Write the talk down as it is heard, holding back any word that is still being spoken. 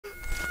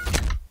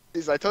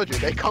I told you,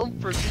 they come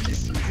for these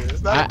seasons.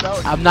 It's not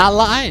about I'm you. not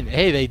lying.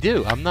 Hey, they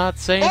do. I'm not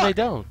saying they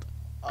don't.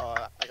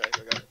 I got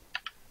it.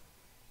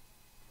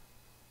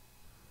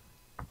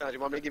 Do you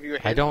want me to give you a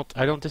I hint?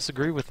 don't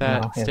disagree with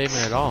that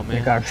statement at all, You're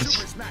man. garbage.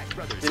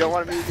 You don't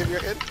want me to give you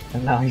a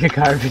hint? No, you're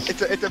garbage.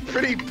 It's a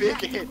pretty big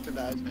hint,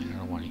 Tanaj. I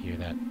don't want to hear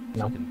that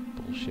No. fucking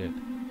bullshit.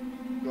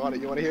 You want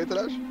to hear it,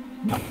 Tanaj?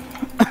 No.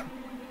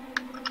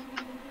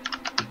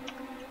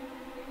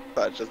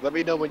 Just let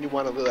me know when you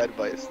want a little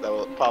advice. That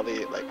will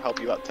probably like help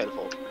you out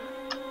tenfold.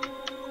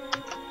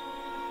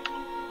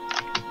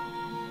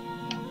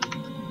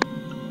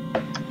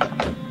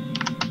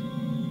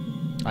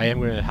 I am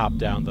going to hop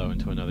down though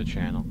into another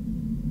channel.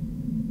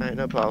 Alright,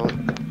 no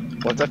problem.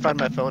 Once I find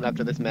my phone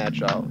after this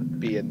match, I'll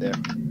be in there.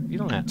 You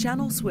don't have.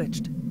 Channel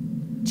switched.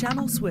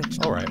 Channel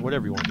switched. All right,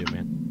 whatever you want to do,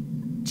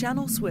 man.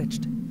 Channel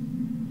switched.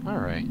 All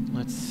right,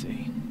 let's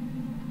see.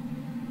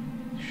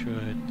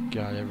 Should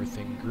got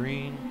everything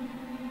green.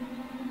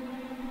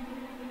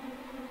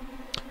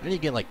 I need to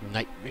get like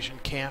night vision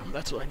cam.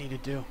 That's what I need to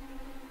do.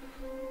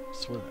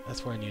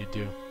 That's what I need to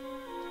do.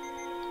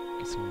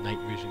 Get some night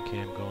vision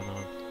cam going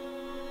on.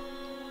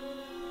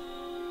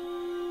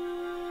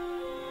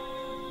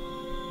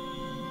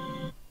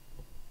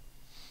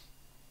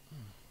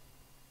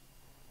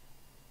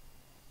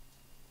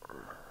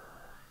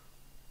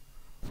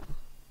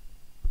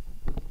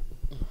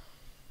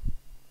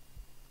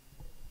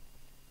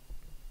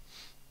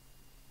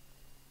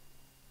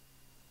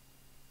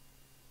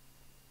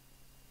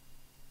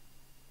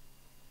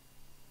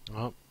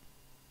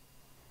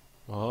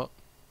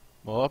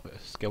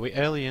 Scary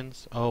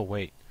aliens. Oh,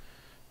 wait.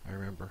 I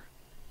remember.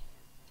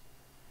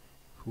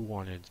 Who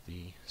wanted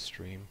the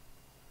stream?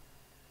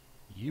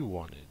 You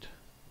wanted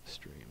the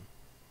stream.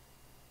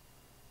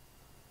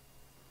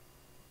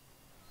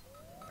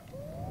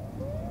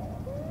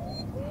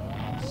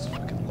 It's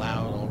fucking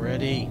loud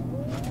already.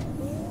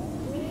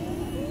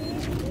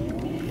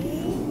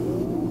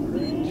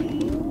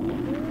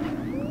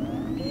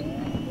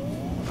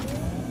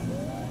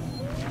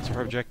 What's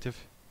our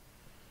objective?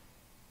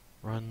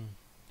 Run.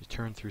 You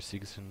turn through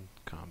Seegson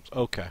comms.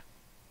 Okay.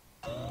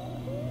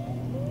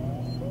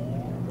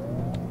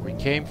 We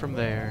came from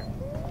there.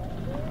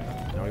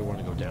 Now we want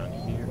to go down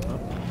here. Oh.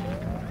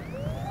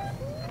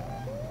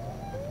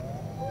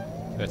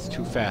 That's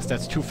too fast.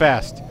 That's too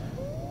fast.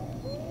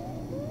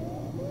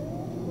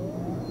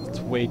 It's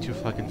way too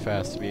fucking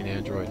fast to be an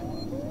android.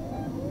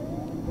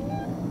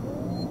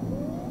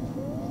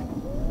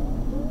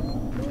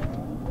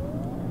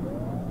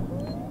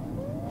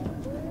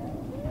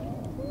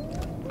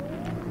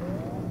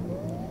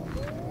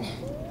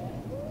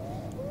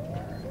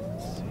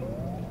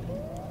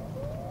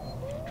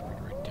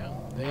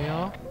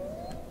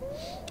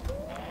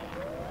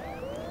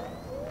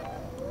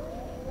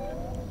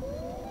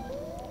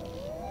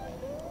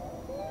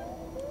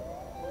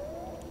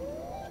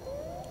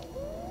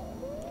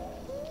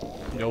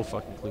 No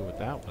fucking clue what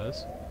that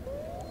was.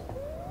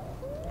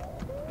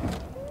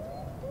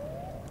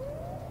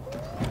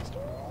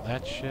 All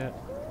that shit.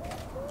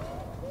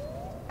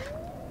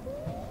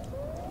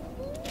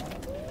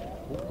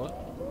 Ooh, what?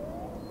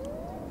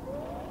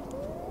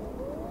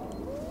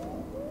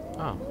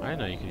 Oh, I didn't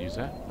know you could use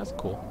that. That's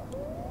cool.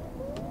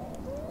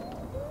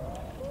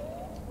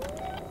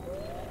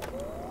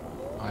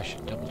 I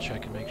should double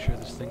check and make sure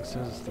this thing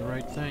says the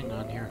right thing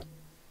on here.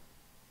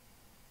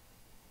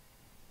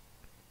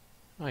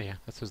 Oh yeah,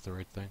 that says the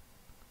right thing.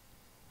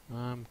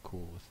 I'm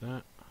cool with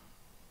that.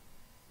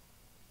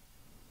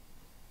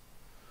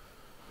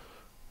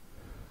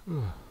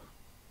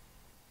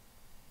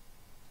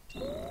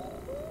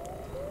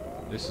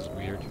 This is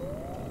weird.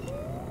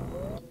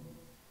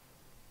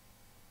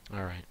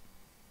 Alright.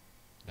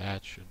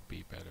 That should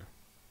be better.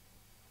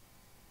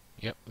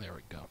 Yep, there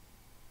we go.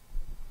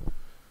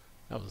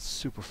 That was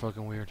super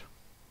fucking weird.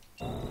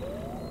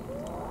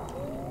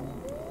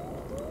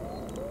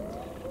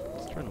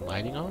 Let's turn the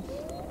lighting off.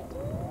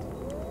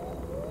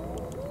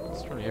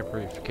 Let's turn the air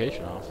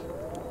purification off.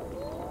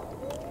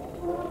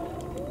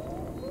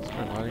 Let's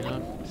turn the lighting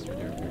off. Let's turn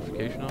the air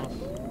purification off.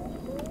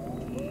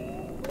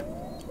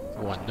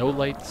 I want no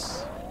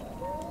lights.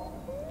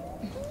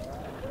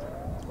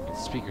 Get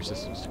speaker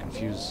systems to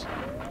confuse,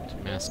 to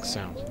mask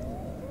sound.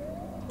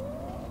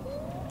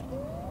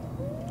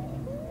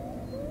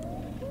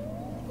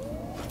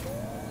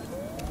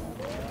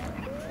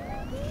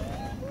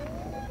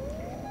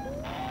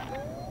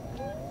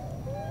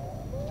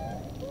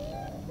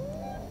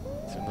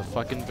 It's in the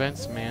fucking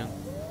vents, man.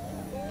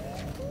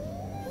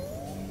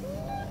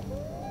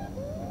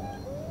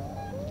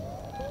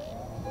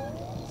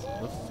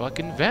 The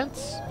fucking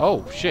vents?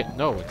 Oh, shit.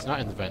 No, it's not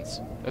in the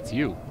vents. That's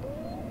you.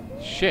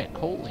 Shit.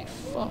 Holy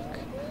fuck.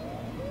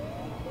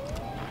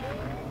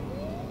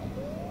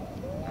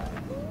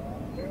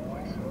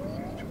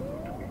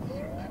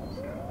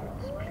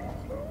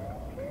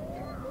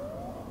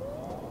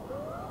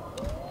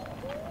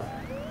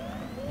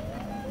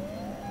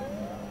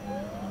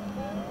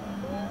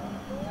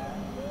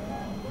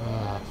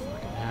 Ah,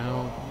 fucking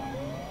hell.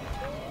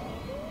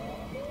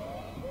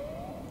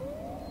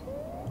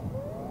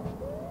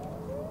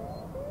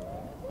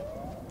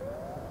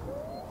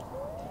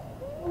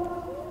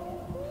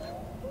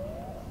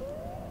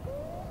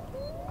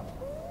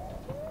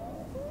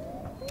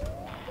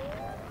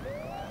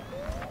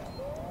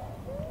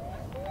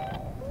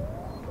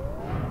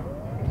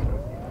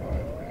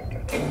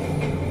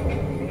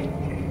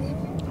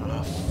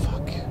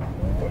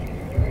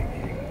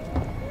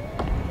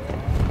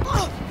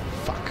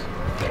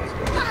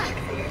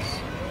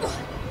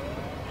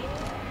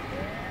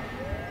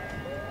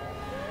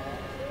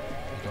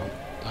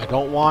 I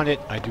don't want it.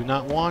 I do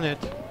not want it.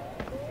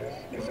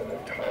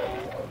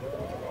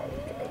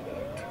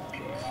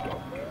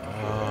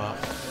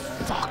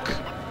 Fuck.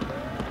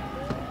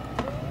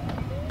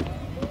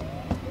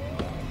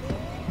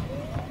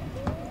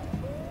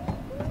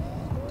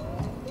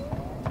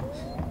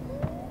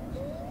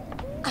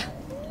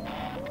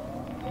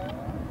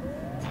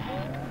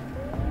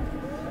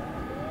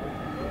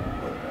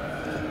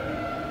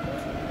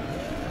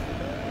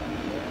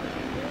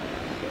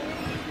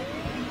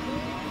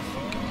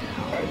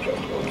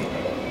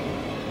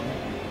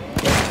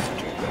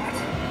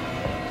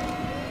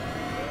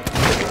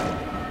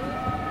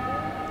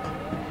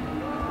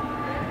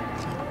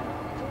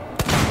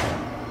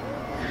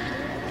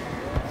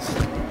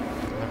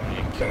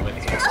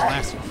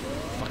 Last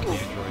fucking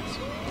androids.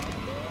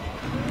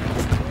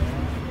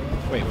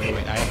 Wait,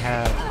 I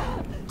have...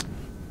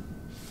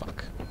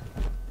 Fuck.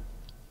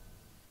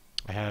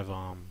 I have,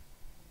 I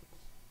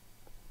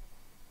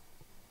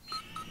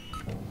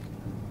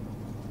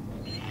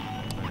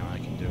know I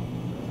can do.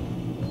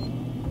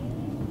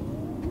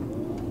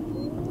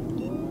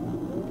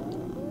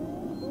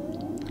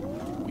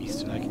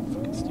 Wasted, I can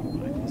fucking sneak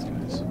behind these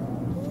guys.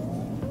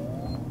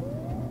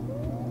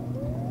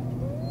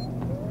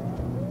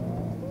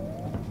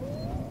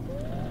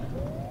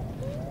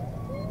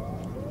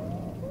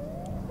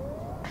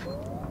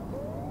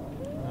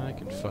 I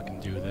can fucking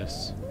do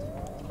this.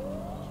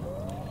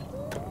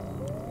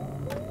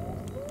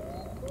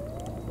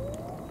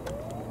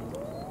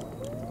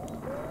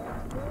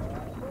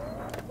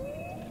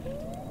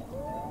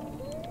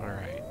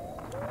 Alright.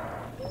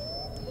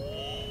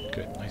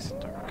 Good, nice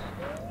and dark.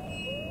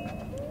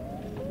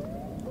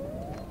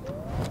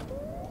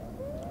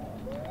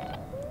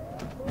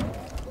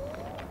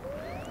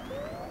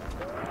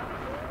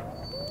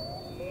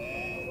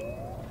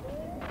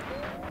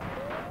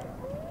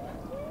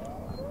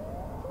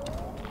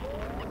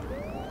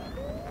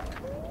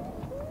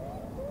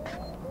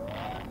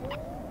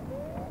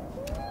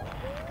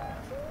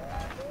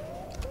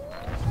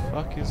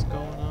 Fuck is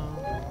going on?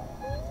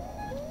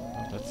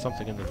 Oh, that's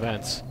something in the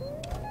vents.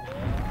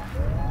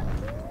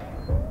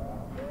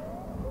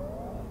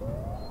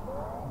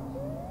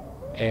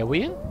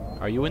 Alien?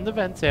 Are you in the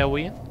vents,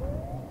 Alien?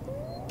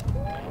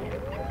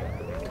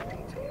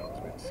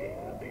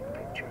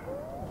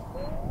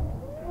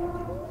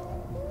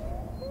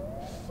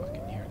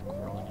 Fucking hear it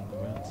crawling in the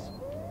vents.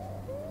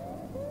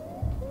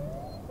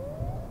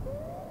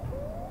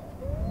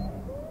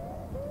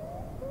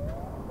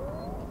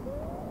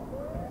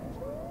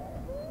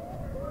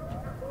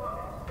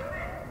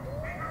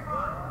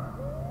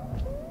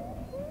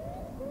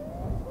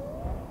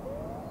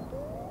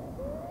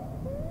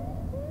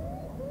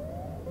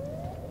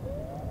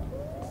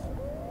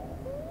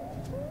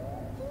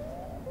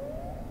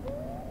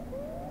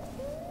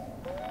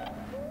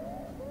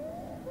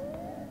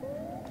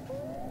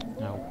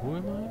 Now, who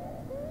am I?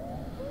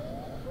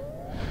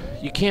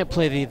 You can't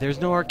play there's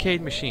no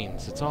arcade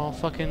machines. It's all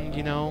fucking,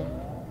 you know,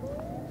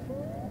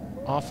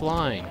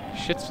 offline.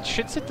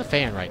 Shit's hit the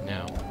fan right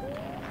now.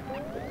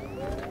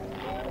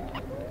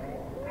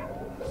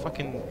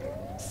 Fucking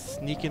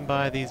sneaking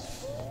by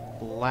these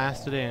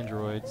blasted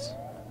androids.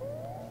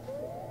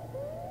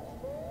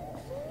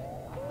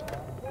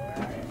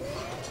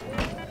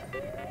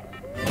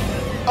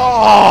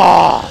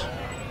 Oh!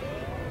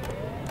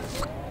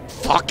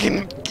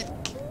 Fucking...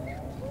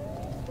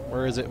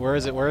 Where is it? Where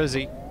is it? Where is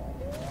he?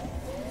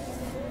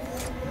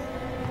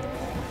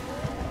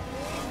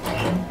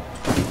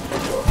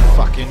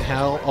 Fucking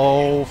hell.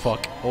 Oh,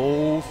 fuck.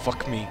 Oh,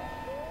 fuck me.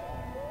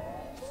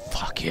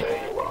 Fuck it.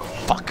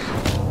 Fuck.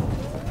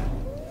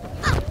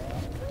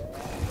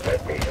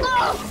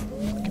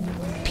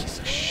 Fucking piece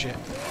of shit.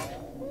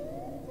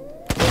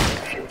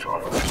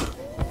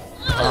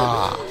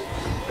 Ah.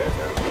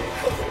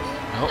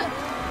 Nope.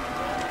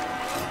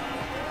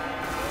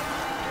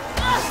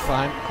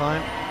 Climb,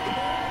 climb.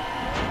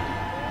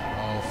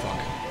 Oh,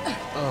 fuck.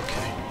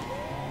 Okay.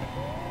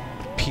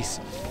 Piece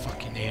of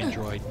fucking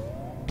android.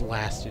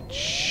 Blasted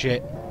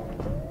shit.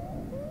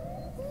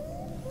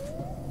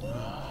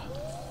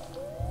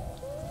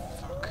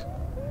 Fuck.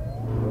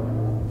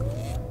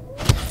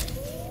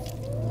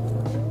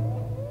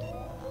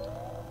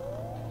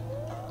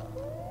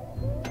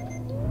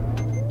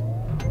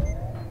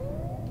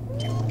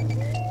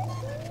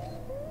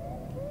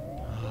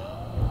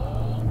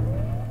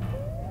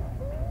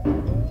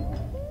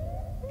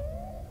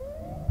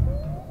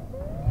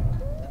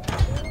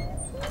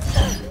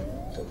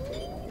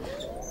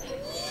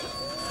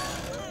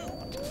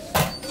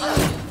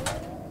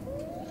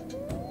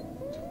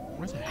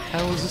 Where the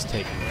hell is this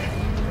taking me?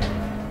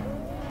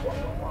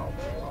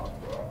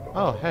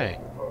 Oh, hey.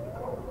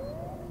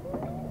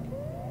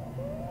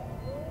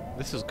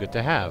 This is good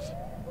to have.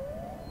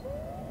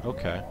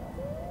 Okay.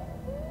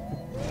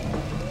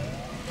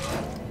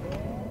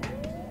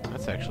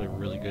 That's actually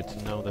really good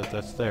to know that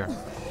that's there.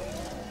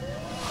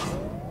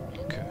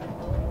 Okay.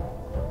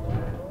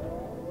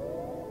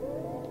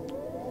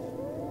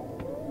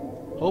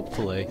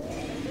 Hopefully.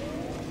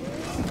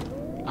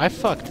 I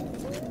fucked.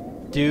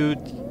 Dude.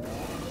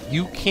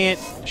 You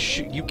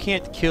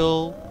can't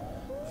kill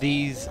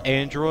these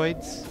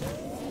androids.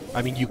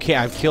 I mean, you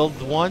can't. I've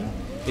killed one.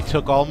 It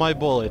took all my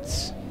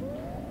bullets,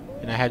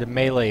 and I had to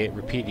melee it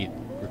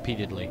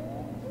repeatedly.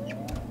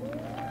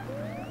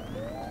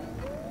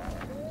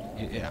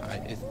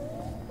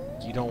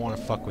 You don't want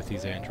to fuck with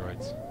these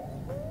androids.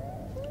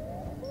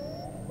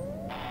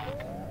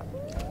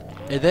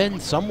 And then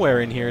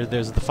somewhere in here,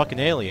 there's the fucking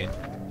alien.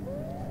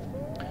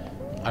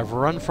 I've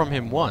run from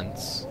him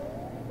once.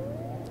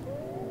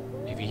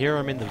 If you hear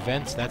him in the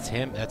vents, that's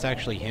him. That's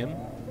actually him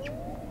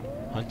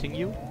hunting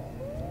you. I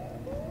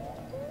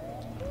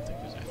don't think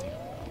there's anything.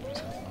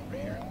 There's nothing over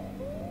here.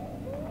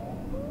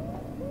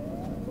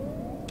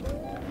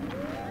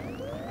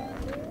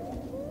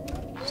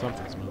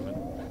 Something's moving.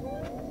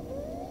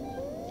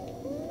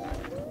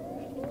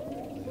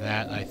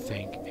 That, I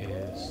think,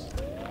 is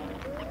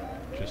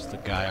just the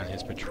guy on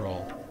his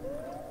patrol.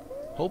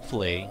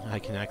 Hopefully, I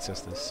can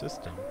access this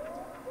system.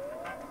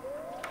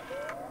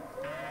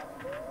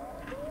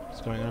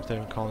 What's going on up there?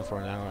 I'm calling for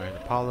an allied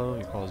Apollo.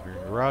 Your call is being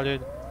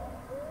routed.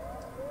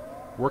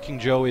 Working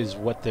Joe is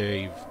what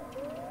they've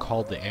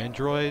called the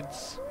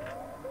androids.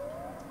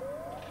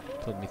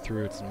 Put me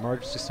through. It's an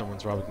emergency.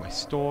 Someone's robbing my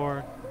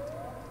store.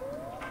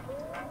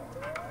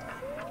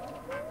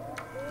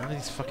 None of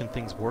these fucking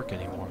things work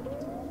anymore.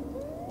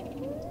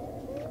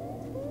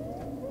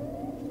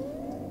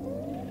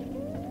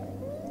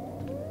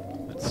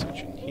 Let's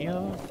switch in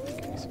here.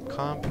 Give me some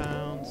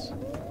compounds.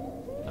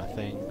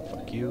 Nothing.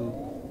 Fuck you.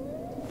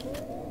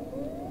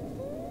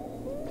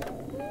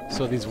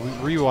 So these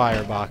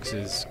rewire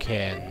boxes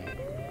can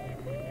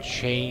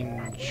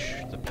change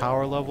the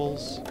power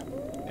levels.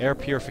 Air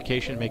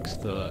purification makes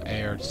the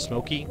air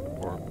smoky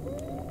or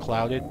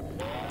clouded.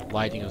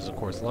 Lighting is, of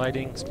course,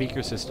 lighting.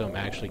 Speaker system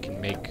actually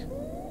can make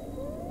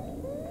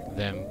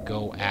them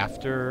go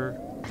after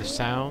the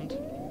sound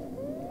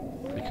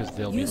because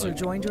they'll be like,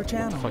 joined your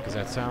channel. What the fuck is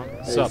that sound?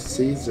 Hey, Sup?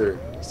 Caesar,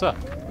 What's up?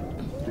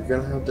 you're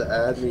gonna have to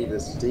add me to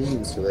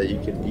Steam so that you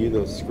can view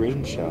those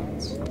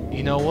screenshots.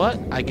 You know what?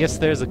 I guess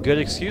there's a good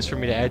excuse for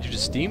me to add you to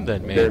Steam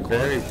then, man. They're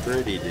very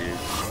pretty, dude.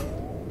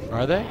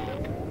 Are they?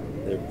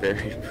 They're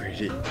very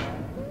pretty.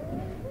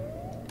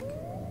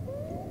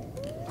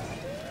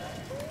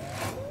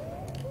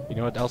 You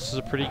know what else is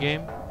a pretty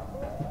game?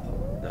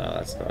 No,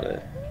 that's not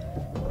it.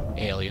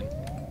 Alien.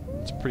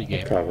 It's a pretty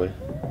game. Probably.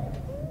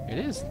 It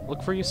is.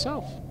 Look for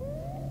yourself.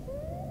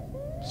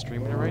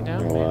 Streaming it right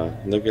now. Oh,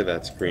 look at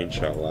that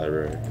screenshot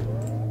library.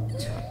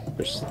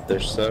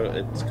 There's so.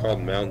 It's called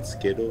Mount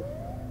Skittle.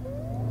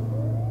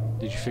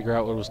 Did you figure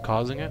out what was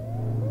causing it?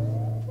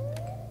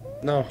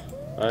 No,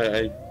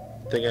 I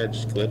think I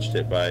just glitched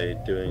it by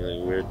doing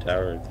like a weird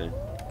tower thing.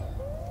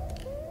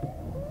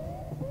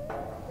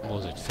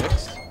 Was it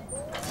fixed?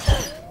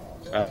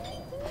 I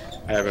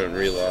haven't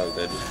relogged.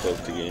 I just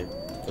closed the game.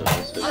 So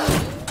that's it.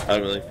 I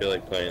don't really feel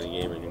like playing the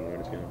game anymore,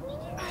 to be honest.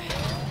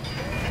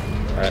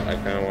 I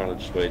kind of want to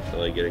just wait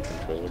till I get a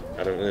controller.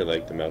 I don't really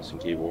like the mouse and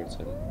keyboard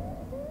setup.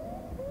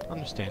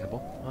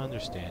 Understandable.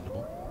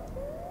 Understandable.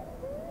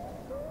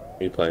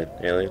 Are you playing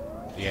Alien?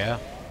 Yeah.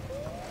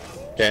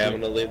 Okay, I'm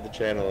gonna leave the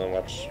channel and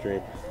watch the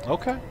stream.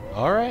 Okay.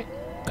 Alright.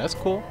 That's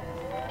cool.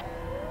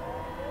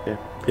 Yeah,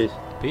 peace.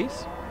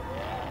 Peace.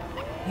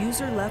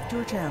 User left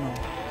your channel.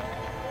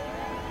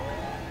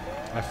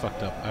 I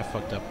fucked up. I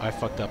fucked up. I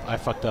fucked up. I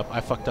fucked up. I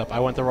fucked up. I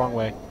went the wrong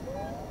way.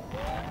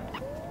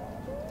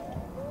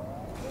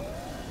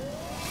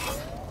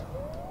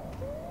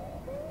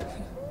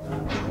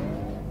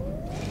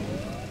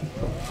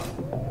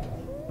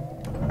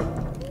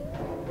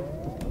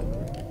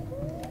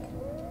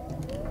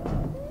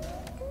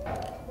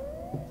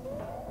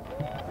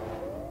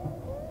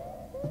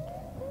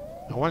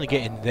 I want to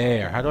get in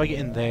there. How do I get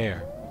in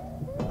there?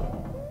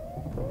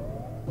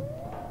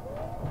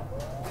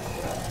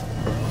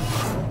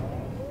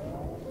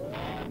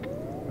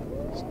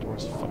 This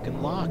door's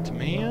fucking locked,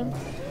 man.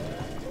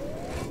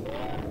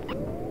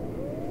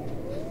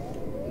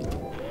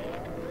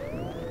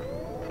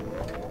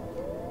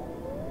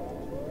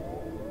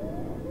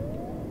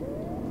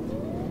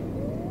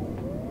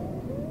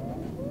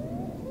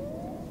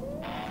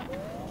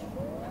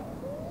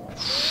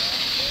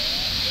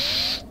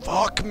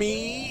 Fuck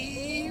me.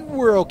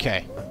 We're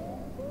okay.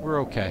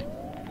 We're okay.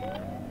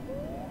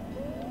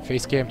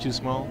 Face cam too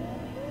small.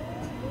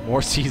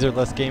 More Caesar,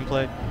 less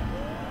gameplay.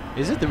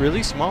 Is it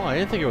really small? I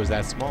didn't think it was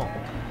that small.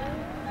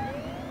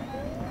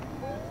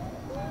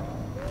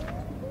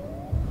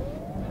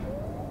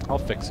 I'll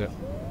fix it.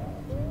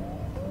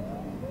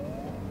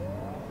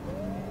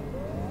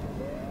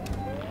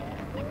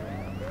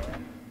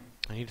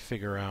 I need to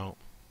figure out.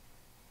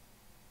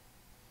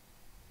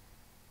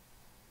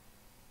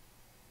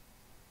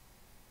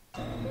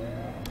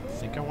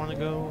 I think I want to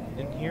go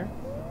in here.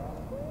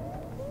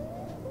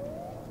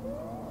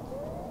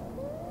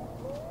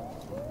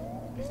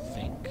 I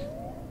think.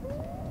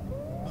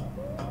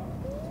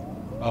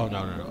 Oh,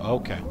 no, no, no.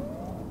 Okay.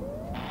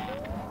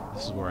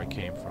 This is where I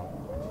came from.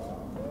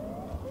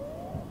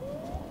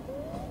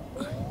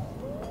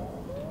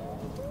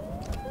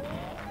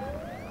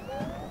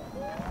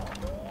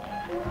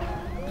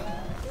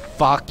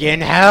 Fucking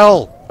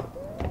hell!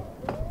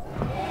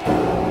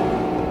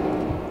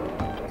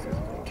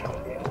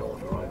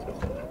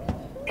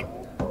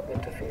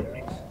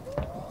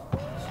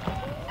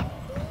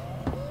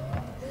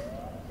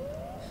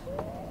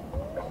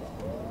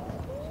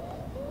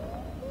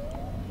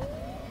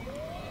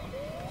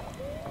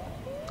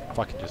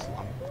 Fucking just,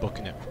 I'm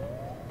booking it.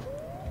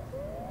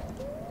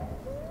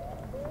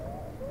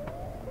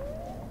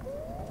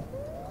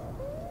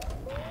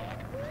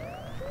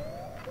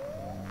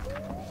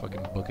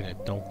 Fucking booking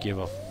it. Don't give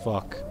a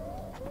fuck.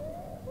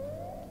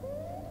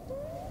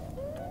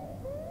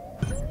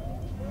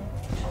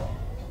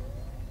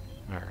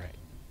 Alright.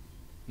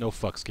 No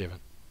fucks given.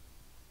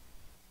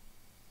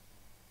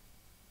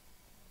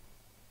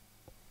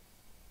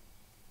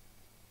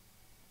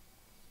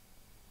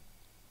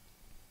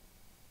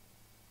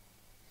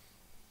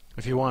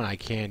 If you want, I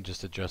can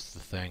just adjust the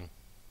thing.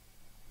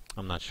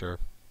 I'm not sure.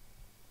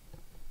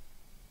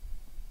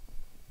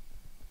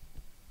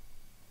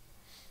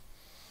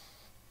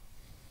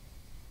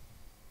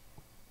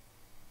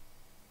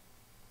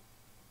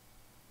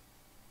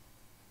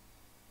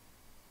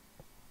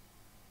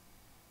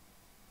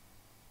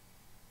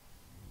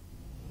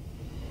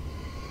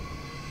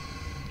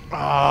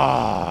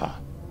 Ah,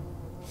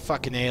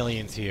 fucking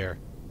aliens here.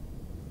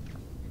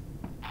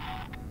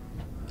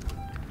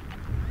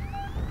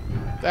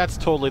 That's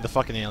totally the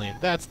fucking alien.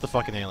 That's the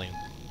fucking alien.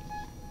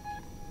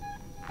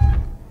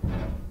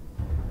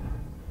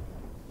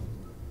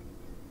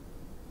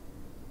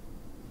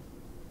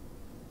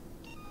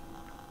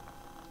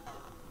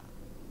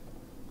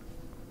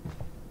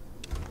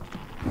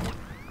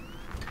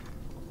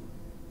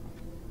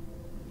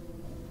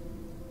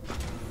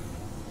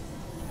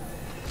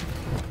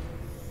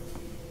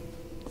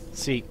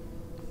 See,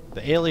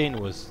 the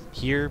alien was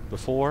here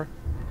before,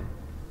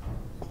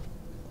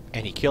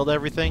 and he killed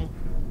everything,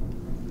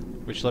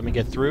 which let me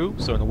get through,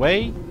 so in a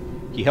way,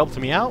 he helped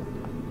me out.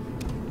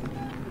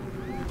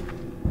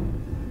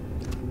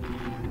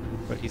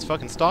 But he's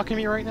fucking stalking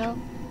me right now?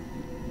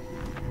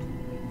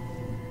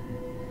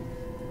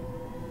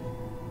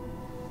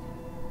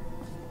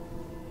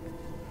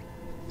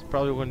 He's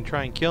probably gonna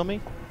try and kill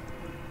me.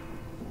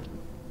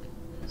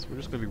 So we're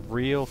just gonna be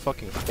real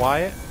fucking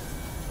quiet.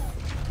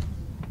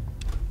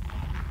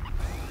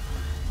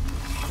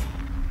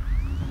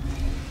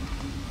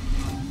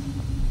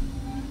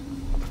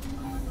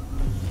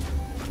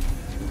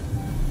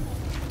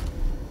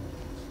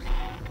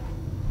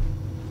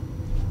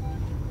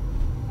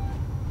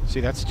 See,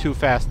 that's too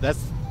fast.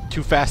 That's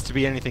too fast to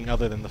be anything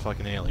other than the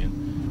fucking alien.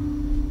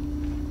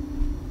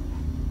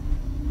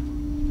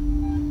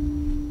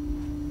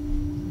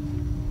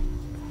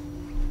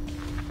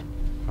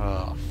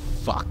 Oh,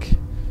 fuck.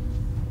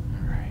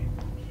 Alright.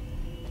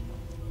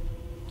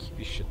 Keep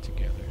your shit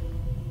together.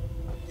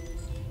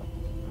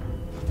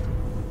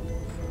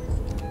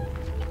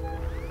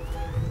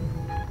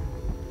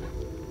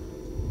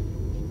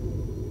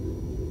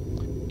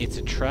 It's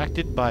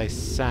attracted by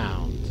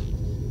sound.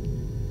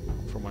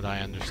 From what I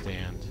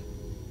understand.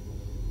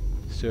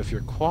 So if you're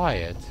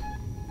quiet,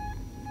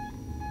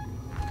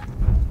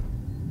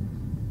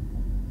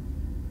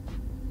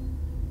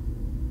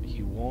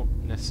 he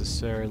won't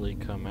necessarily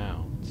come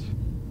out.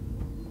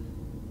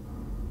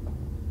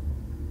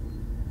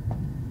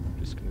 I'm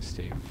just gonna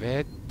stay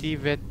very,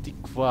 very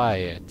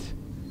quiet.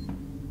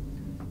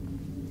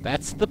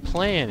 That's the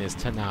plan, is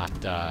to not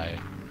die.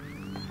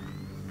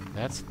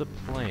 That's the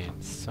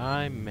plan.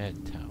 Psy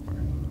Med Tower.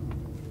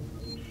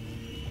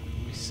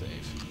 Save.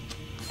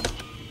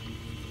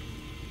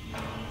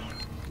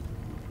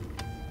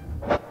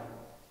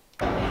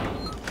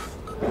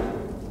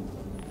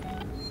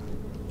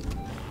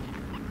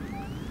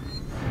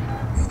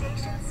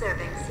 Station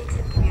serving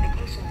Seegson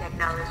Communication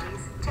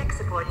Technologies, Tech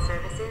Support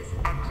Services,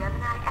 and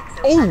Gemini Exo.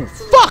 Oh,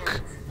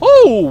 fuck!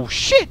 Oh,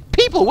 shit!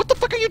 People, what the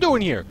fuck are you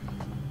doing here?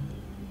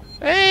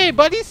 Hey,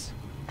 buddies!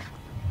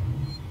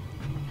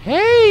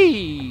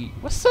 Hey!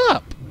 What's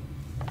up?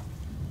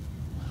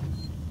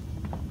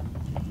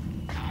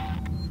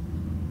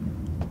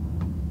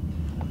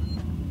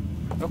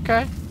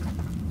 Okay.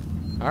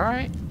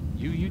 Alright.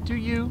 You do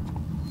you.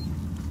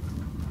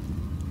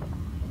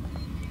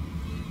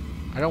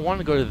 I don't want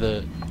to go to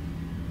the...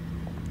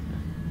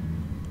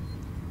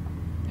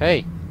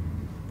 Hey.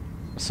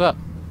 What's up?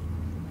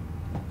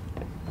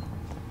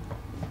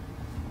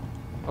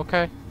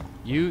 Okay.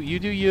 You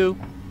do you.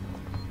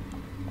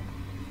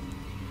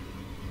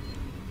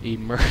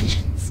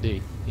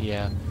 Emergency.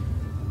 Yeah.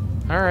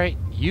 Alright.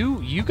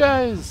 You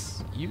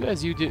guys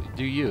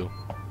do you.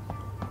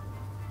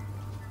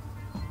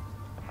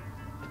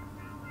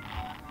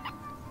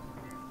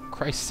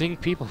 Christ, seeing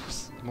people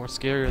is more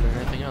scarier than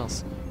anything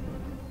else.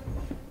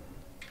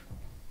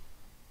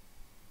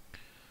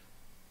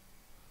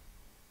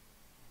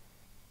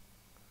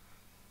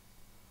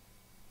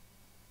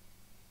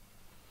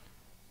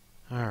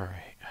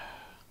 Alright.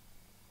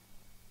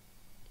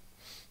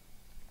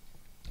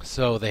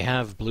 So they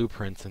have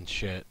blueprints and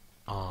shit,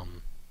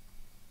 and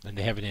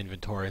they have an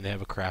inventory and they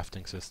have a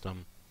crafting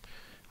system.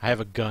 I have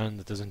a gun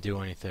that doesn't do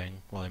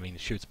anything. Well, I mean,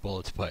 it shoots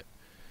bullets, but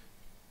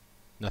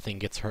nothing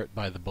gets hurt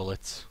by the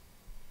bullets.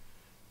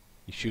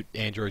 You shoot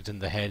androids in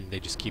the head and they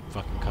just keep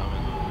fucking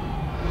coming.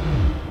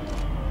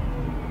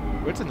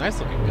 But it's a nice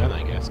looking gun,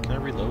 I guess. Can I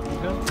reload the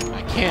gun?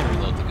 I can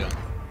reload the gun.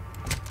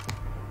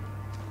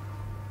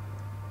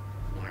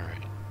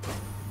 Alright.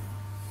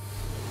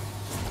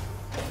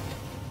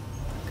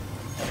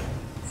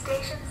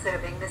 Station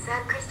serving the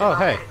San Cristobal Oh,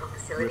 hey. Medical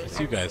Facility It's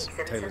you and guys.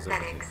 Seegson Taylor's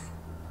Synthetics.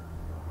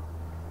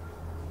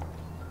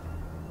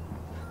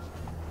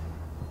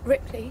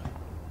 Ripley?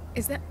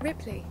 Is that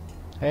Ripley?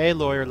 Hey,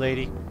 lawyer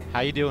lady. How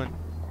you doing?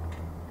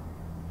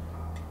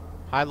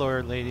 Hi,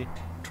 lawyer lady.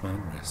 Try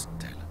and rest,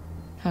 Taylor.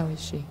 How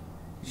is she?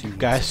 She You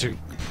needs guys are it.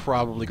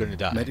 probably going to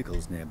die.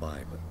 Medical's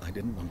nearby, but I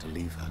didn't want to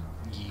leave her.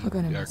 You I'll go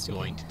and are investigate.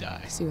 going to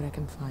die. See what I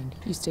can find.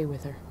 You stay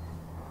with her.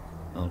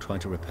 I'll try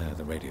to repair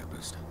the radio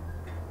booster.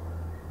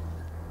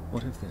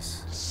 What if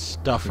this...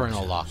 Stuff her in a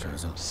creature locker.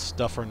 shows up?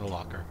 Stuff her in a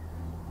locker.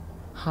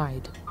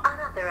 Hide.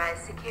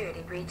 Unauthorized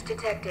security breach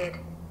detected.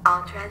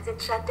 All transit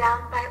shut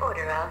down by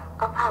order of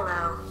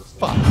Apollo.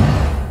 Fuck.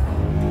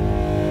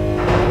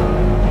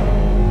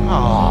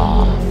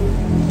 Aw,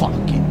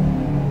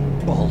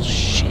 fucking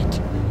bullshit.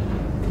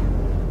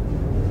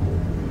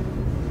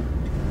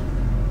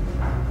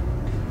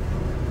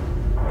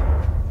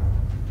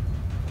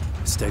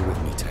 Stay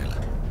with me,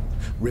 Taylor.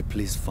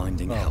 Ripley's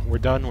finding Oh, help. we're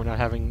done? We're not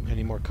having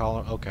any more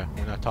caller? Okay,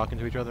 we're not talking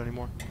to each other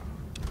anymore?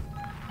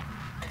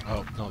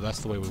 Oh, no, that's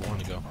the way we want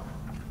to go.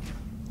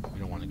 We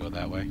don't want to go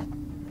that way.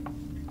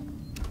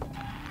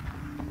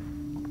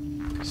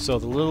 So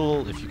the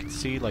little, if you can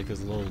see, like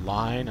there's a little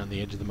line on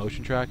the edge of the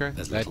motion tracker.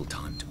 There's little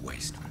time to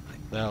waste, Ripley.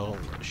 That'll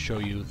show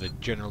you the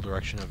general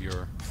direction of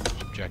your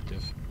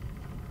objective.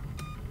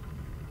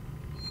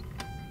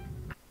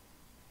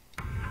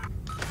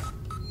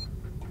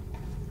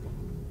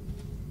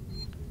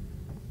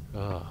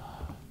 Ugh.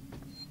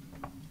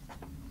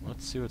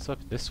 Let's see what's up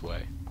this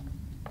way.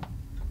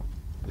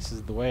 This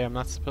is the way I'm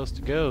not supposed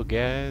to go,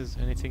 guys.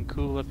 Anything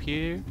cool up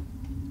here?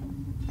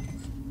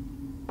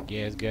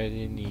 You guys got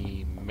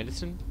any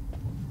medicine?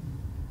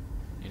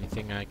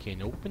 Anything I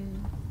can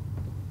open?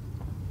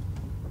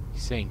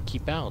 He's saying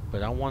keep out,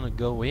 but I want to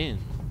go in.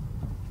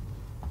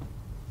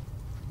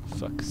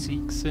 Fuck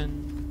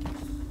Seegson.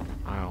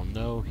 I don't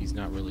know. He's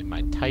not really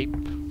my type.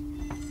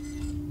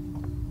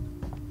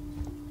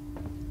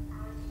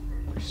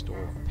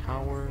 Restore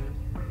power.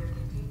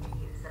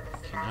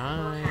 Can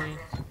I?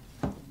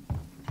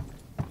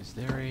 Is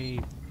there a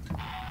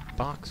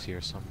box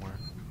here somewhere?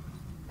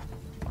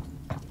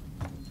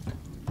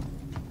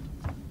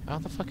 How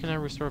the fuck can I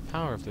restore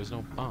power if there's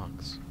no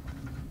box?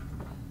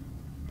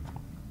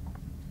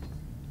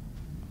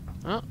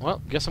 Oh,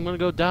 well, guess I'm gonna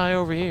go die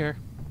over here.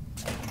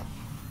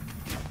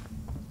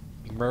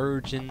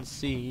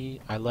 Emergency.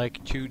 I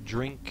like to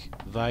drink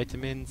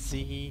vitamin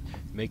C.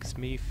 Makes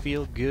me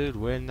feel good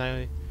when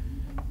I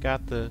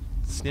got the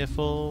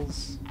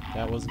sniffles.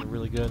 That wasn't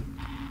really good.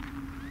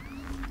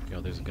 Yo,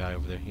 there's a guy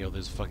over there. Yo,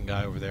 there's a fucking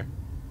guy over there.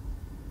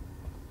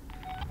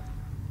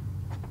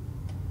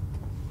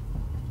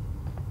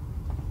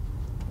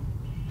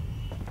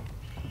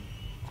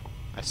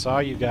 I saw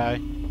you, guy.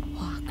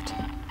 Locked.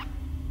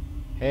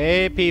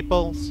 Hey,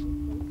 peoples. I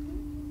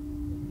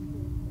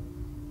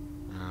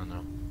don't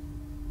know.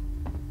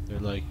 They're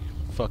like,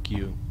 fuck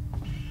you.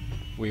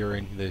 We are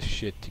in this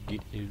shit to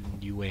get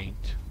you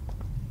ain't.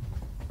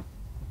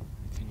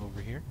 Anything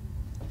over here?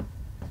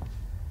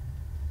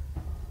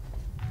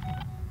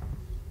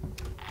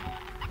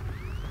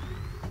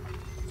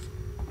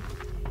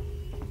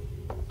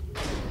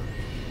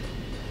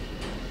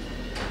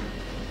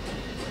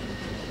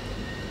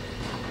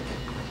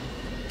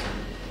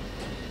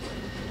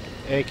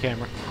 Hey,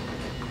 camera.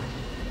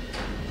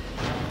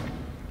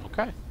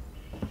 Okay.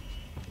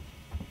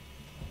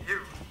 You.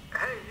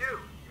 Hey, you.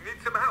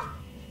 Need some help?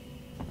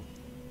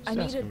 I Just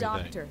need asking a me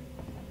doctor.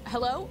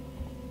 Hello?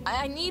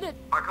 I need a...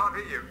 I can't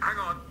hear you. Hang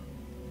on.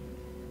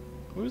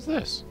 Who's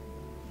this?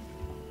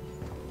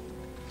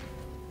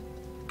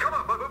 Come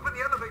on, I've opened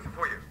the elevator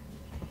for you.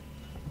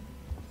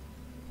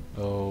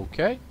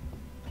 Okay.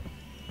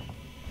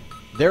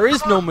 There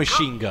is Come no on,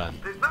 machine come. gun.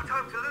 There's no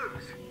time to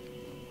lose.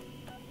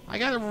 I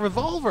got a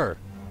revolver.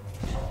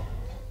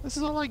 This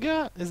is all I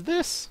got. Is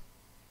this?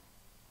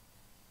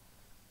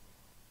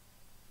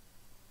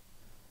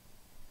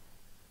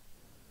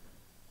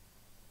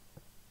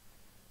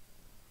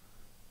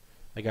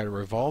 I got a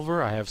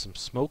revolver. I have some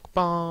smoke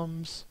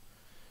bombs.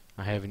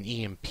 I have an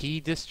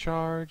EMP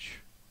discharge.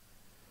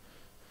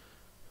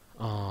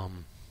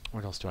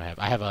 What else do I have?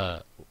 I have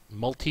a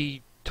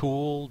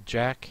multi-tool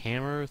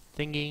jackhammer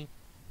thingy.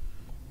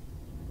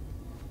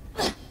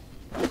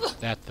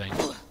 That thing.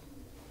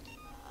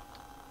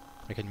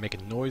 I can make a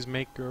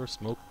noisemaker,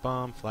 smoke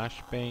bomb,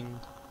 flashbang.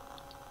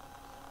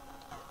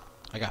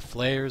 I got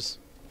flares.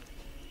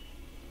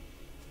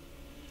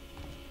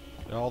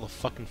 Got all the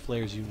fucking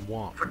flares you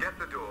want. Forget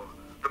the door.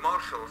 The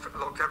marshals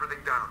locked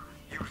everything down.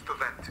 Use the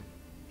vent.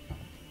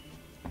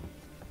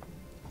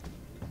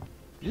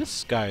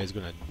 This guy is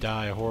gonna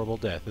die a horrible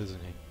death, isn't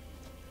he?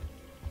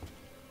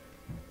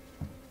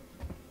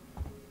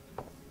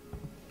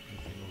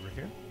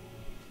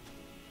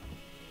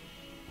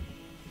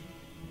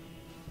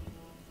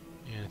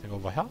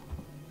 over here?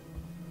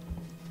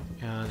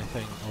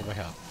 Anything over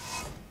here?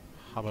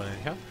 How about in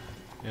here?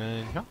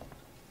 In here?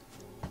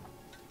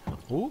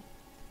 Ooh!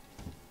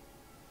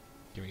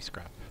 Give me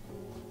scrap.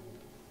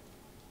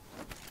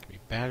 Give me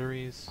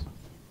batteries.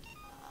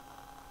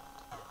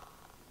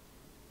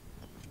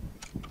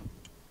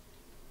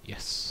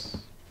 Yes.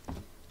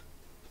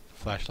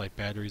 Flashlight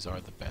batteries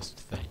are the best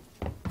thing.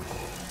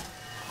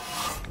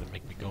 Gonna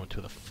make me go into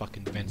the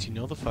fucking vents. You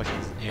know the fucking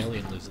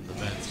alien lives in the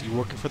vents. You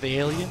working for the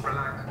alien?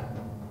 Relax.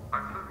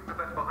 I'm closing the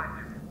vent behind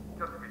you.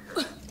 Just to be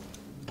safe.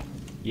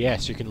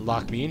 Yes, you can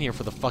lock me in here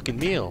for the fucking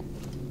meal.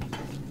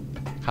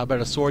 How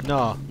about a sword?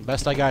 No. The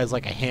best I got is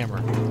like a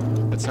hammer.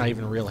 That's not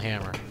even a real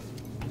hammer.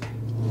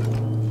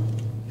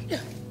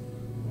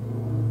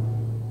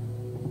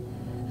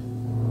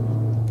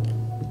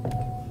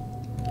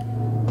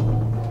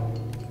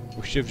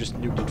 We should have just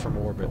nuked it from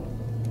orbit.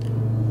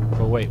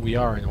 But wait, we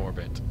are in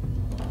orbit.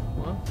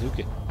 Well, nuke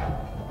it.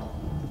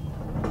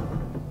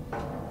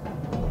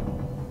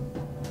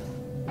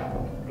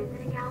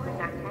 Visiting hours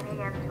are 10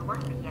 a.m. to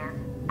 1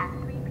 p.m.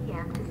 and 3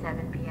 p.m. to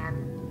 7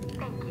 p.m.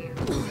 Thank you.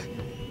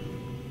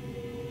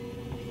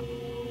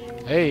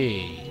 Hey,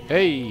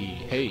 hey,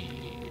 hey.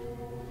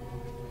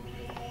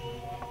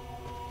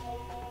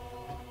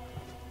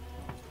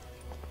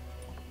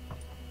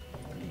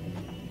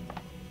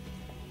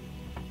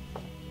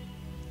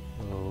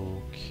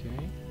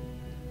 Okay.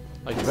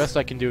 Like, the best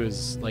I can do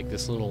is, like,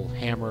 this little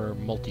hammer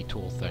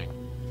multi-tool thing.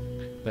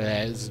 But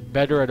it's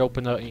better at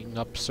opening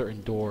up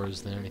certain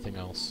doors than anything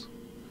else.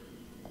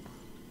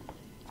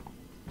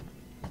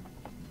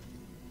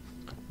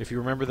 If you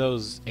remember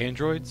those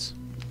androids...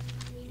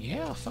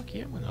 Yeah, fuck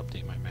yeah, I'm gonna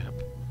update my map.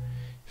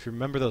 If you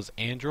remember those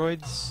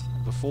androids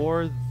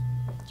before,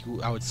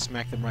 I would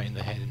smack them right in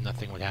the head and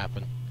nothing would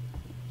happen.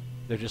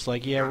 They're just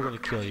like, yeah, we're gonna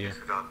kill you. This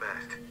is our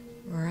best.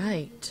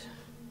 Right.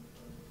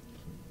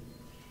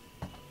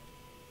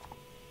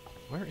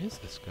 Where is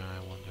this guy, I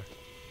wonder?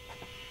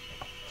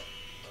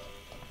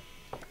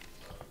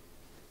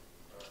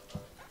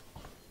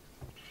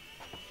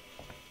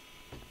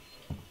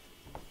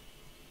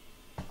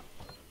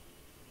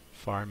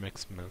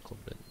 Pharmix medical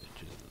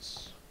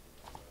bandages.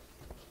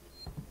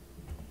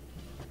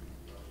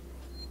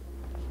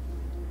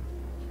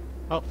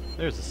 Oh,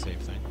 there's the save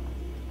thing.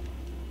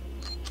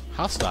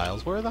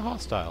 Hostiles? Where are the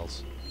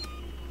hostiles?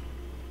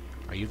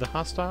 Are you the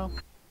hostile?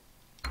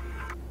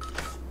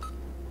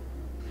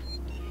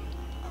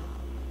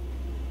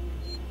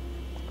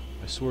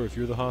 I swear if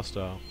you're the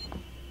hostile.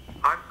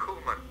 I'm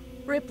Coleman.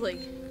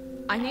 Ripley,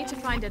 I need to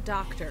find a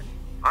doctor.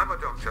 I'm a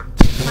doctor.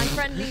 My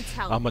friend needs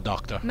help. I'm a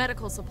doctor.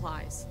 Medical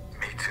supplies.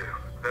 Me too.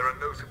 There are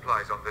no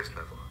supplies on this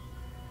level.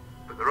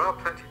 But there are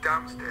plenty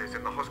downstairs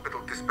in the hospital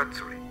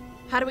dispensary.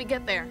 How do we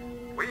get there?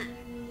 We?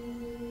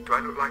 Do I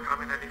look like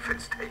I'm in any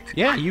fit state?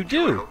 Yeah, you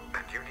do. Well,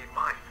 and you need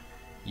mine.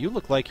 You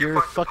look like You you're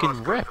find the fucking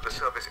passcode for ripped. the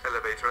service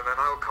elevator, and then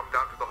I'll come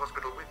down to the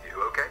hospital with you,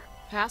 okay?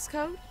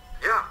 Passcode?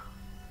 Yeah.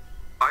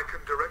 I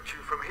can direct you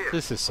from here.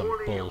 This is some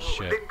Morley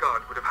bullshit. or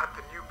Lingard would have had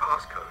the new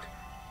passcode.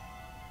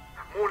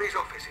 Morley's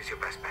office is your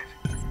best bet.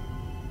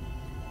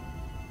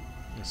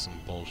 This is some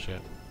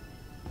bullshit.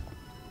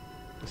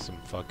 This is some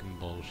fucking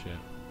bullshit.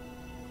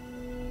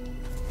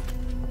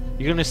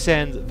 You're gonna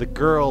send the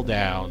girl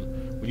down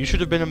when you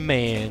should have been a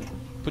man,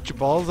 put your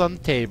balls on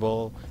the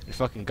table, and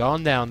fucking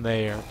gone down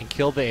there and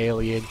killed the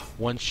alien.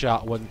 One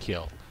shot, one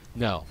kill.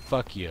 No,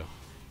 fuck you.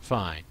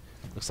 Fine.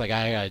 Looks like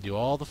I gotta do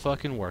all the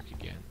fucking work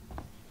again.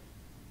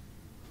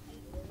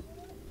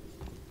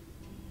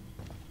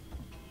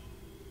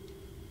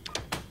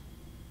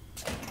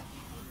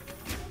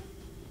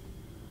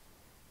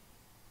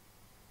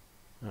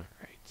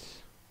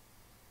 Alright.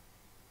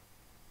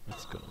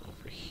 Let's go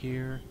over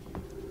here.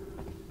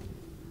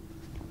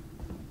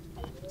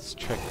 Let's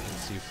check and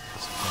see if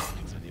this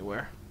opening's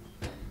anywhere.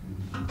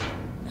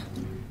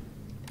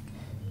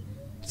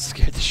 It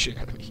scared the shit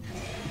out of me.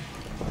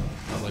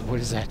 I'm like, what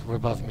is that? We're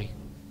above me.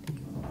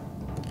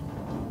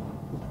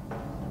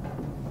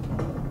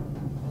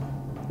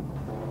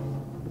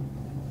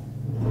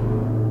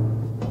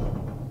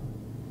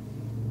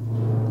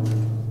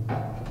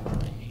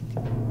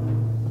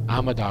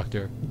 I'm a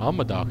doctor. I'm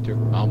a doctor.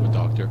 I'm a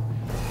doctor.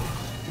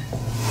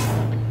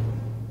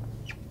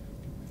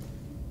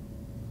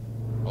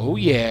 Oh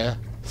yeah,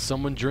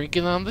 someone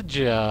drinking on the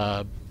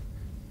job.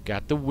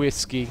 Got the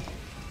whiskey.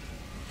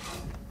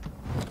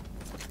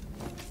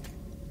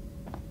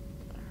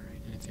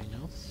 Alright, anything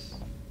else?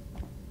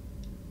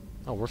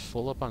 Oh, we're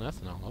full up on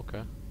ethanol,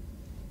 okay.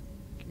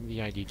 Give me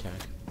the ID tag.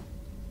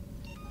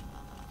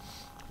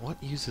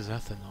 What uses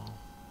ethanol?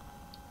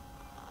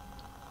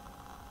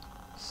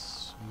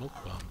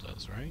 Smoke bomb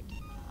does, right?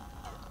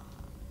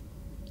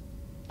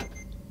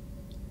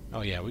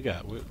 Oh yeah,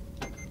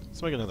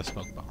 let's make another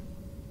smoke bomb.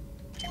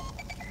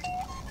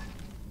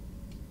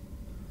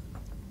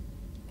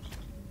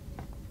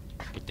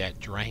 Get that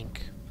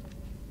drink.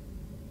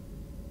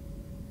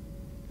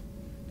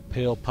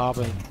 Pill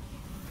popping.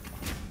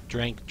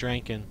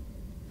 Drinking.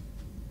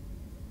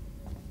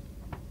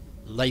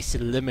 Lice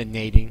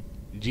eliminating.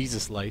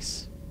 Jesus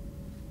lice.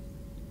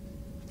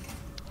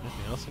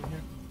 else in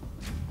here?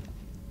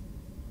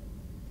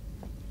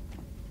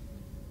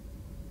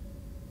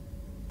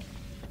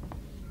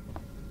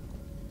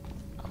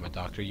 I'm a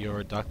doctor, you're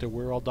a doctor,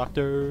 we're all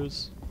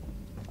doctors.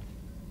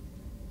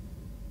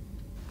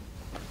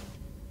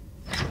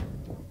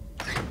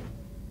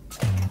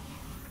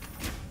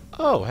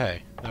 Oh,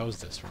 hey, that was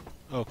this room.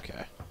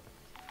 Okay.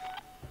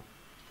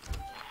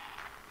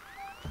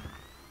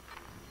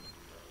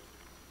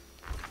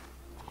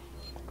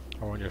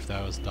 I wonder if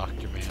that was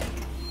Dr. Man.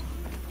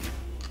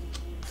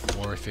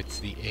 Or if it's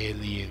the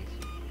alien.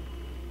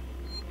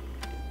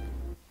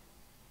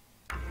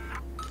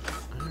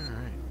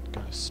 Alright,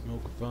 got a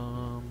smoke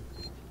bomb.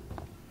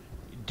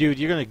 Dude,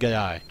 you're gonna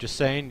die. Just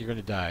saying, you're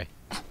gonna die.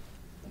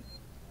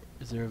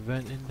 Is there a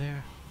vent in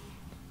there?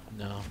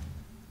 No.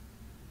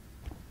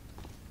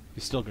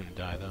 He's still gonna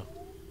die, though.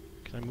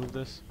 Can I move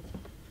this?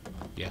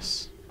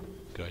 Yes.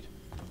 Good.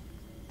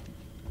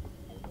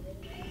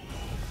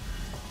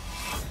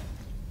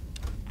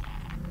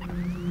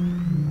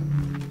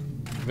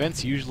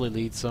 Vents usually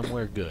lead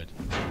somewhere good.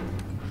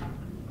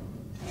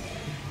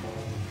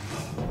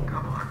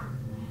 Come on.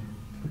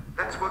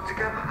 Let's work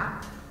together,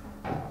 huh?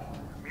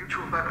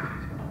 Mutual benefit.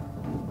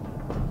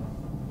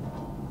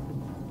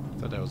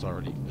 Thought that was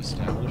already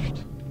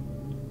established.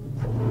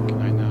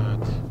 Can I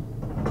not?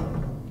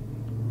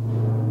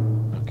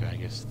 Okay, I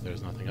guess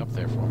there's nothing up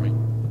there for me.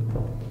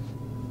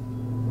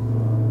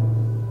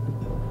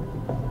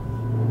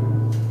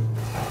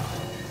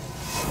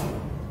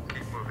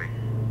 Keep moving.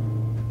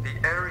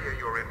 The area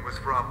you're in was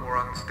for our more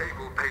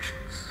unstable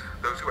patients,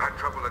 those who had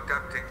trouble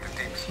adapting to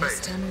deep space.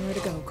 Just tell me where to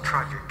go,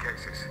 Carl. Tragic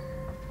cases.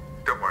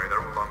 Don't worry, they're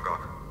all long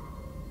gone.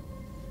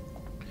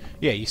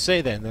 Yeah, you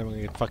say that and then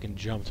we get fucking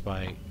jumped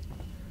by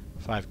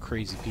 5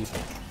 crazy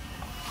people.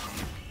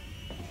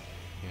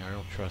 Yeah, I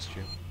don't trust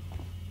you.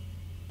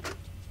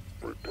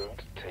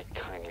 Don't take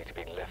kindly to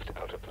be left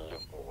out of the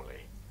loop,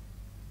 Morley.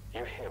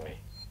 You hear me?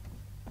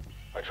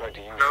 I tried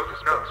to use No, the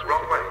dispensary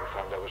wrong today way. and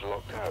found I was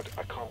locked out.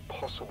 I can't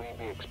possibly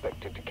be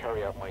expected to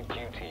carry out my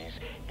duties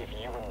if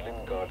you and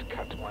Lingard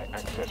cut my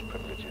access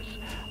privileges.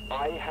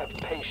 I have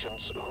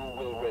patients who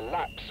will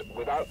relapse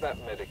without that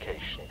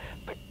medication,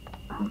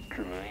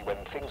 particularly when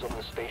things on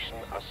the station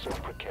are so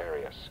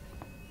precarious.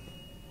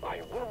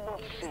 I will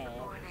not see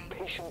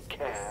patient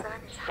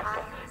care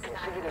suffer.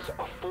 Consider this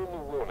a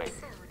formal warning.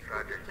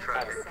 Tragic, And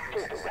tragic for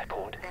the cases.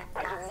 record,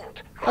 I do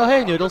not. Oh,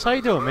 hey, Noodles, how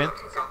you doing, man?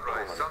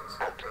 Sunrise,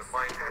 sunset, the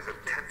mind has a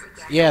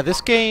tendency. Yeah,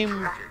 this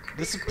game...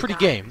 This is a pretty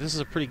game. This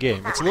is a pretty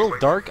game. It's a little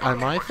dark on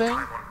my thing.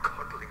 Time on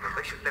coddling them.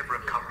 They should never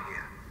have come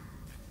here.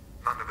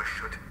 None of us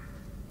should.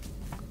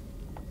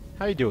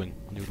 How you doing,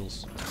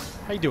 Noodles?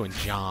 How you doing,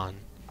 John?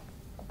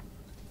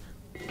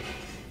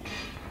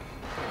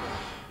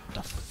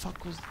 The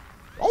fuck was...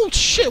 Oh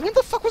shit, when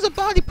the fuck was a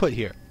body put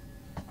here?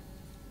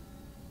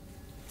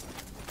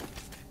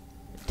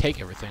 Take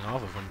everything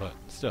off of him, but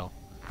still.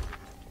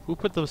 Who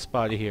put this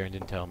body here and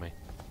didn't tell me?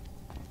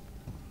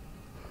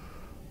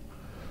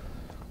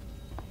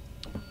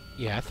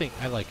 Yeah,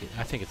 I like it.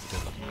 I think it's a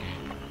good looking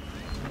game.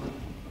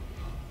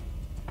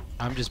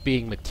 I'm just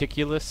being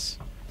meticulous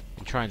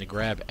and trying to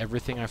grab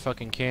everything I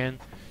fucking can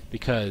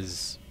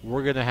because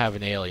we're gonna have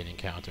an alien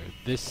encounter.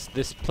 This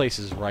place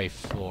is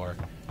rife for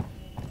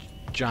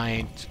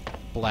giant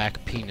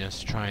black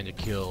penis trying to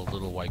kill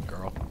little white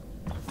girl.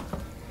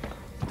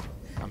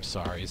 I'm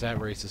sorry, is that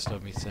racist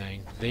of me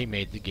saying? They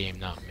made the game,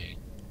 not me.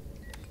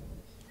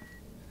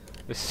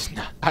 This is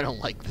not... I don't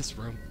like this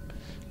room.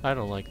 I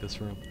don't like this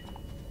room.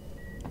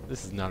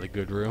 This is not a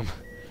good room.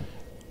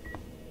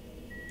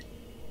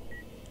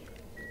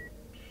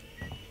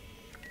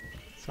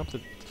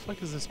 Something... What the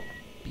fuck is this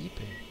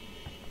beeping?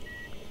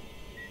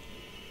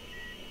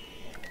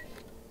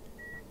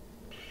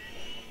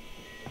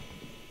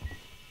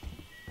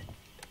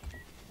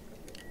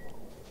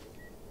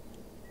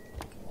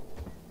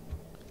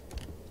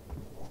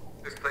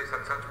 This place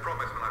had such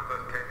promise when I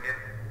first came here.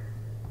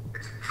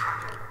 It's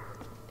tragic.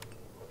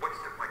 A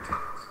waste of my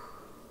talents.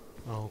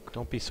 Oh,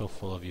 don't be so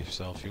full of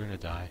yourself. You're gonna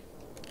die.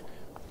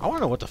 I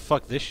wanna know what the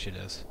fuck this shit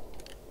is.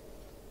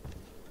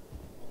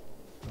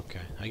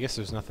 Okay, I guess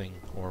there's nothing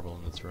horrible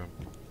in this room.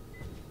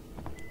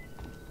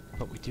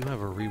 But we do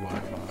have a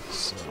rewind box,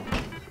 so...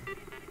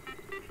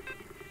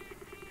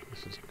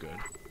 This is good.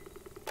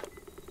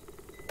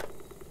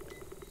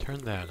 Turn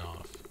that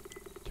off.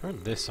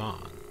 Turn this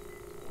on.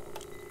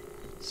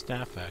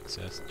 Staff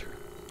access.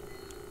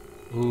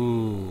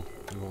 Ooh,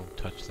 we won't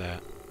touch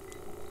that.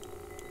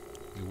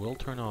 We will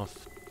turn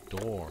off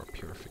door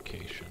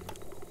purification.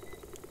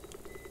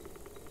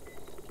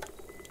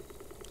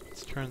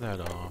 Let's turn that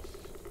off.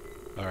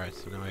 Alright,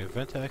 so now we have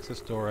vent access,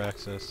 door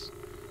access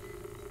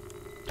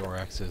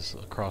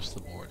across the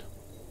board.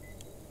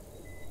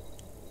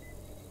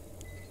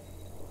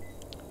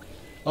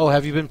 Oh,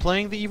 have you been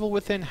playing The Evil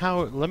Within?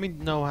 How? Let me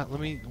know.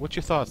 What's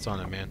your thoughts on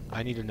it, man?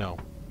 I need to know.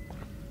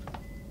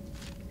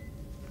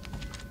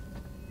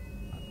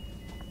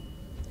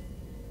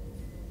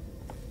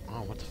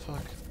 Oh, what the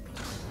fuck?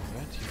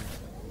 Vent here.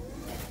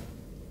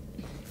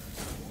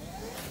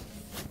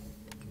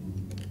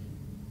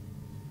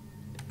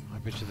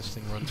 you this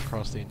thing runs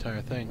across the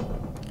entire thing.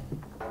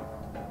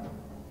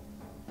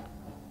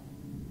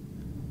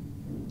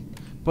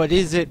 But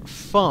is it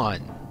fun?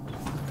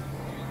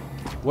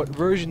 What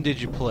version did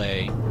you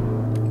play?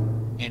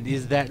 And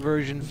is that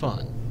version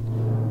fun?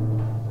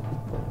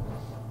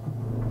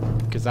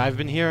 Because I've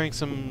been hearing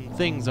some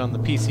things on the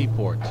PC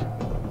port.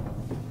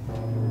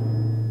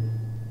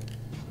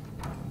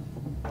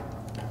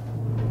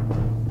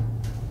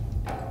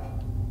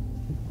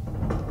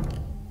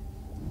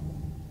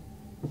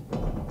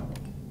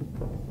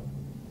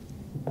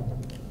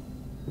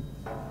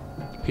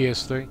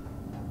 PS3.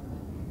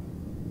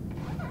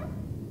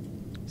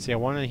 See, I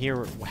want to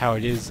hear how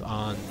it is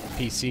on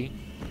PC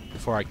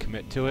before I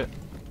commit to it.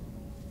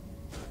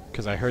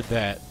 Because I heard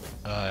that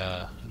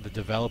the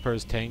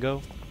developers,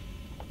 Tango,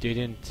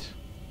 didn't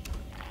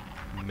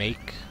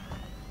make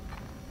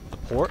the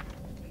port.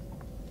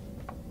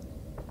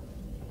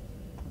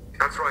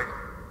 That's right.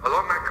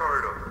 Along that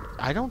corridor.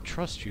 I don't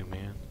trust you,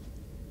 man.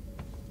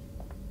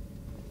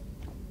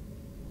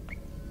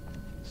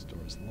 This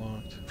door's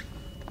locked.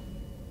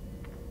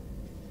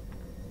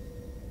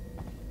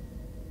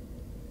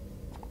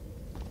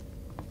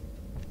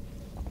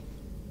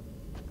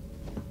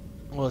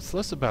 Well, it's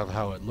less about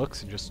how it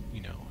looks and just,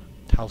 you know,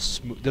 how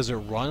smooth. Does it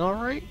run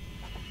alright?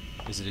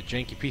 Is it a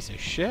janky piece of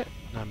shit?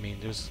 I mean,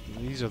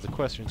 these are the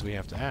questions we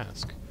have to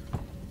ask.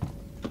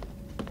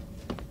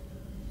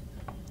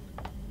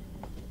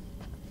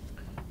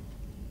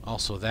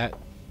 Also, that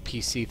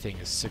PC thing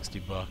is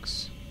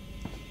 $60.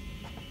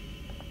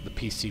 The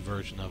PC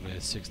version of it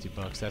is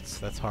 $60.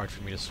 That's hard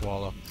for me to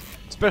swallow,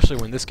 especially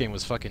when this game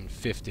was fucking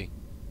 $50.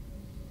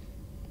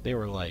 They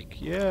were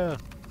like, yeah.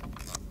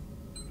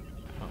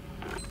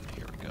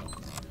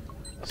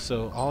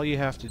 So all you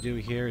have to do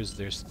here is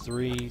there's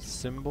 3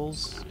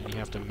 symbols, and you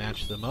have to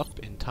match them up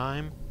in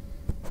time.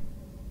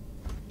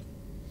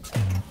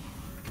 And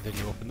then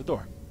you open the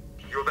door.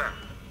 You're there.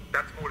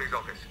 That's Morley's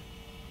office.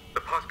 The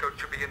passcode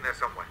should be in there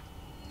somewhere.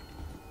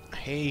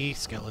 Hey,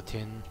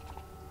 skeleton.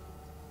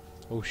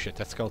 Oh shit,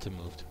 that skeleton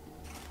moved.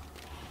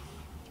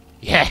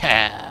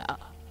 Yeah!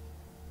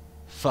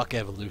 Fuck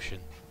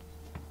evolution.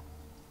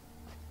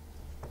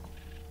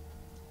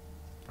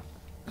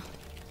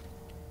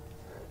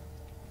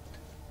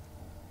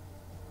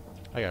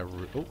 I got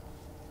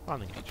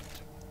bonding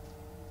agent.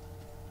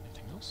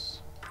 Anything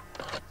else?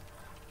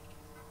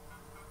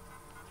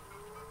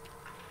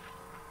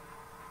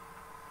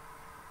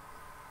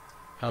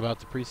 How about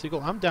the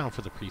pre-sequel? I'm down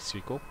for the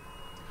pre-sequel.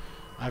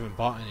 I haven't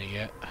bought any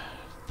yet.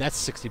 That's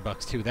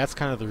 $60 too. That's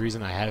kind of the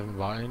reason I haven't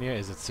bought any yet,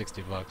 is it's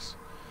 $60.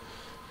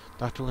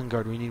 Dr.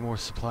 Lingard, we need more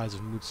supplies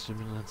of mood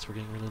stimulants. We're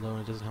getting really low,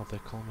 and it doesn't help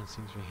that Coleman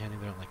seems to be handing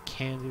them out like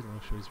candy.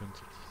 Luxury's been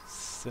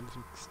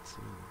sentenced.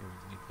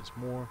 We need this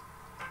more.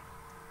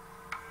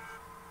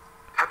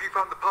 Have you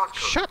found the passcode?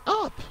 Shut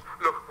up!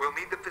 Look, we'll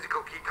need the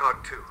physical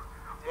keycard too.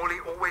 Morley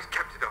always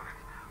kept it on him.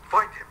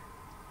 Find him.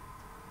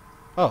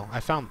 Oh, I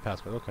found the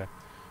passcode. Okay.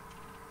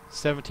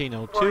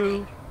 1702.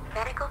 Warning.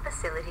 Medical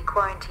facility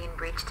quarantine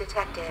breach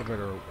detected.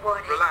 Warning.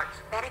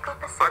 Relax. Medical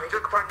facility I'm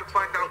just trying to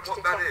find out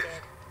what that is.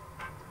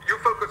 You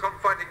focus on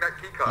finding that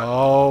keycard.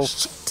 Oh,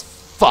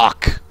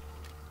 fuck!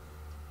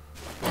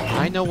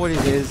 I know what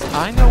it is.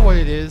 I know what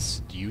it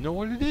is. Do you know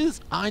what it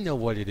is? I know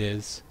what it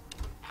is.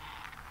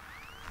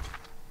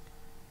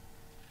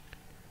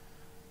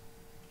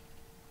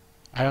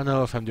 I don't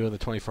know if I'm doing the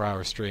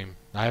 24-hour stream.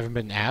 I haven't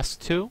been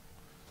asked to.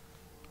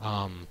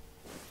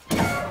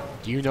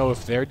 Do you know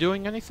if they're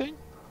doing anything?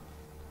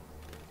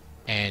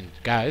 And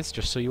guys,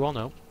 just so you all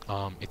know,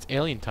 it's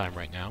alien time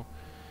right now.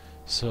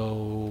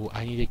 So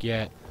I need to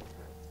get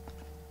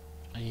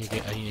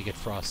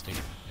Frosty.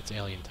 It's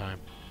alien time.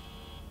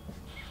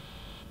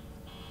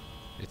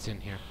 It's in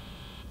here.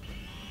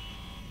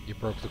 You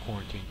broke the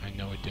quarantine. I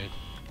know it did.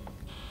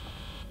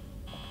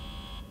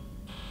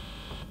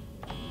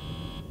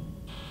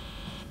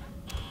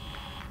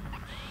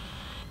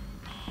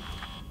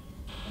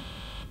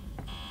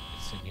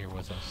 It's in here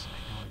with us. I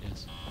know it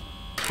is.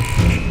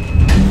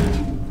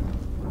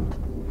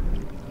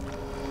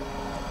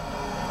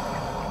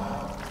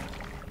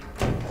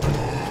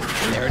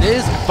 There it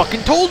is! I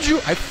fucking told you!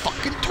 I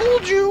fucking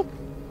told you!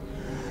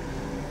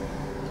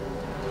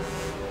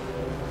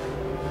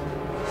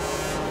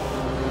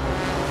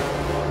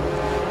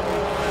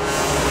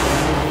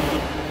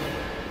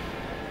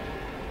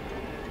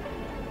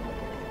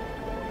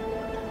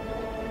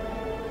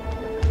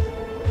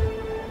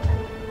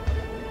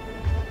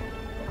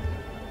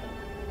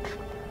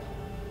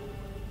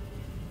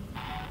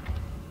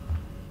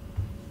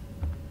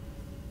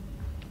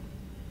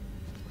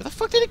 Where the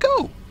fuck did it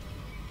go?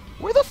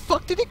 Where the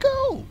fuck did it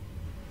go?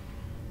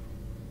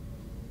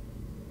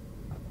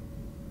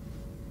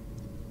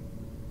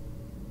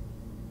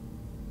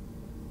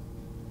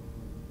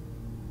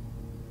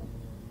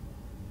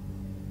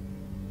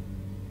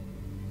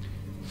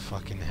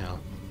 Fucking hell.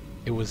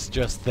 It was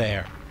just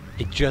there.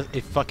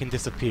 It fucking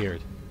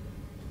disappeared.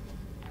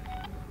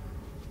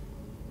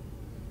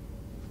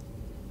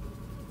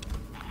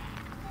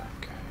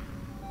 Okay.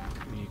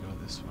 We go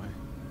this way.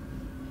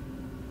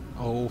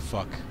 Oh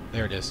fuck.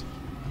 There it is.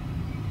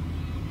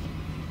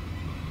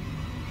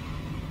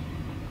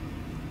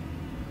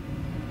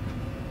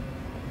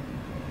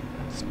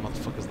 This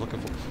motherfucker's looking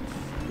for...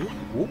 Ooh,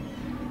 ooh.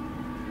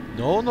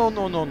 No, no,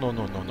 no, no, no,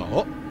 no, no, no.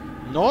 Oh.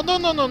 No, no,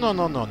 no, no, no,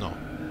 no, no, no.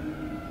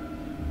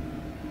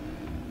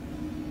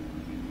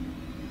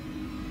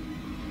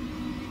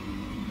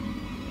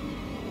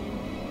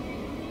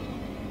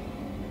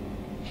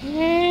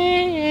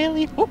 Hey,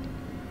 alien. Oh.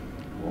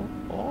 Oh,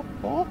 oh,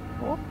 oh,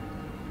 oh.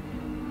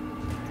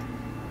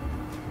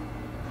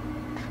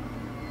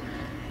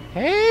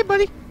 Hey,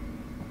 buddy.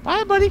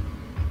 Bye, buddy.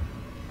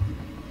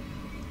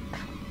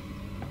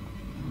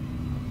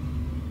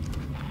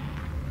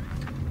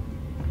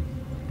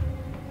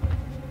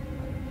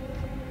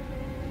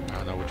 I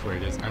don't know which way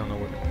it is. I don't know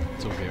what.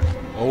 It's over here.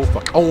 Oh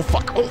fuck! Oh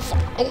fuck! Oh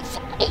fuck! Oh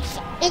fuck! Oh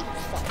fuck! Oh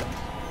fuck!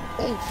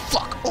 Oh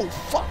fuck! Oh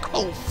fuck! Oh fuck!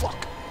 Oh fuck! Oh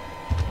fuck!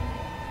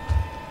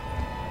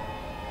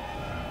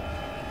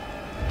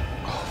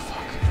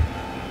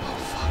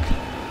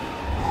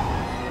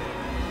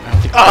 I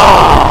don't think.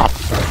 Ah!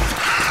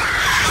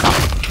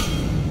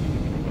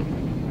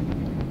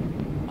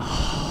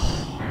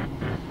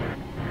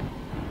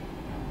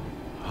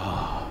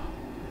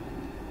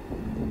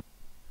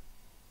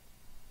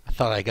 I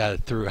thought I got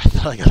it through. I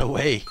thought I got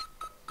away.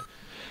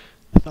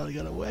 I thought I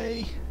got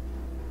away. I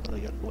thought I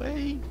got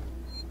away.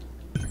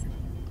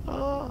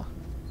 Oh,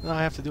 now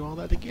I have to do all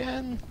that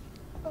again.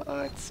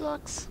 Oh, it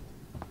sucks.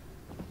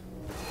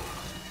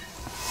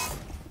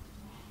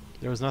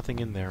 There was nothing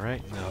in there,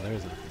 right? No, there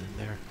was nothing in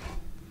there.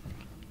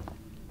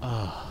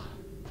 Ah.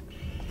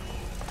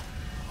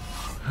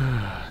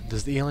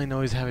 Does the alien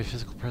always have a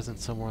physical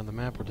presence somewhere on the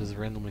map, or does it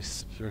randomly,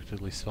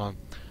 restrictedly spawn?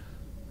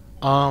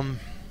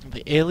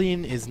 The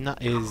alien is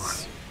not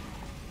is.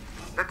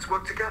 Let's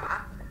work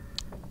together.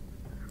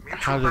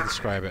 How to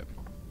describe it?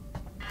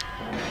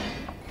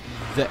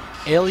 The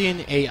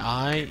alien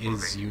AI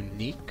is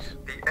unique.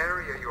 The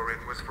area you're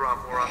in was for our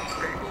more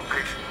unstable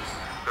patients,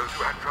 those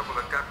who had trouble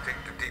adapting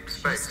to deep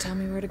space. Just tell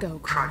me where to go,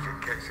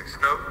 Tragic cases.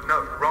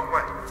 No, wrong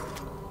way.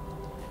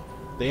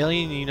 The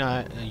alien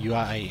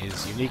UI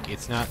is unique.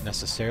 It's not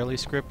necessarily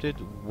scripted.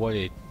 What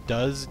it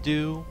does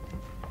do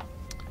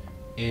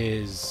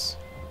is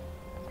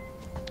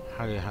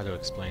how to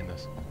explain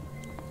this.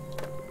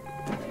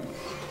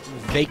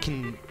 They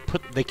can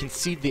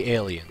seed the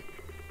alien.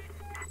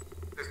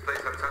 This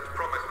place had such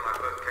promise when I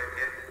first came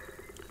here.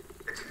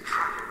 It's a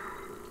trap.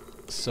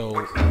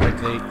 So when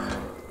they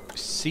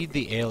seed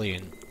the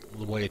alien,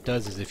 what it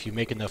does is if you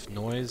make enough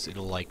noise,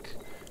 it'll like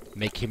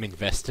make him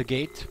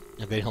investigate,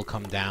 and then he'll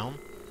come down,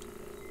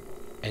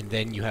 and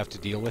then you have to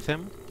deal with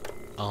him.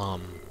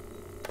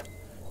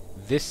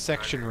 This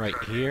section right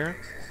here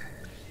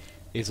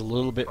is a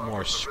little bit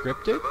more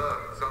scripted.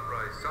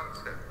 Sunrise,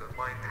 sunset, the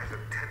mind has a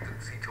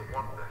tendency to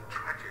wander.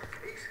 Tragic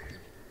cases.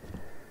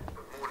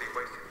 But Morley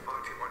wasted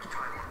far too much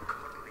time on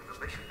coddling them.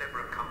 They should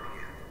never have come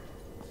here.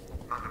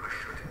 None of us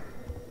should.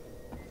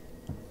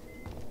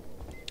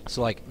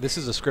 So like, this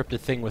is a scripted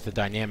thing with a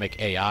dynamic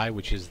AI,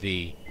 which is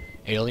the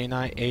alien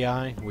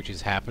AI, which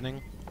is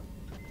happening.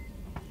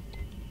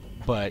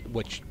 But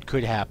what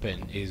could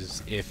happen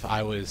is if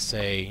I was,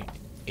 say,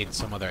 in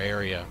some other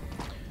area,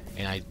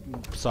 and I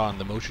saw on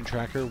the motion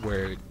tracker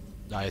where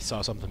I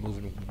saw something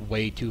moving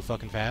way too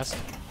fucking fast,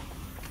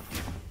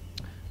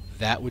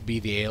 that would be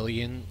the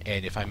alien,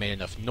 and if I made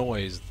enough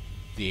noise,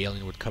 the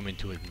alien would come in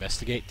to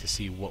investigate to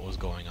see what was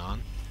going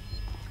on.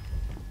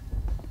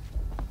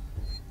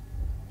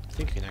 I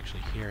think I can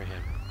actually hear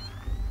him.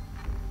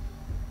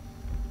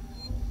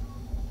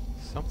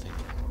 Something.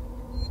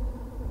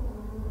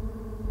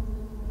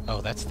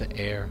 Oh, that's the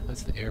air.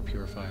 That's the air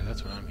purifier.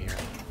 That's what I'm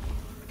hearing.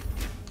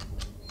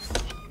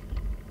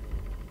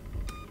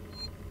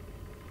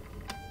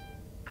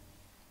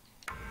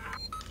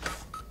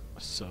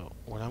 So,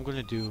 what I'm going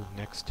to do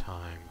next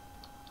time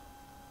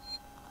is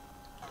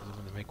I'm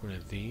going to make one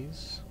of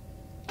these.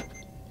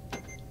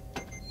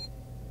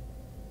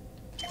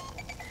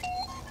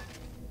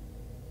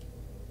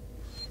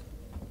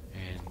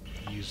 And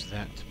use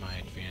that to my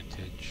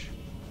advantage.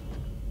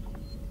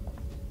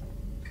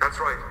 That's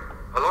right.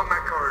 Along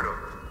that corridor.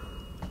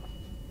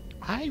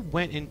 I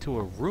went into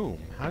a room.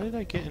 How did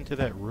I get into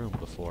that room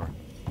before?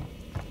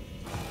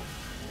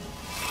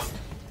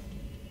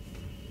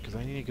 Because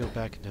I need to go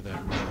back into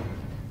that room.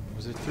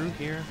 Was it through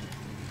here?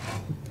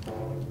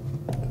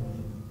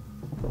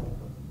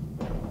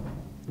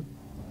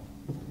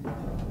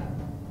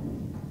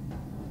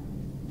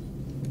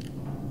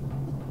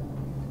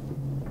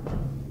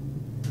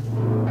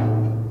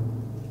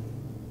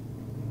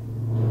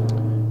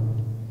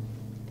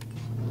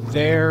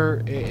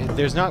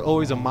 There's not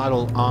always a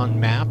model on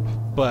map,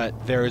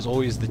 but there is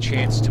always the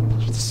chance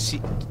to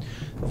see.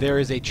 There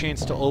is a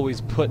chance to always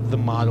put the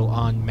model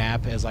on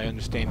map, as I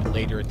understand it,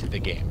 later into the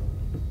game.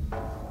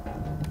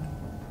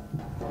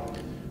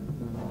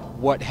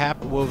 What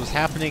was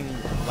happening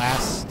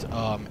last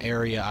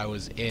area I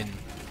was in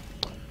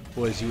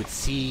was you would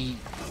see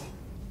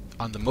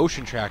on the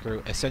motion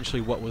tracker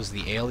essentially what was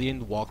the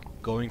alien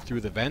going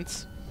through the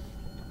vents,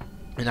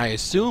 And I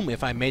assume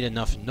if I made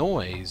enough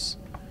noise,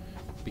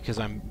 because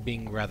I'm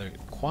being rather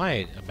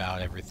quiet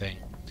about everything,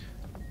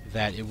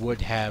 that it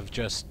would have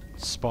just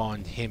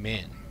spawned him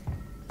in.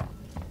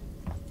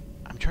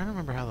 I'm trying to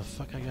remember how the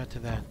fuck I got to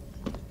that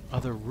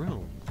other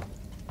room.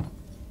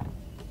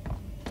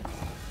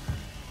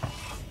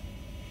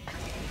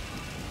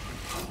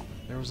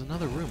 There was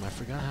another room. I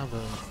forgot how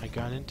I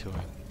got into it.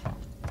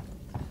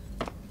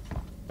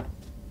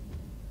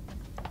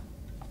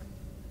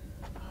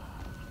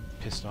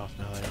 Pissed off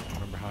now that I don't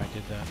remember how I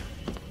did that.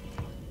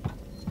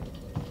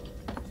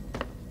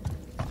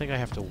 I think I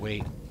have to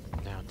wait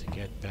now to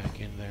get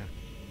back in there.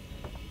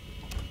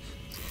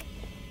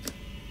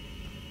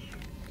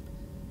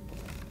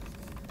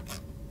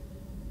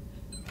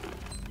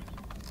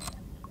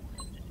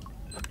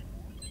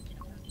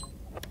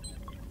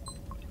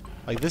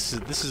 Like this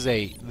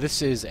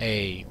is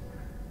a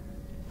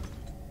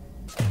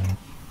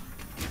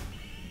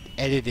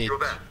edited, You're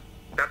there.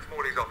 That's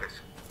Morley's office.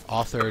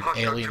 authored The passcode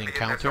alien should be in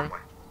there encounter.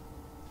 somewhere.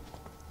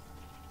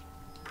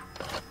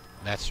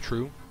 That's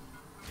true.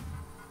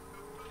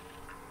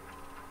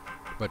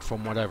 But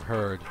from what I've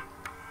heard,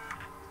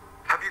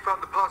 Have you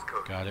found the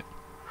passcode? got it.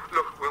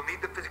 Look, we'll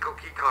need the physical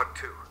keycard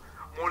too.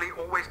 Morley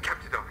always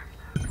kept it on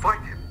him.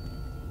 Find him.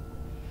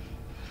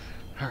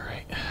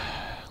 Alright,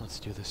 let's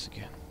do this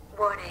again.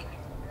 Warning.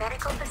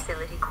 Medical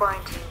facility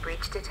quarantine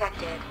breach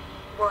detected.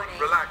 Warning.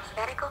 Relax.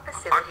 Medical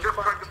facility I'm just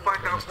trying to quarantine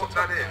find out breach what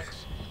that detected.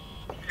 is.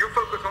 You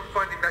focus on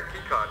finding that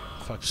keycard.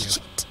 Fuck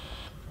you.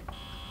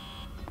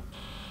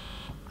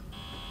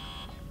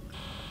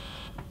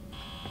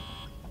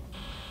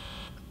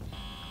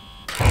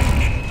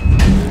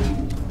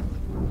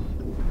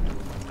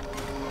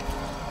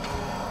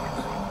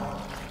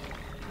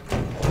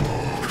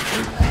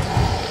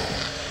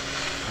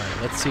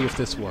 Alright, let's see if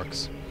this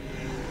works.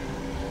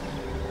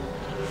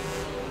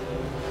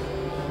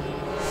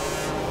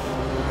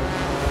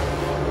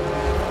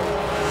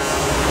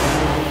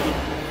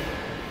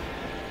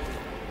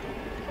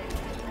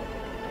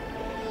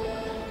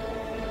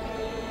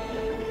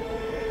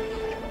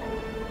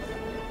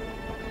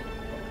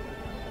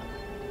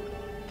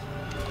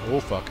 Oh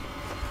fuck.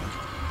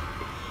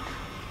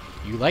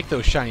 You like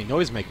those shiny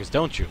noisemakers,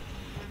 don't you?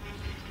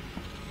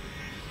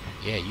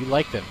 Yeah, you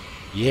like them.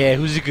 Yeah,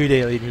 who's a good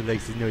alien who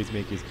likes the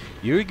noisemakers?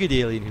 You're a good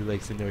alien who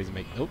likes the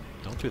noisemakers. Nope,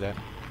 don't do that.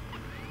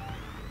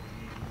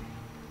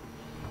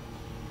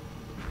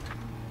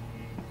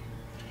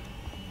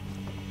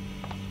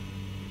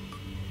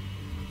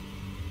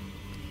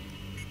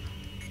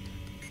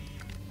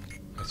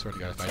 I swear to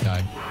God, if I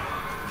die.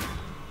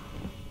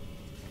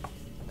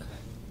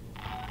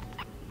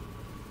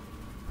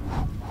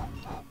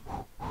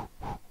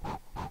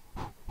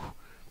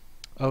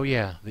 Oh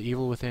yeah, the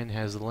evil within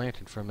has the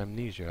lantern from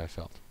Amnesia, I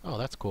felt. Oh,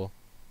 that's cool.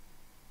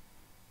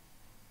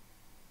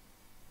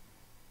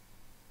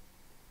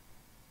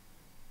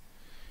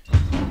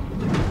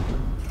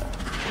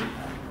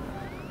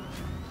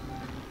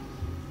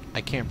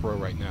 I can't bro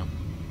right now.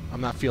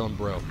 I'm not feeling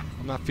bro.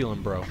 I'm not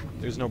feeling bro.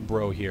 There's no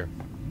bro here.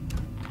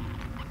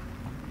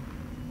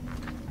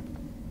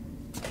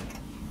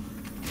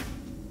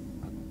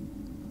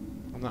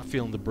 I'm not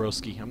feeling the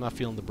broski. I'm not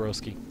feeling the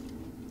broski.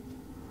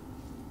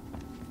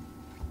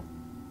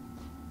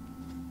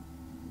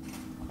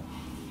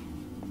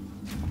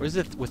 What is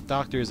it with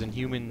doctors and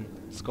human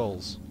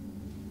skulls?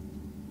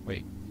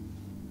 Wait.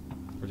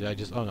 Or did I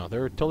just... Oh no,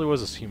 there totally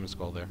was a human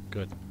skull there.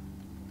 Good.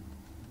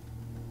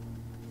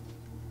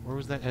 Where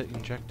was that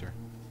injector?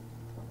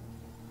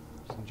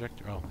 This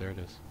injector... Oh, there it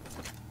is.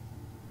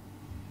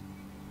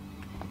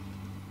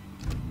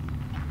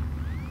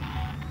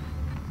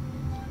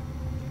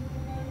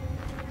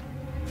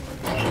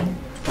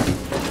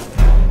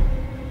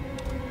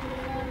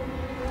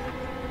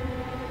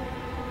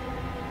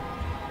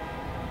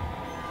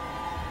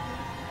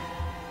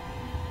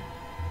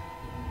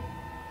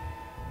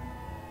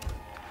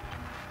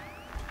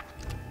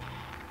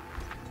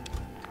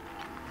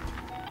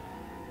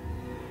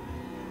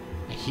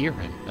 I hear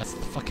him. That's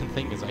the fucking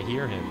thing, is I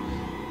hear him.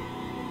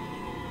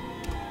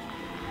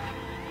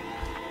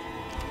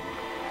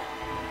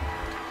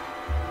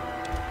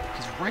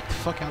 He's right the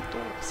fuck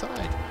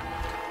outside.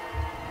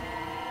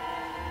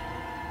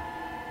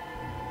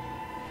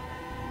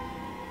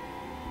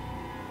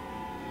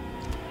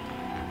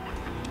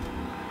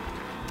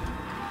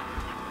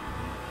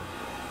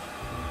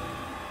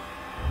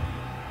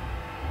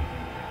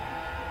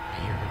 I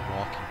hear him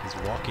walking. He's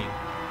walking.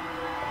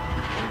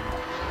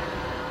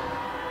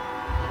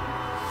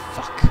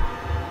 Fuck.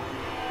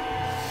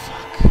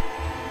 Fuck.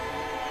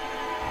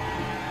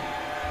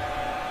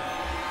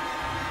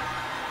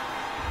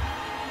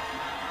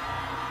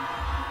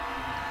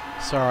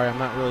 Sorry, I'm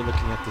not really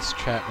looking at this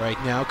chat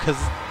right now, because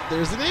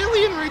there's an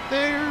alien right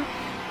there!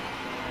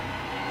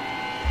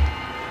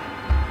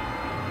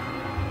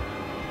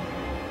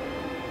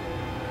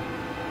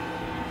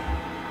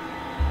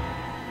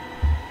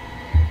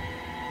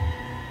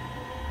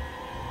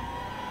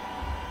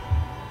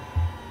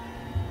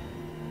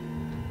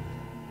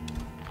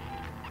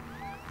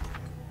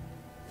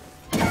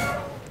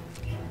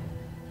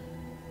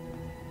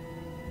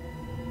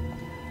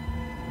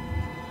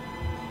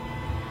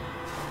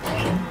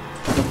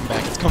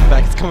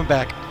 coming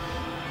back.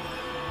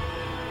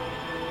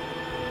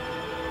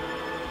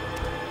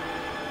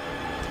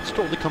 It's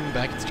totally coming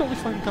back. It's totally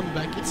fucking coming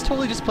back. It's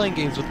totally just playing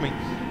games with me.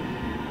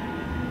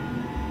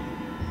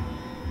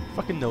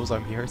 Fucking knows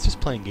I'm here. It's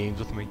just playing games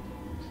with me.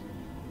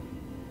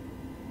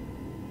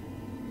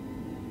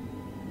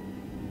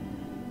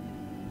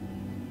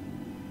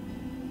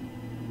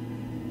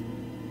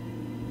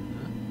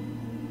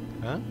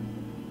 Huh?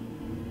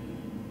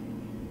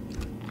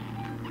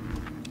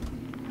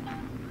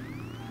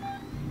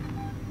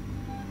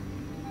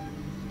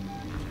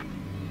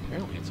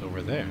 Apparently it's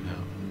over there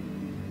now.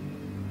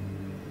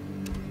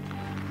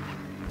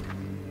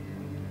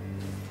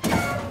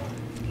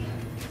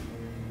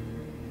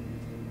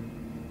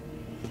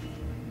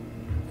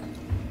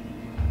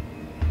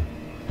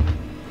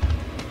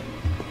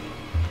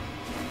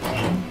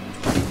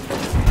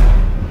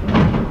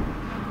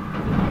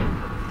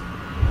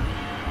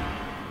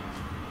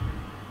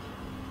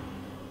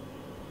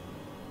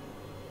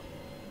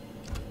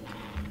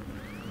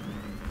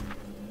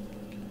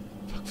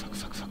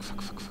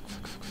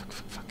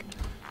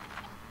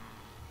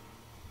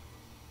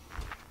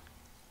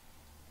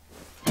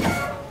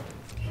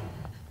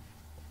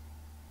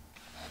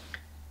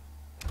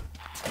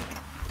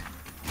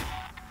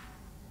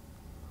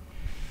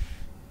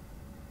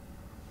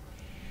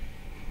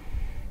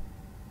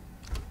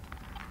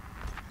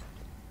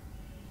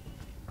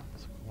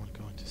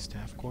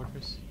 Staff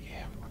quarters?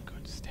 Yeah, we want to go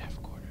into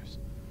staff quarters.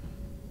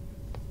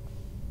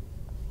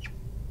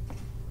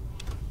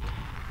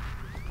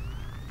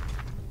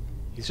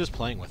 He's just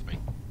playing with me.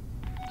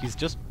 He's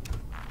just...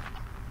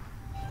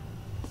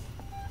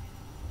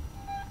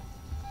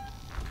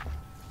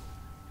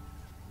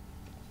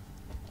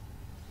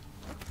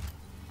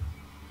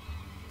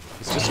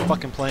 He's just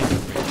fucking playing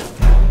with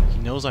me. He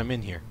knows I'm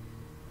in here.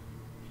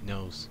 He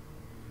knows.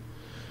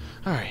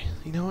 Alright,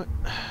 you know what?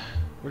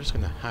 We're just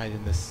gonna hide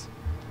in this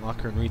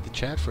locker and read the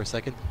chat for a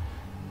second.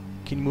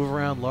 Can you move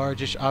around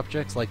large-ish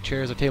objects like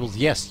chairs or tables?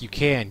 Yes, you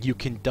can. You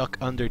can duck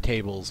under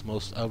tables,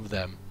 most of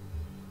them.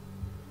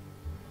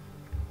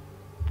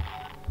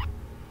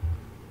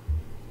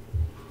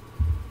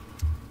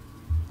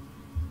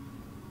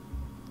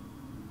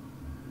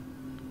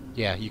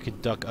 Yeah, you can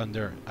duck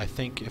under. I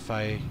think if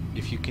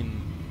you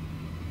can...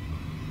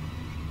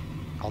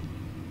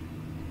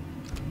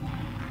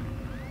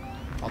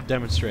 I'll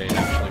demonstrate it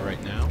actually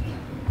right now.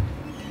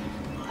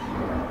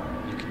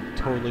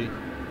 Totally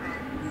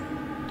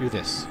do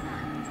this.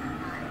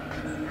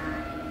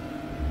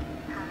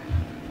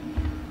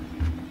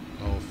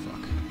 Oh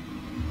fuck.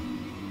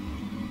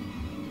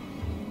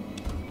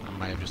 I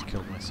might have just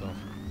killed myself.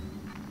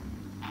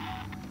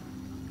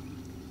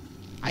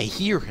 I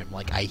hear him,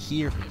 like I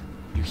hear him.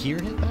 You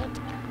hear him, that?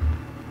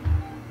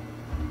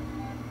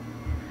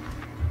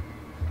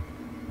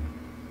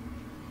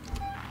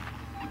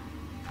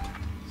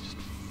 He's just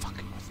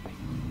fucking with me.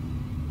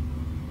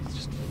 He's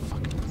just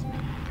fucking with me.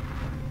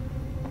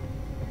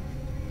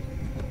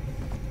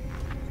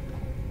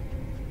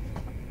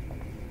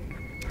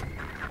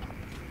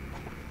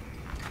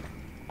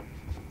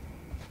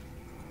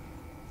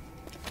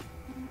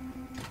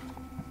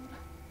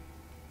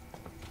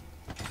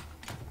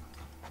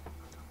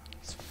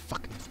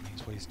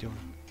 What he's doing.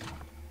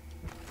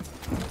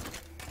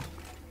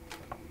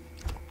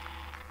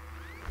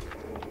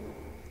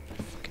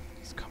 Fucking,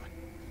 he's coming.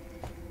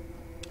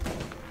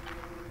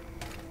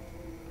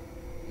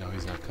 No,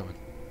 he's not coming.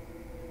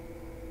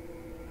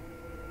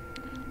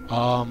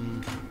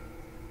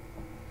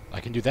 I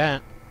can do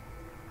that.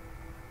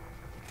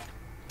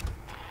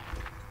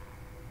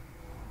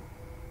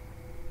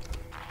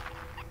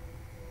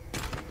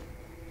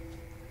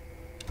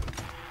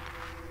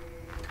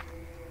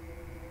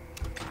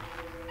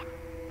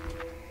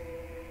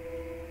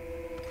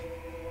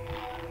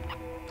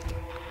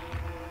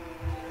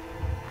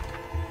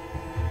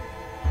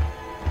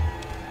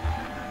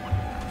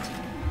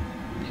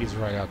 He's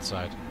right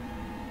outside.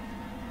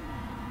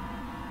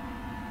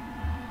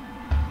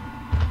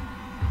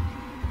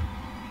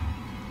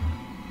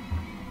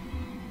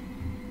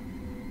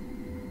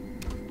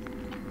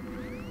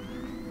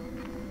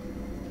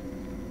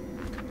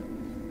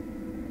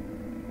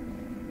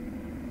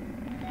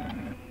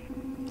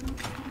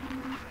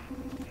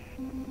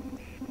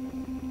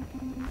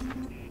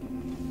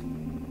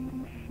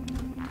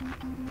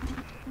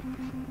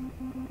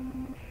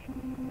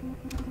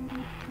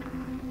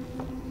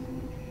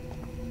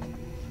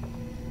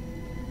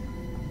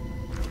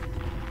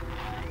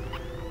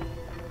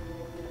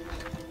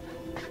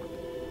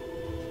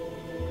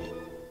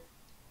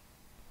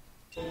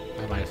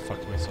 I might have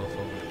fucked myself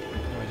over.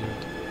 No, I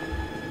didn't.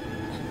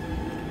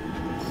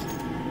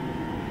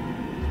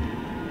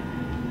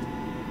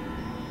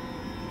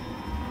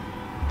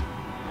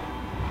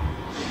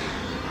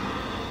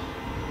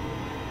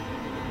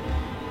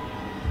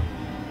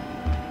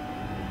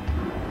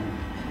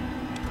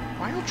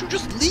 Why don't you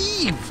just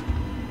leave?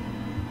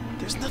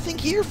 There's nothing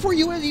here for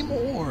you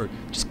anymore.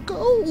 Just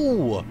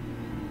go.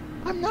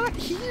 I'm not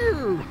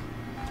here.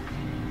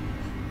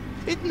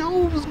 It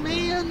knows,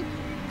 man.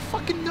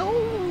 Fucking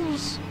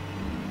knows.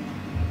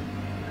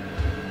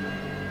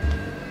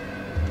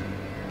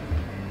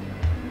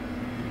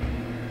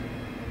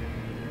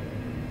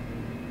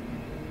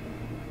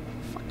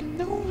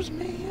 shoes,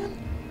 man.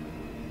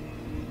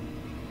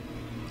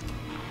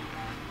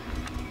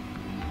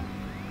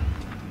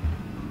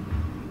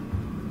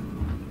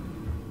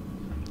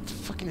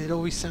 Fucking, it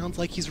always sounds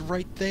like he's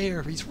right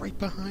there. He's right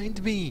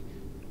behind me.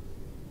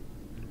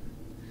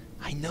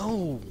 I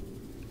know.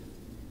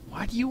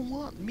 Why do you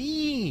want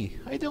me?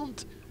 I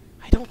don't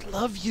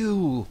love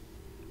you.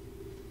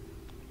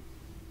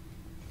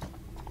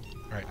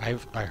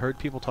 Alright, I heard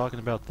people talking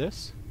about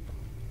this.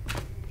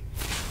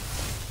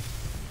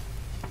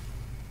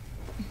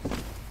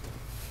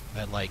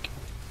 That, like,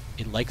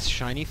 it likes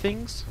shiny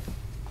things.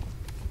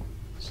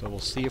 So we'll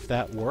see if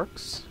that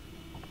works.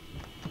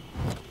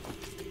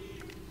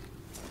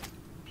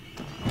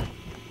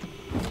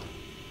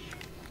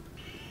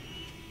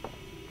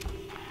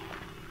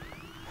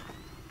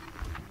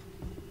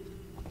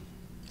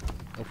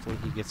 Hopefully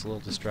he gets a little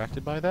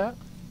distracted by that.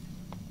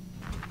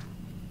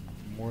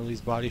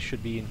 Morley's body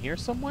should be in here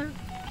somewhere.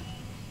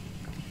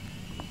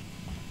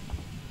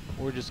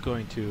 We're just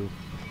going to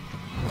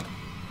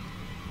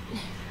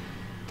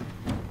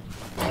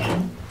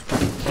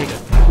take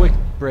a quick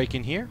break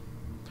in here.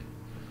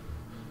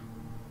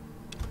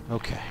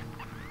 Okay.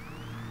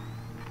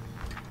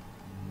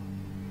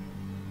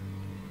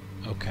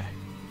 Okay.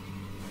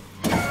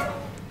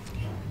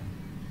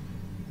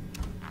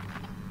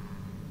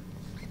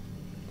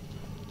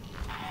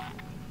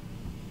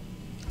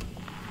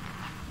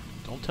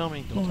 Don't tell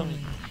me, don't tell me.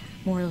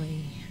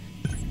 Morley.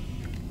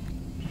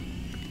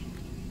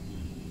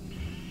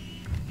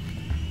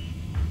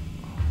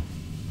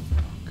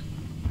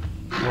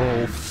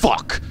 Oh,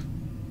 fuck!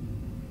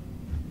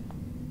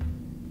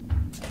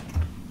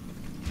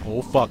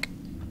 Oh, fuck.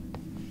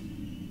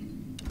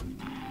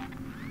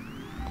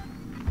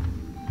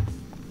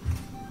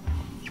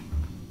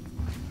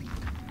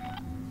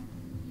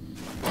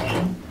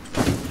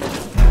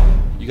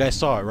 You guys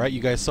saw it, right? You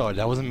guys saw it.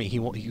 That wasn't me.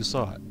 You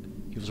saw it.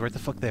 He was right the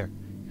fuck there.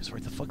 He was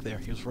right the fuck there.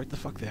 He was right the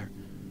fuck there.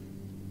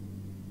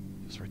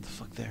 He was right the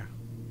fuck there.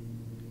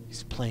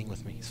 He's playing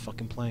with me. He's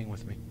fucking playing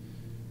with me.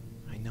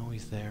 I know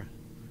he's there.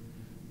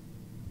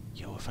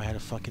 Yo, if I had a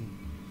fucking...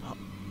 Oh.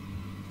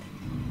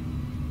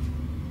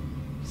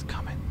 He's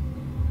coming.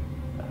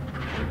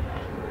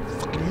 I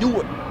fucking knew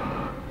it!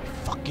 I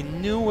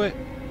fucking knew it!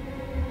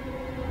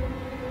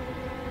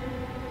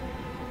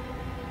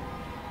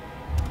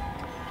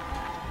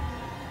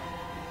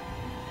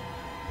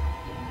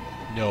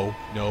 No,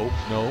 no,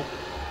 no.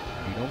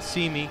 You don't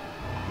see me.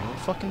 You don't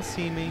fucking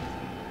see me.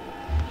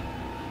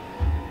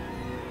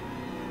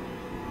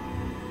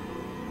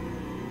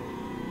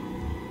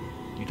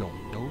 You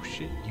don't know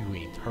shit. You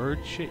ain't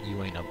heard shit.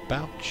 You ain't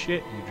about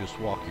shit. You just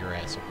walk your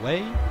ass away.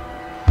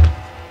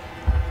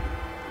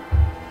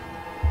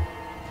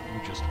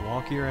 You just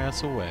walk your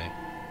ass away.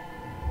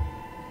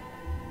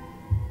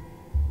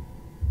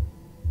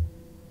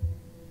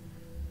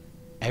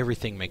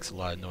 Everything makes a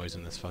lot of noise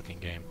in this fucking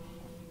game.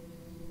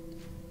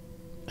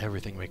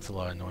 Everything makes a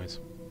lot of noise.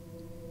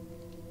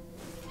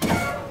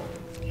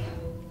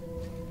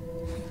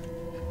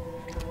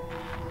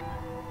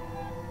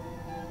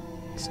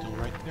 It's still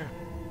right there.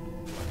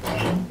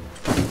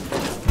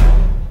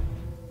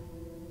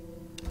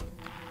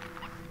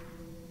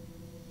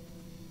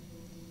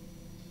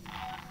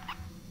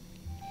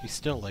 He's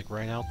still, like,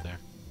 right out there.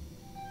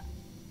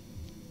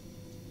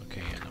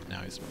 Okay, yeah, no,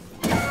 now he's...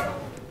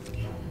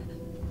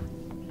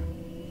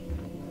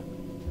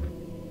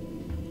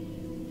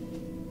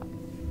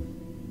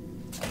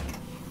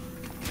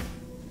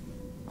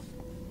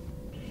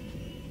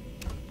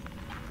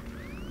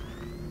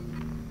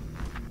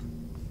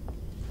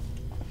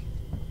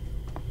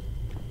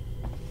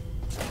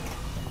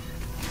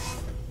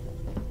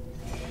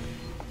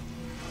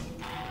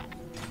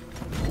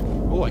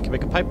 Oh, I can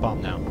make a pipe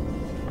bomb now.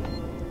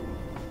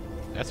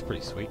 That's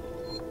pretty sweet.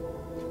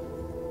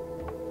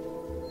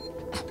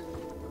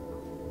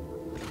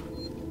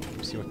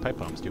 Let's see what pipe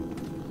bombs do.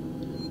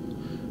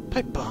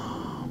 Pipe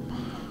bomb!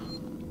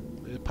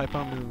 A pipe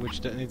bomb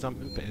which detonates on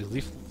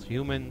lethal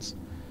humans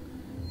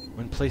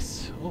when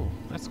placed... Oh,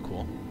 that's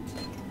cool.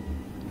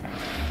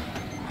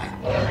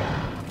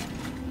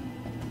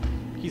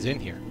 He's in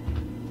here.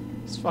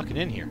 He's fucking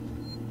in here.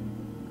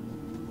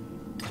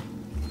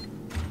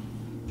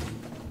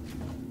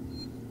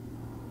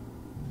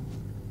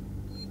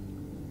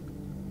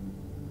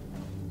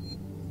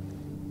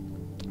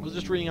 I was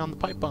just reading on the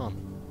pipe bomb.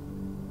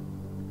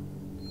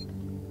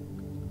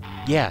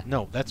 Yeah,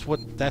 no, that's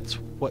what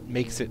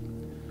makes it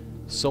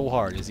so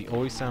hard, is he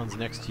always sounds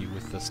next to you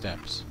with the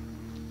steps.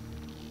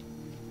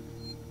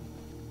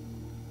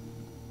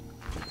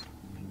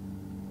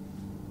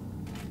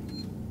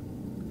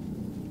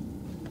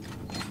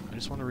 I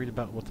just want to read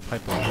about what the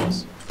pipe bomb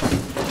does.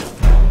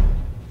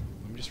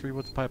 Let me just read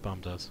what the pipe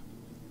bomb does.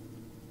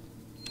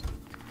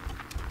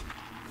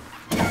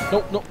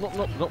 Nope, nope, nope,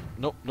 nope, nope,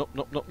 nope, nope,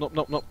 nope, nope, nope,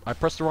 nope, nope. I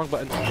pressed the wrong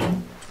button.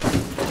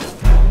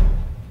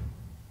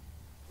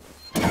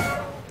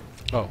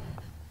 Oh.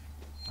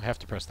 I have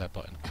to press that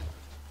button.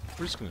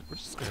 We're just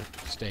gonna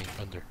stay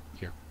under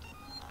here.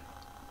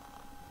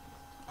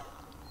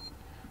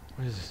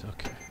 What is this?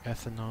 Okay.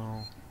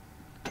 Ethanol.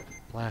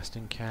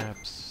 Blasting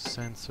caps,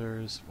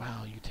 sensors.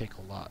 Wow, you take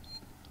a lot.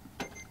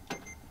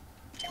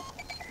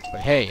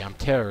 But hey, I'm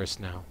terrorist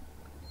now.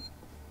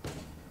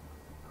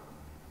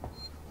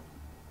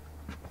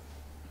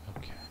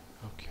 Okay,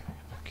 okay,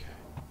 okay.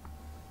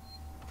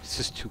 It's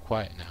just too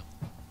quiet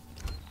now.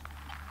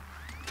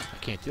 I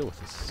can't deal with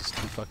this. This is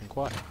too fucking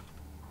quiet.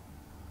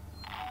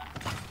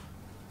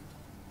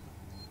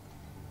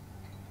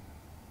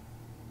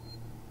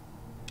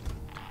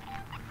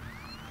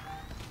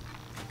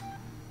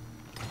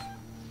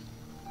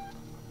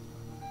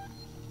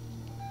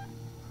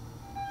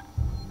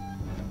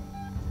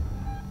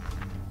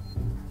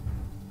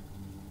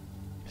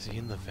 Is he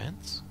in the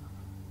vents?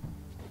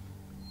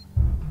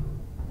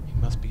 He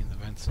must be in the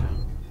vents now.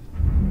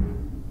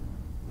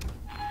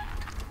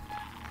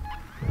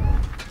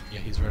 Yeah,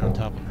 he's right on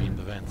top of me in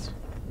the vents.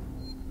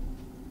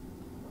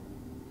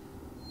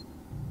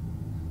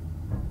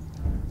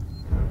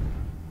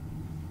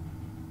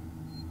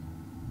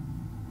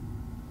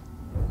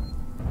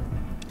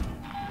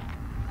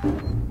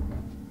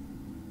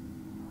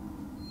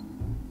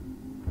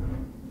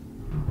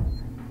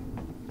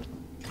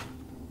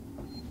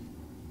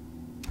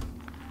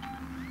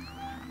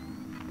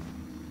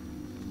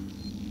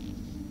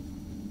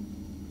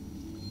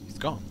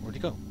 Gone. Where'd he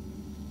go?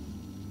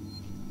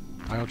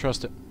 I don't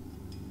trust it.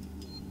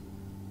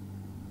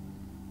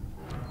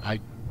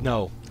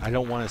 No, I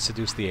don't want to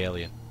seduce the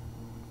alien.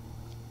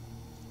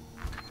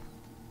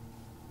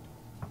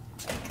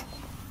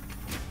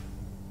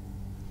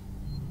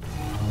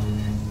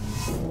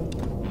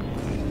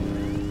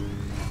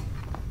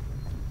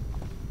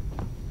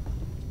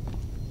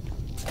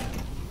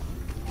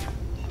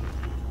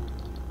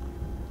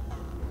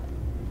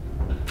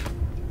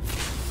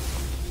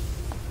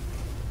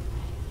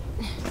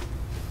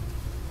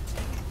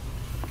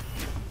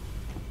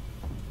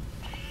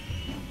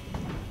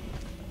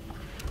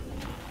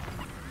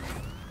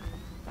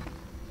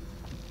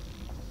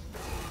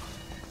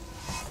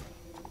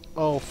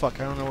 Oh fuck,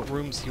 I don't know what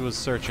rooms he was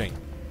searching.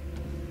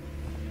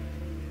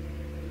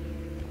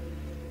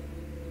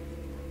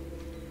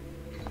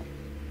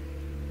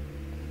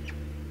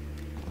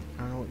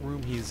 I don't know what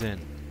room he's in.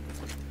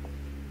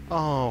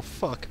 Oh,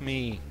 fuck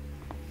me.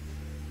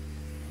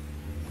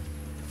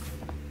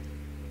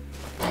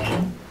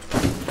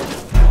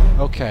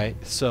 Okay,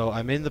 so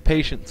I'm in the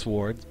patient's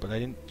wards, but I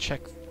didn't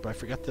check, but I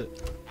forgot to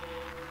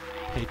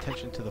pay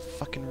attention to the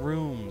fucking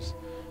rooms.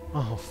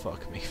 Oh,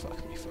 fuck me,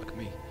 fuck me, fuck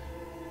me.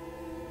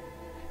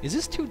 Is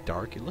this too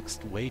dark? It looks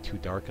way too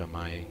dark on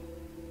my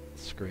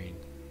screen.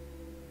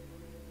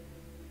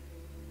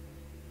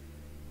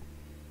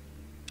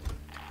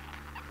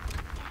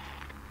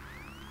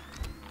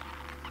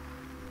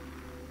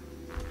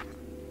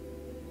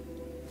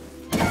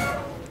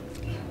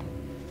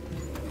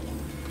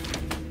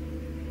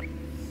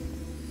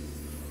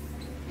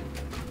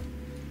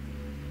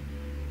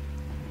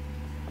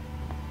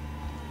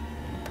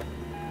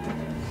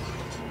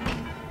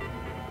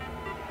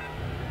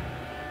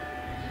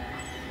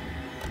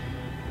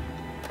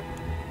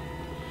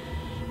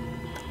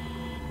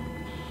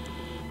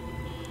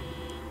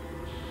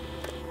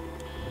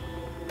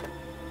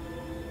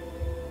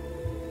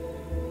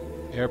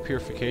 Air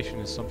purification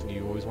is something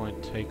you always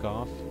want to take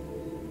off.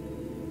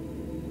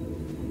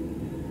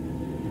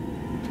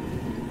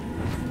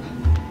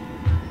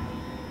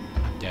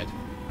 I'm dead.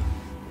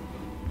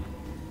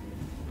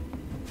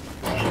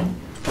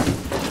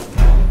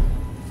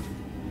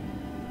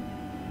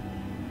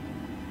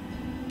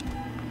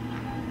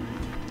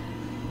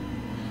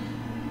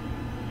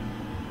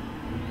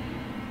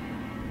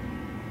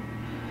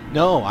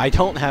 No, I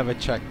don't have a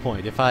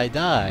checkpoint. If I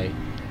die,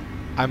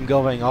 I'm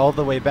going all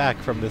the way back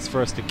from this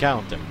first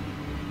encounter.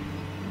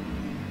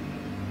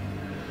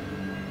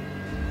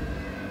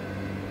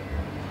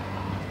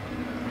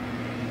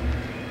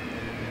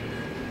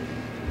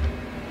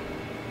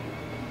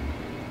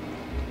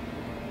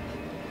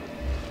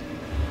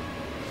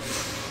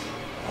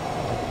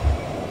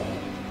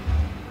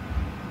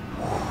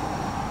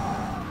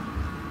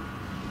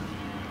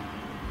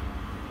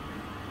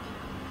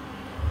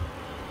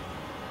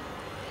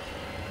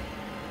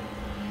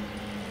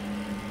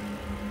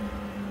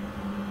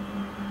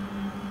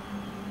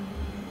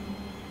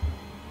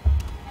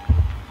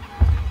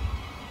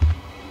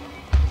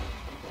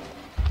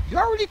 You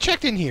already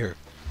checked in here.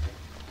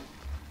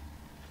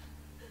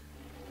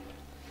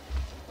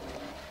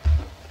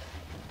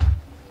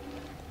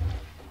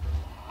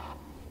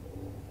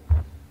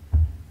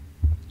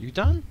 You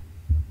done?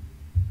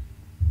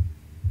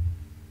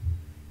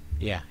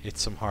 Yeah,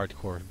 it's some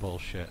hardcore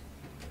bullshit.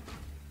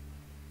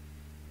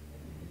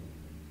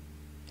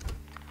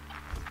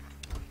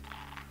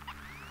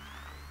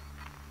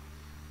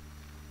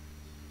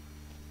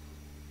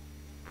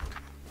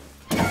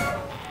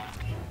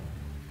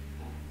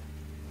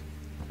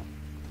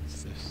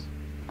 What's this?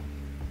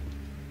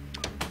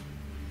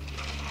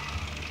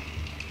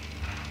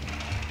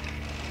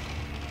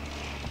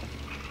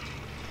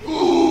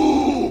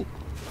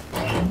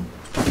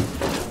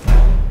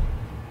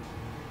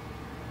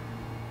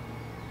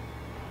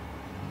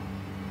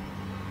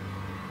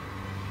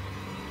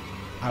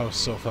 I was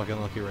so fucking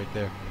lucky right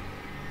there.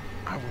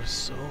 I was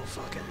so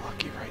fucking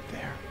lucky right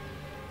there.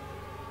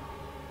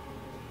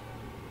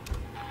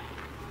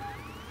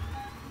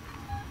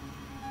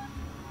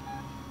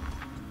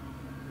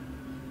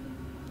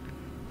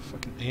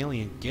 Fucking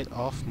alien, get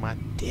off my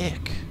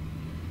dick.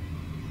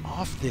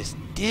 Off this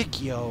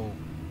dick, yo.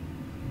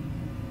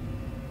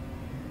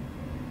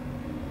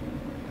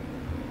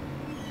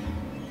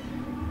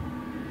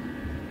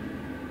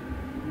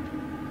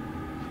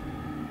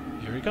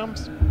 Here he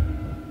comes.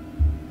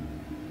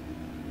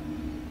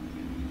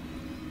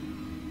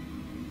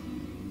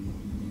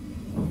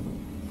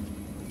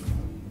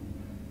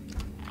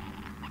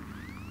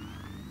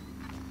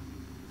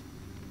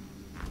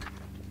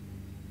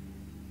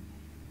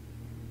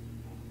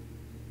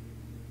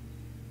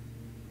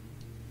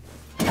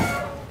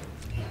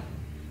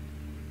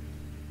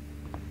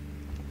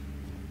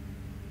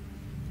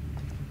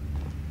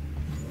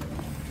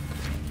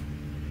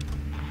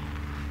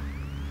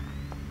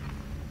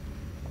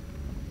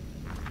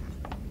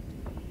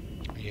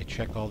 Yeah,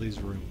 check all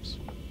these rooms.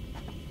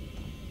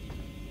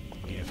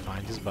 Yeah,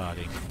 find his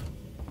body.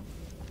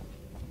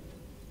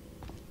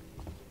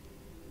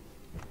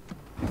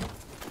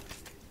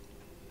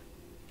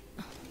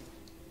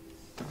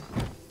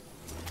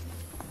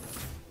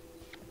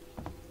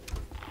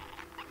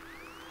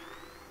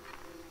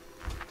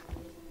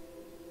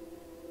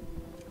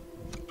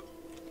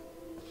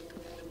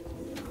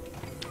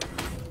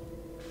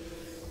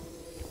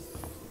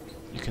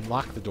 You can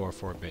lock the door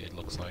for a bit, it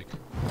looks like.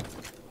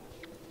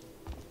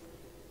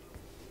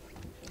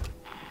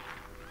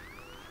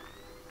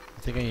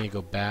 I think I need to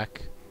go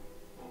back.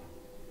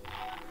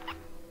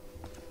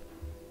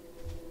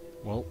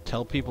 Well,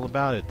 tell people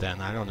about it then.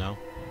 I don't know.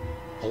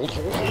 Hold.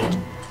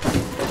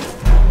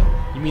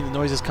 You mean the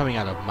noise is coming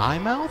out of my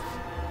mouth?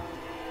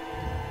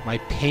 My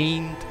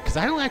pain? Because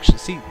I don't actually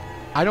see.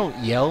 I don't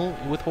yell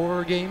with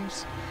horror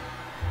games.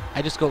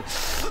 I just go.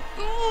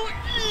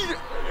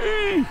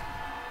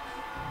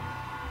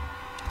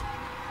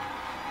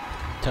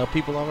 Tell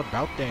people all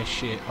about that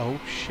shit. Oh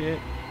shit.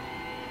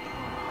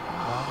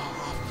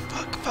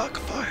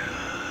 Fuck.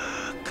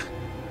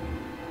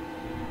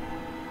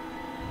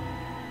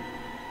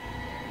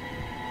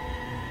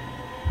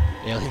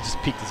 Alien just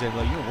peeked his head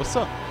like, yo, what's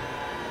up?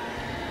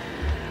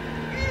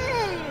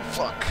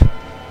 Fuck.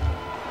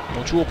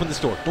 Don't you open this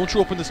door. Don't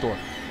you open this door.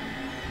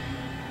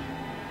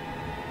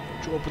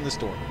 Don't you open this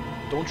door.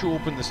 Don't you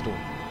open this door.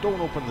 Don't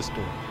open this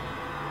door.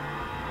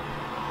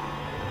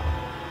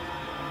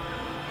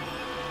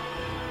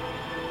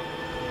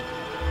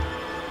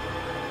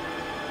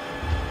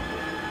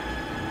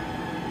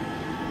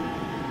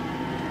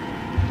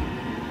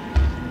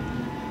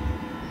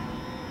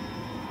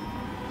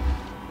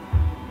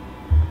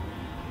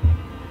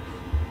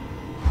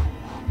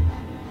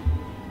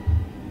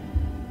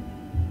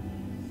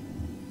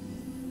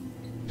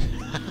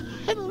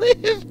 I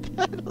lived!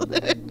 I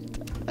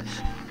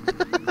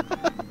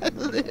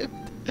lived!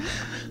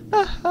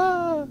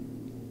 Aha!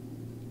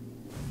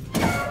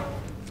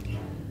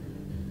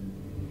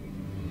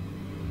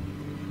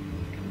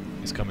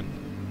 He's coming.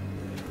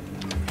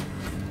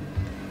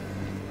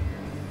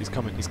 He's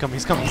coming. He's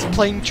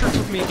playing church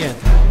with me again.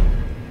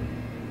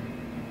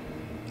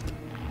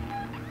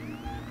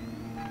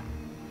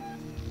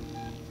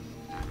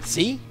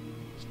 See?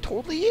 He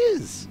totally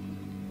is.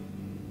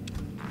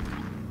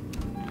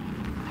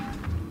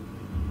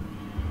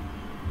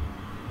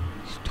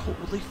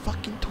 Totally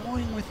fucking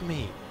toying with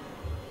me.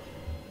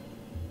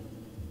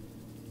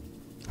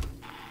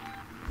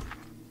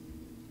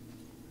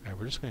 Alright,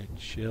 we're just gonna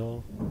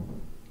chill.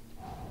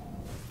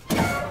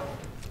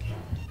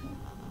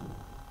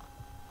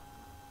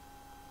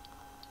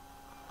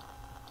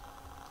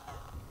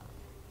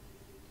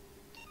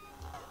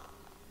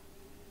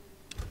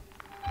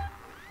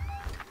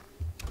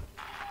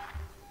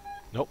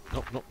 Nope.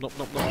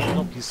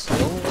 He's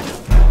still.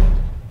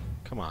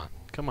 Come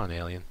on,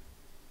 alien.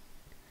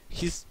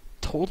 He's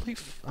totally.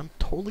 I'm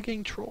totally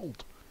getting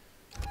trolled.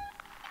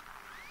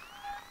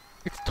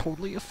 It's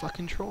totally a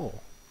fucking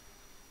troll.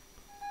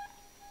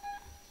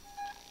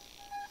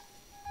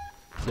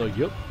 It's like,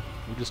 yep,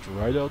 we're just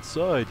right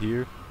outside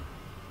here.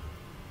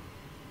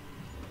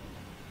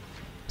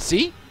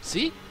 See?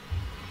 See?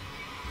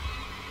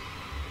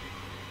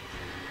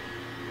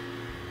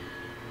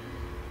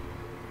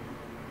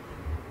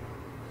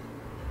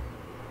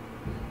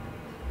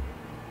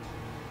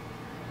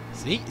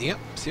 See? Yep.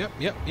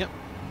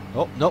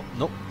 Oh,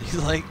 nope. He's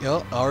like,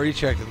 oh, I already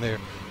checked in there.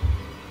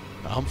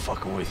 I'm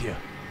fucking with you.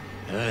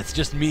 It's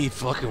just me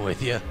fucking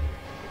with you.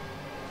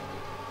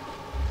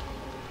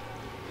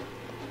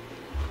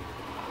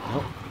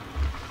 Nope.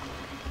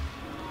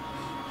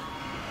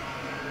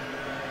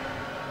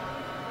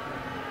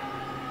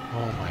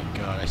 Oh my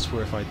god, I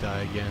swear if I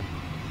die again.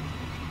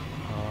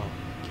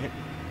 Get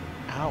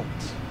out.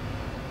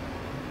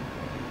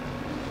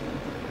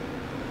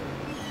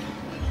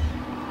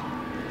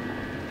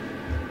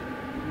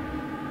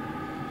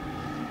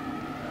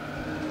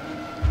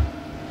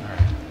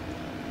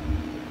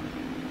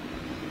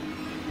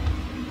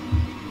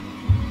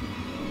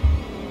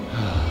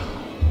 Alright.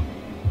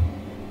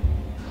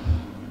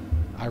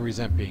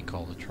 resent being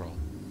called a troll.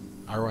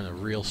 I run a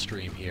real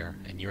stream here,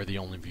 and you're the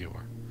only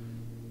viewer.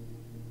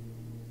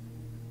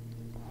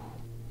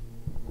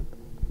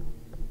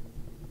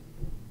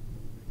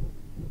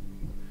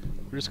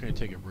 We're just going to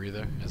take a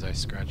breather as I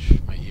scratch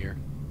my ear.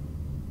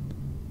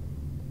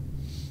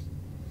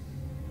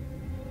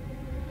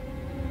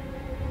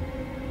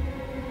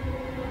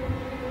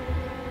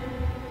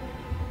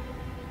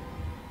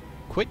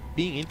 Quit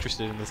being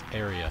interested in this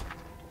area.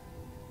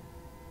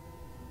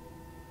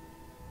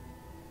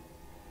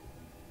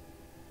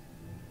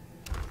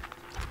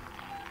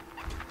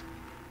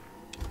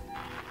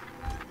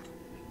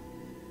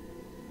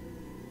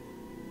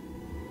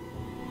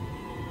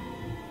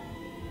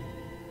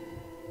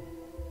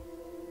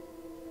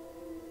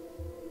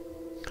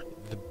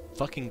 The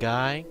fucking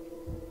guy.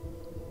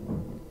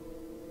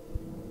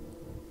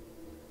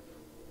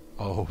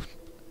 Oh.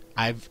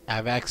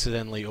 I've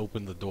accidentally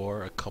opened the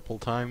door a couple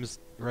times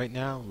right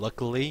now.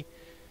 Luckily,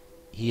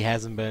 he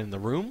hasn't been in the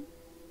room,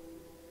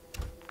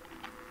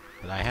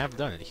 but I have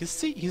done it.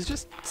 He's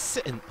just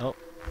sitting. Oh,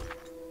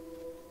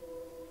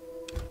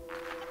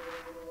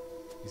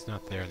 he's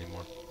not there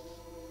anymore.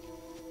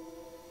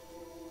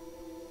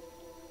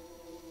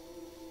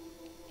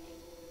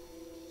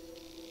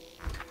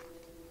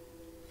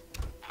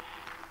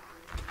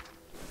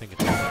 I think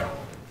it's there.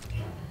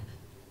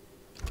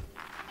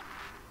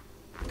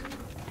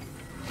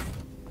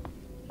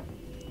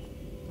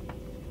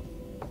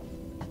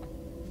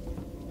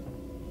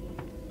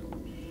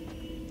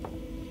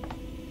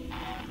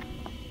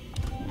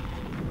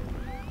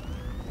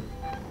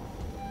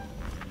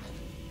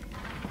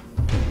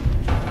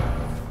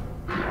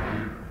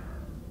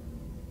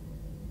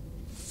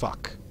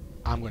 Fuck.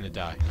 I'm gonna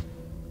die.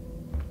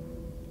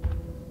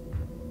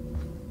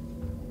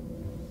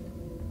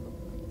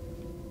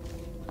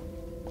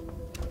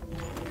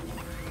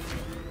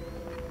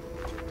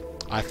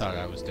 I thought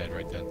I was dead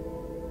right then.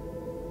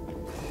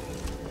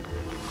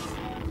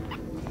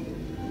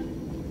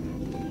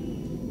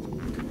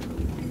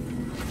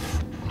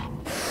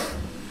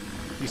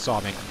 He saw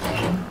me.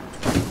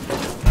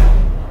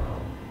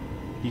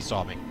 He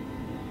saw me.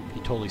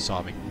 He totally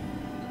saw me.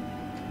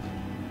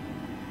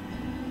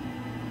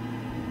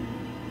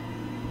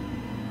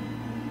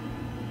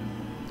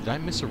 Did I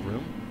miss a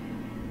room?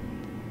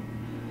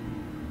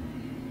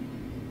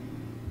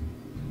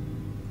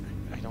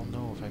 I don't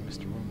know if I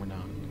missed a room or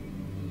not.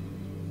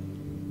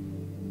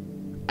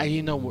 I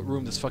didn't know what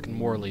room this fucking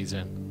Morley's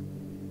in.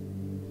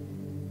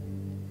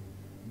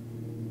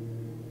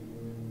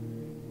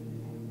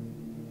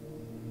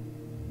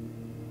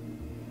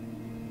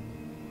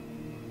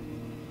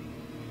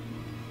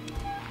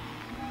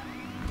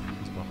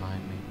 He's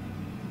behind me.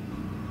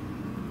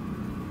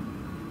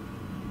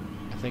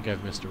 I think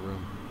I've missed a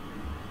room.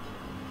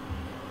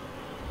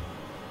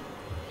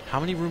 How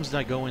many rooms did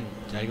I go in?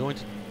 Did I go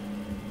into...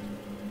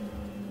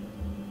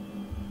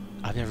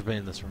 I've never been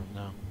in this room,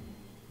 no.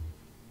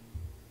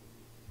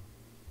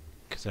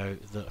 Because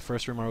the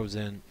first room I was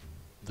in,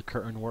 the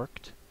curtain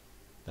worked.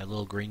 That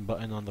little green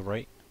button on the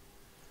right.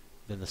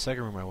 Then the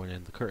second room I went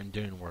in, the curtain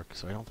didn't work.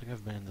 So I don't think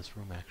I've been in this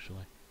room,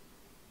 actually.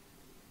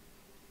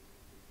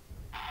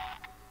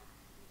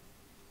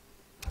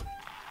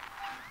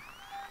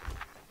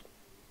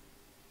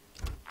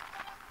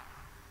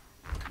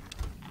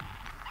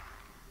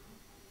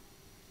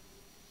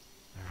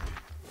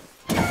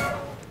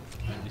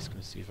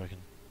 See if I can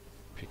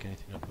pick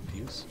anything up of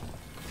use.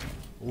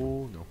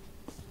 Oh no.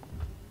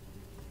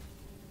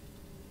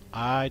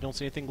 I don't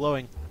see anything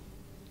glowing.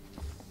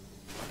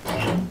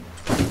 Oh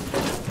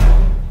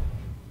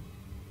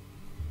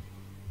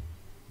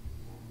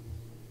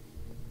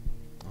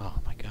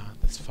my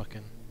god, this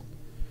fucking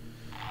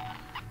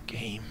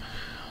game.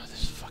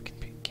 This fucking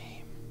big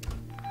game.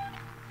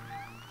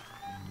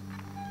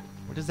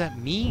 What does that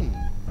mean?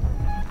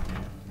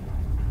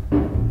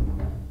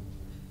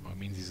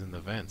 He's in the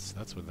vents.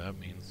 That's what that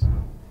means.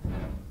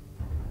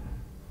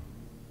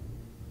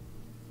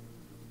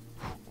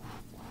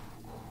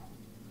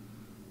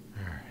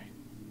 Alright.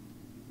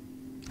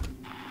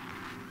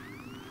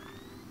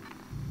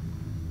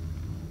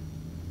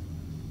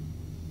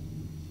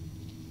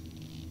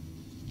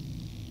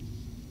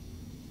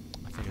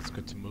 I think it's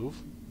good to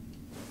move.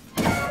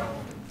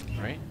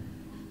 Right?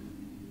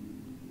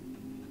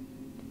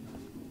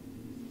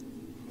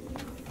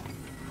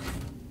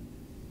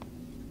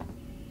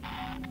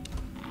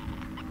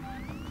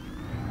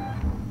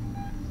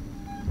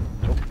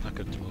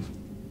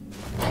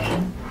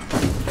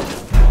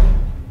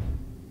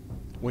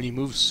 When he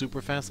moves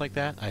super fast like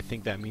that, I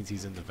think that means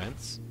he's in the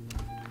vents.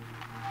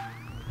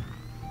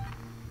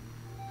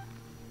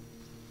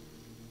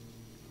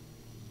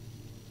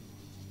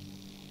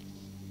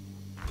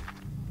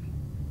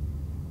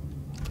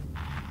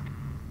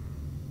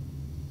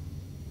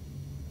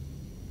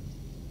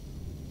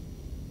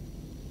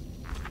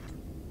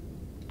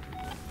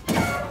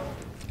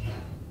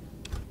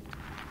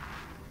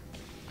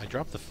 I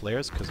dropped the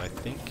flares because I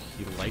think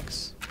he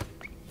likes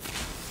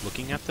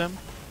looking at them.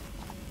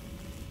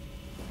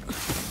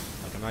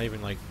 Like, I'm not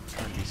even like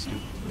trying to be stupid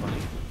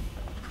funny.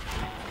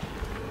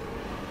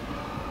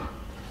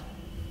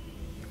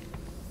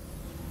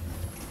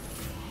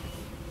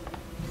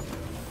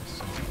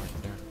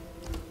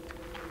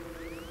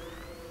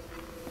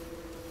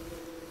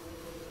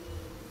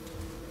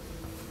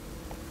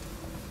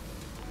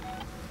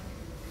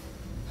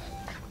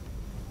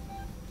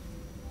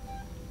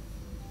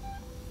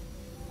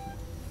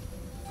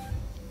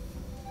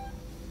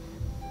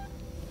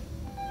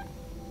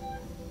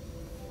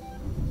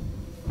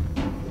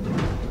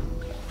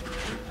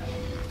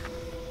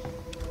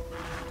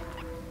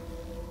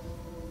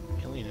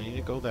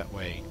 that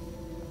way.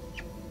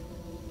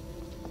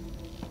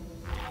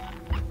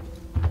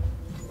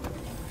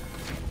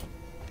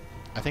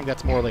 I think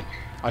that's Morley.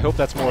 I hope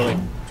that's Morley.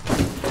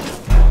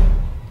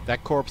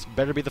 That corpse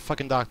better be the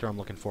fucking doctor I'm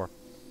looking for.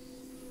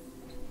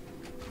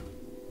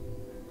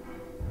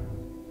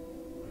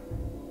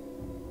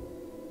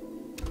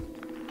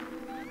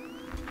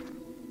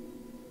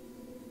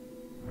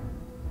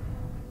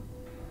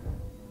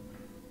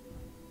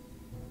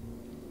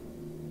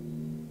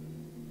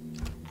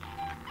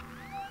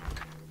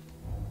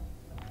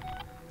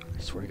 I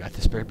swear to God,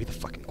 this better be the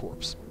fucking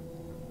corpse.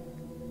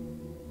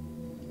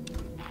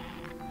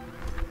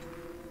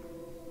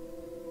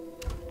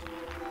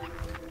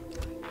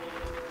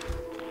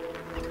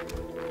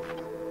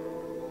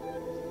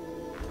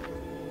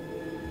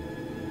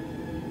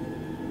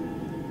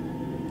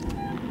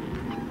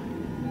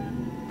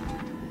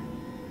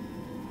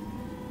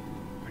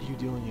 What are you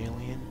doing,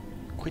 alien?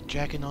 Quit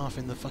jacking off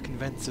in the fucking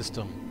vent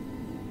system.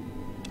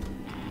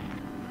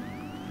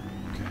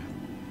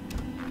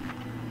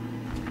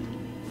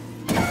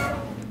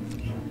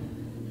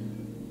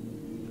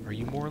 Are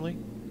you Morley?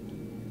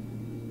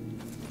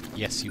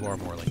 Yes, you are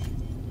Morley.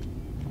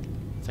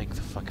 Thank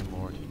the fucking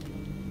Lord.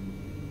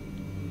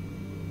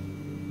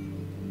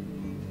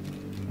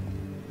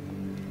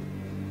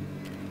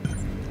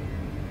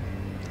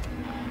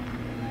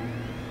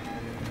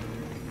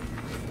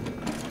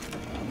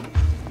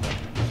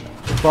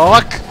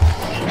 Fuck!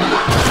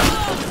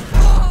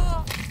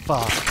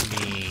 Fuck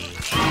me.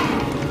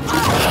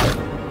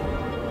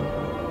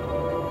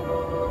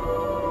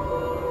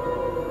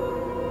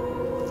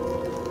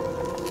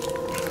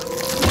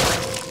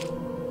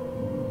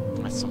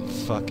 That's some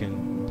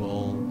fucking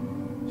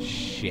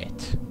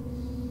bullshit.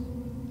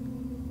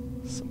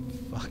 Some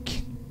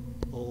fucking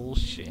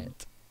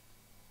bullshit.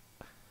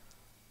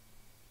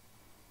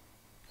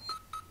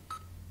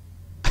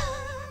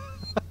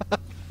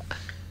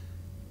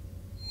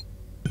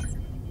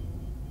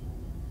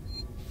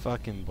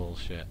 Fucking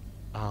bullshit.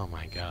 Oh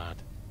my god.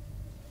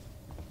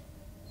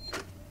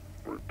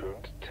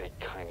 Don't take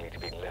kindly to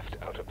be left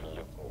out of the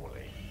loop,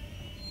 Morley.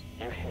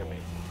 You hear me?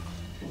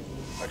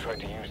 I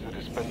tried to use the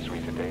dispensary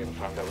today and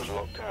found I was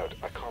locked out.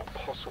 I can't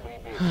possibly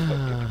be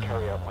expected to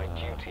carry out my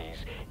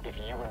duties if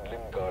you and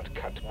Lingard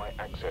cut my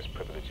access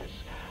privileges.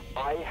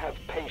 I have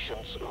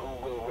patients who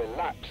will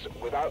relapse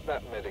without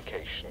that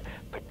medication,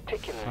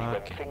 particularly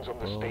when things on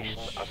the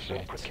station are so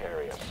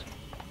precarious.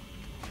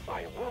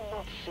 I will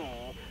not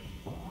see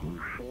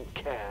who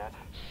care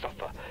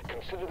suffer.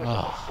 Consider this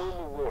a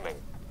formal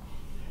warning.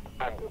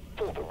 And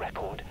for the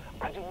record,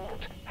 I do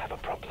not have a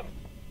problem.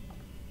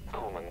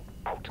 Coleman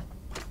out.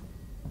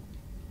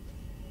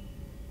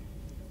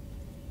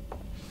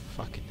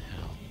 Fucking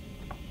hell.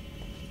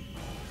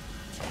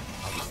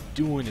 I was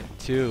doing it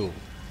too.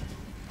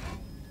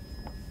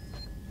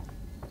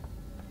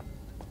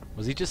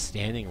 Was he just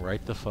standing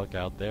right the fuck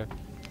out there?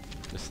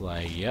 Just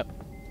like, yep.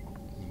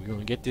 We're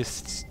gonna get this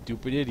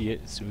stupid idiot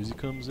as soon as he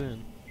comes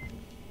in.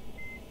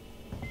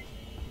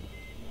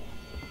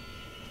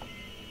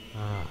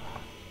 Ah.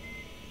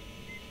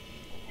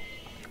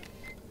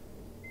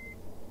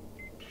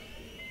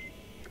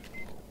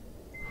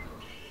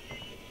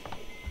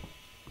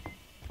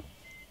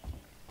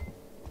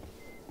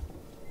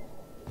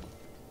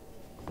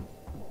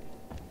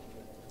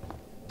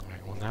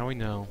 Alright, well now we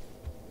know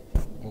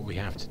what we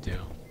have to do.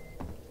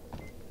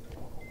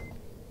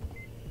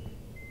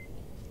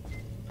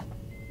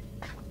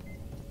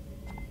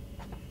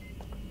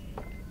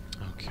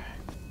 Okay.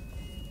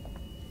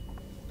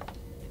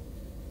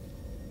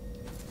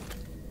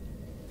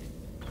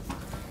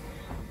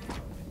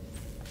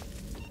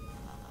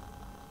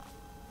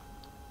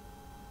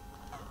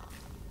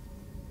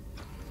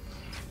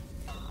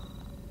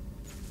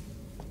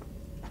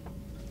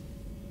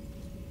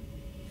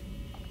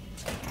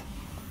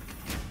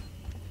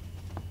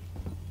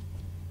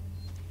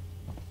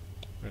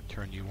 I'm gonna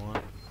turn you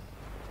on.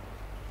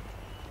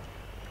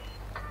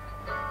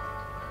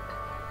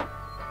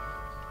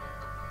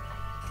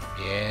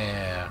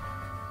 Yeah.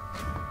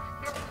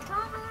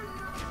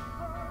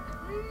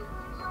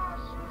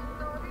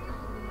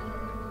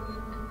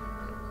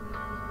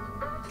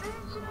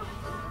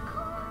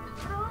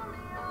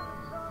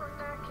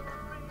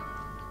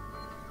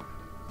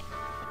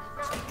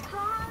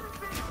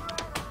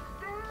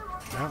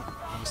 I don't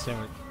understand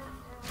what...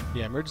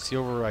 Yeah, emergency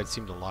override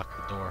seemed to lock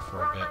the door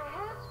for a bit.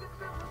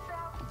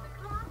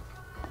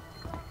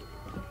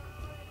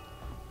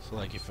 So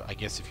like if I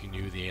guess if you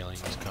knew the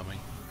alien was coming.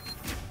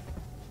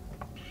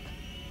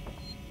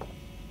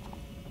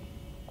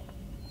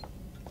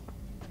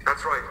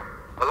 That's right.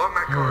 Along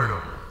that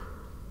corridor.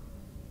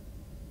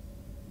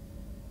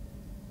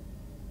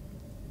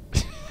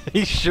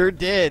 He sure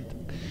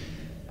did.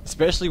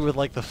 Especially with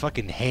like the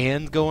fucking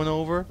hand going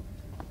over.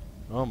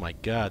 Oh my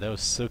god, that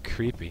was so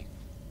creepy.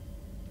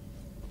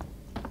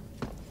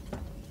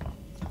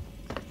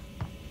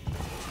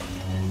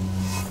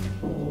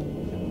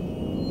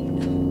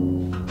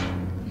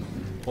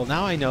 Well,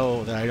 now I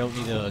know that I don't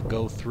need to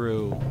go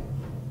through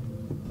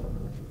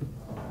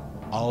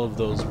all of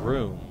those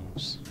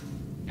rooms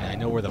And I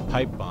know where the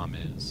pipe bomb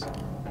is.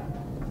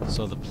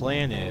 So the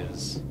plan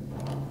is...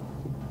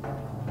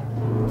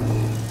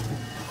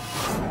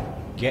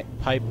 get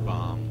pipe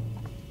bomb.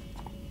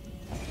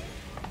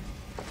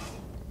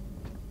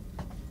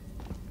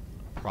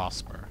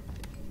 Prosper.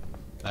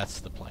 That's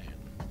the plan.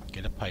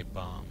 Get a pipe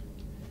bomb.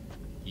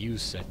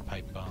 Use said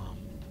pipe bomb.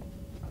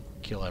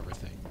 Kill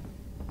everything.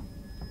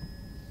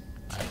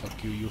 I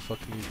fuck you, you fuck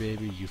me,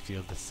 baby. You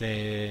feel the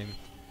same.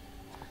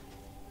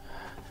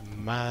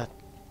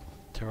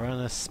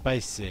 Macaroni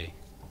spicy.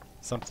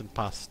 Something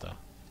pasta.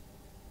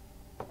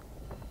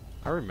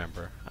 I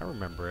remember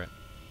it.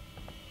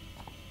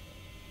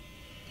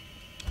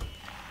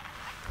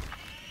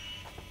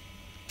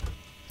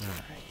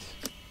 Alright.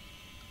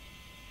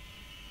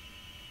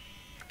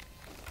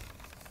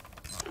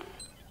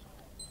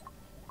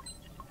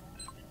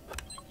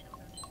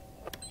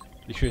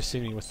 You should have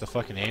seen me with the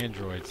fucking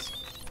androids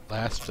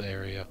last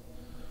area.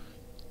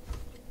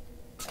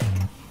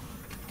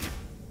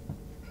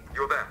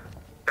 You're there.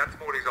 That's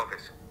Morley's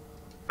office.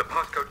 The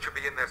passcode should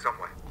be in there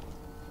somewhere.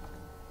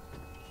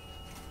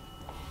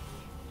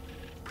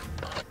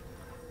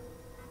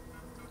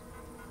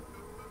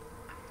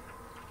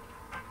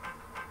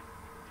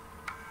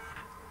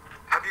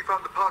 Have you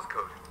found the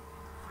passcode?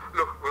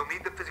 Look, we'll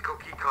need the physical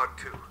keycard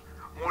too.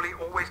 Morley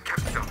always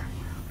kept some.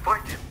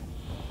 Find him.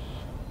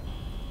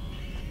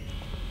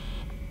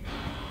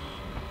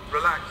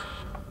 Relax.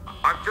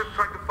 I'm just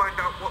trying to find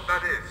out what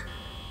that is.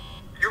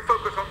 You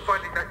focus on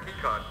finding that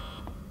keycard.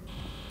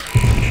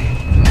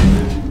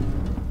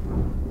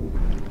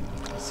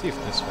 Let's see if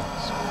this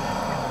works.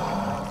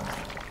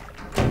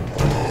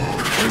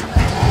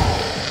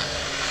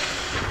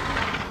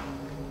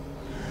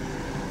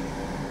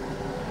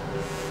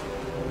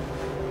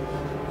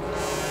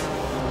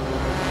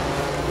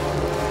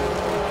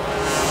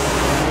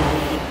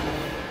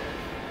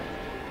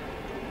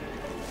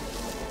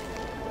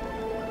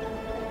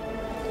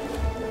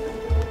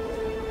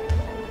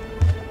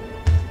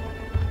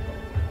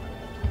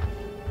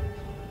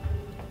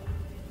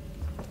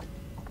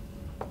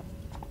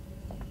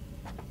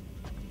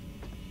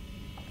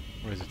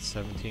 Where is it?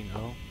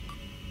 17-0?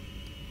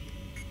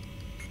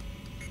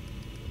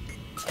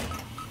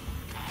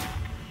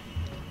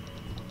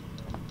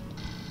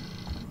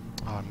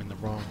 Oh, I'm in the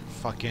wrong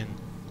fucking...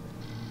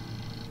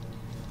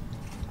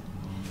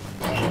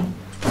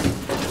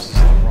 This is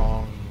the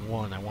wrong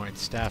one. I wanted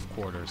staff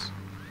quarters.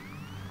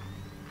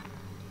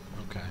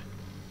 Okay.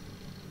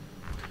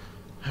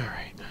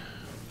 Alright.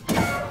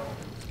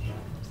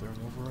 Is there an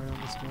override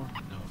on this door?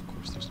 No, of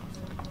course there's no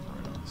fucking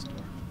override on this door.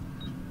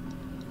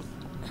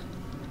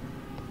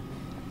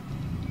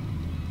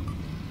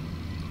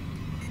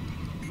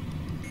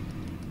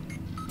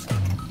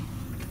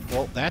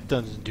 Well, that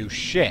doesn't do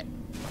shit.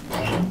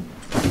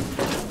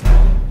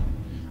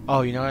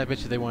 Oh, you know what? I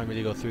bet you they wanted me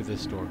to go through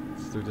this door.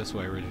 Through this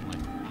way originally.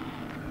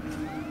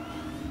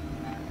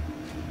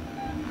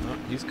 Oh,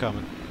 he's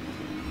coming.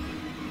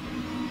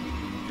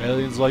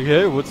 Alien's like,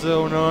 hey, what's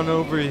going on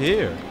over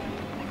here?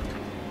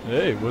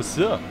 Hey, what's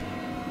up?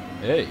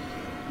 Hey.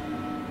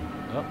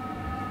 Oh.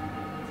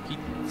 He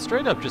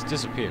straight up just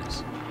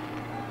disappears.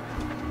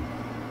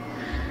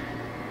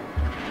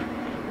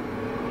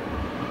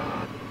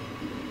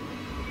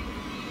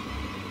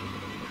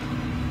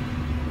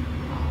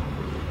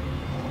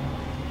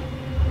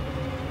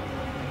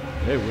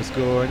 Hey, what's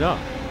going on?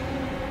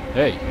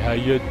 Hey, how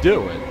you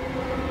doing?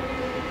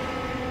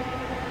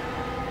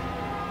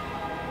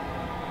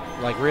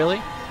 Like,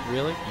 really?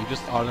 Really? You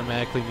just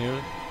automatically knew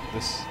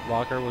this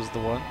locker was the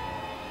one?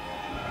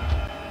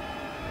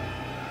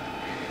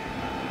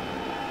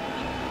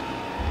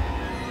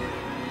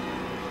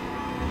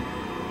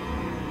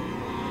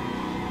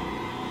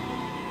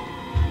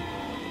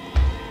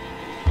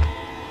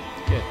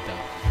 Get the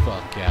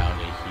fuck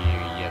out of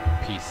here, you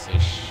piece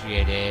of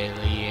shit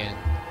alien.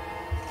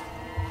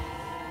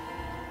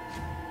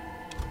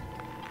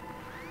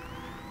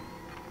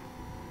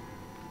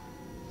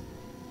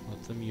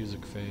 Let the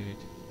music fade.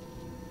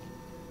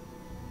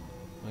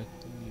 Let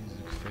the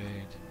music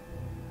fade.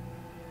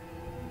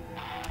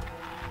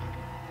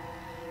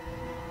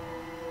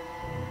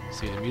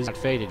 See, the music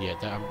faded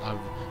yet.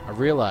 I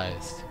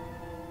realized.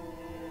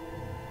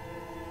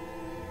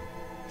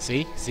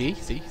 See? See?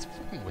 See? He's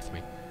fucking with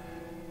me.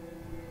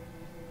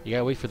 You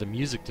gotta wait for the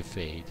music to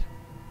fade.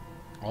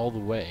 All the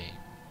way.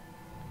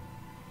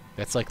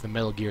 That's like the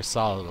Metal Gear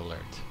Solid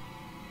alert.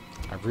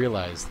 I've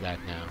realized that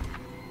now.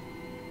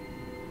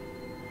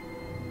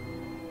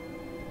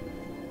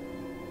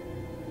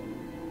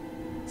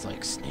 It's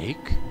like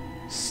Snake,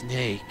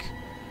 Snake,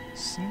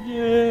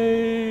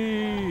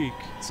 Snake.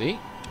 See?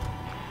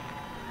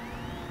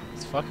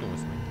 He's fucking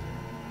with me.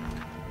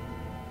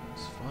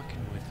 He's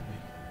fucking with me.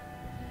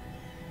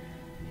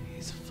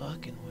 He's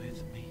fucking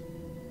with me.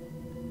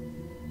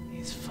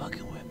 He's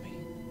fucking with me.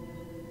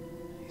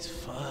 He's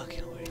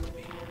fucking with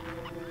me.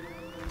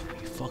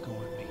 You fucking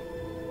with me.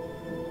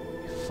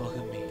 You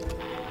fucking me.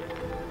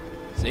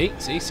 See?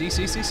 See? See?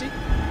 See? See? See?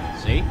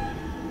 See?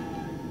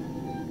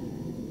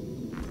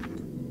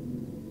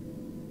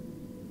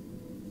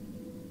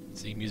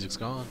 See, music music's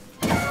gone.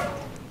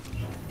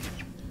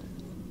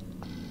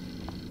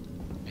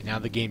 And now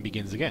the game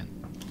begins again.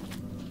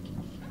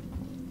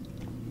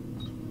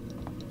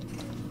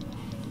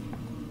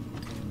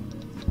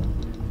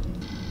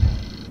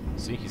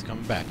 See, he's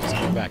coming back. He's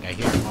coming back. I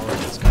hear him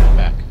already. He's coming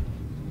back.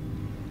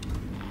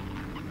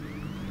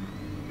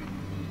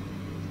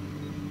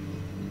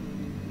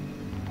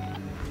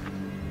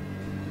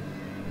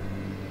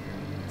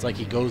 It's like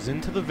he goes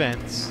into the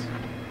vents,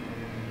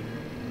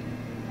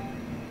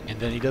 and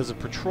then he does a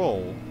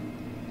patrol.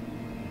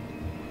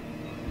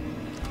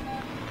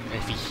 And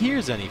if he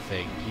hears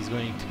anything, he's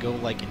going to go,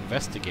 like,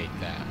 investigate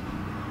that.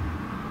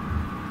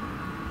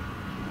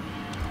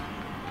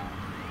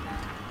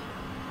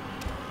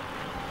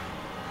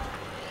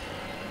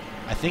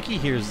 I think he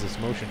hears this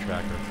motion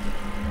tracker.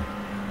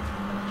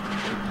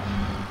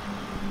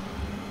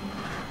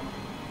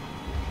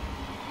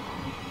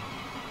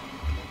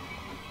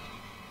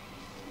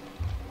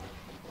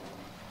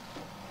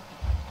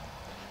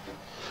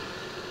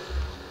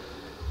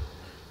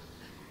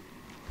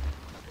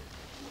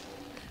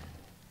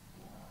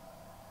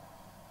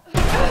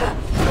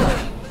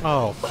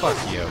 Oh, fuck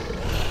you.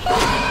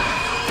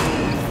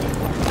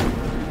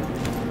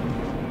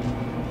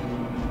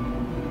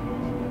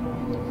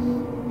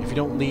 If you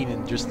don't lean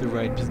in just the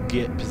right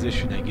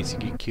position, I guess you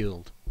get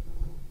killed.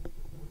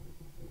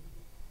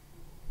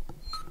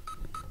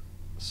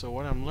 So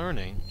what I'm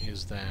learning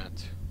is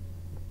that...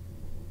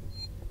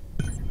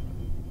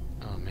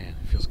 Oh man,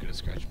 it feels good to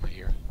scratch my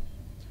ear.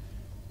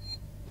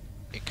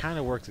 It kind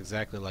of works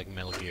exactly like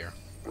Metal Gear.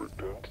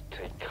 Don't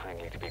take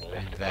kindly to be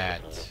left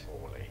That...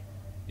 poorly.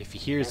 If he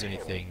hears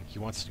anything, he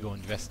wants to go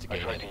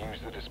investigate it. To use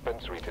the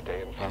dispensary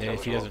today And then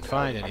if he doesn't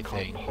find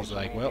anything, he's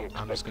like, well,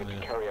 I'm just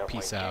gonna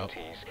peace out.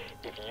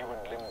 If you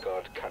and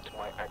Lingard cut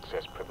my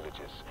access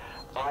privileges,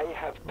 I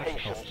have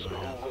patients who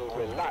will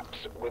relapse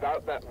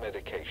without that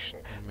medication,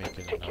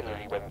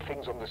 particularly when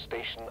things on the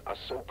station are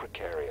so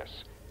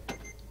precarious.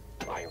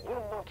 I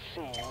will not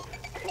see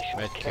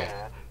patient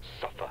care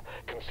suffer.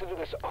 Consider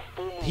this a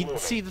full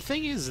See, the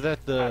thing is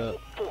that the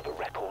for the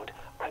record,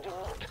 I do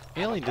not.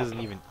 alien doesn't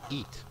even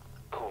eat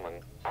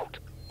Coleman out.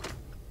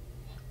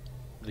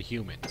 the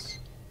humans.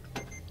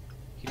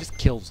 He just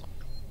kills them.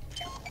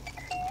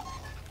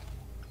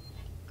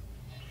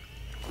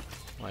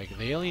 Like,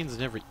 the aliens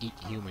never eat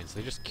humans,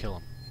 they just kill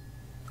them.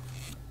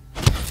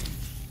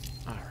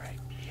 Alright,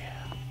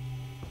 yeah.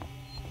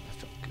 That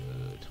felt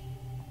good.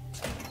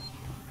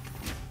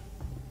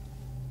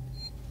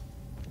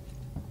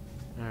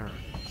 Alright.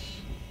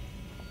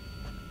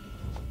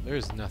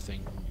 There's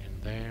nothing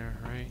in there,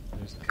 right?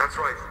 There's nothing. That's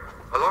right.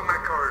 Along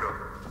that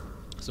corridor.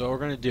 So what we're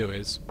gonna do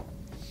is,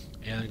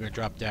 and I'm gonna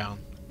drop down.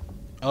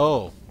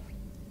 Oh!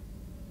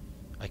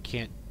 I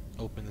can't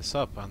open this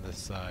up on this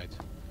side.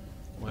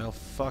 Well,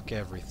 fuck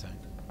everything.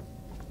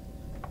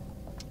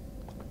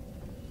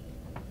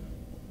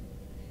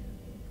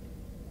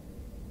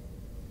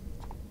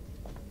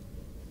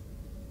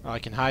 Oh, I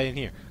can hide in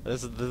here.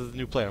 This is the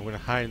new plan. I'm gonna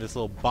hide in this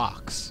little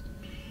box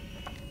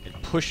and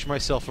push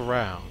myself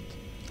around.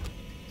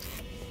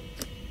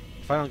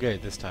 If I don't get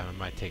it this time, I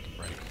might take a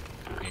break.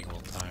 I'm getting a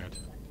little tired.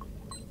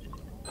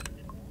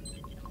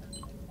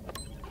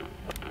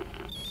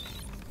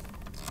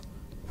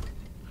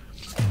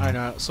 I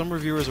know, some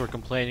reviewers were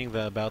complaining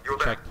about the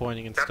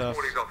checkpointing and stuff.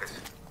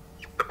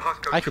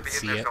 I could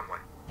see it.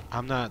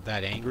 I'm not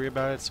that angry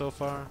about it so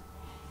far.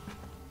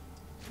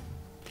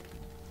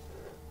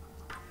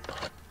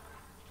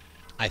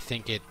 I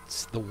think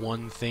it's the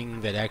one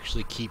thing that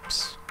actually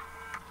keeps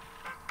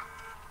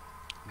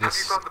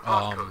this,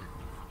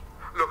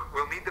 Look,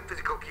 we'll need the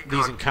physical key these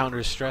card.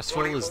 encounters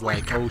stressful is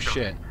like, oh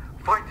shit.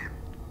 Find him.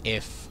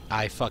 If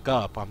I fuck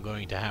up, I'm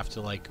going to have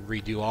to, like,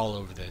 redo all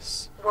over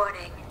this.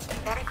 Warning.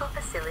 Medical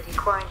facility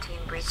quarantine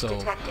breach So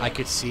detected. I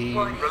could see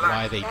Warning.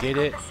 why they did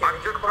it.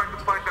 I'm just trying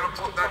to find out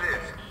what that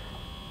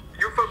is.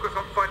 You focus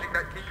on finding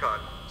that key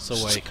card. So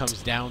what it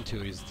comes down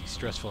to is these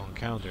stressful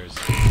encounters.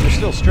 They're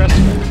still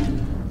stressful,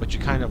 but you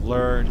kind of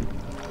learn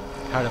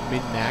how to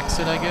min-max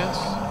it, I guess.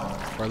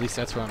 Or at least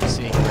that's what I'm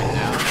seeing right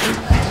now.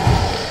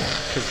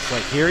 Because it's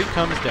like, here he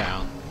comes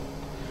down.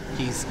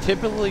 He's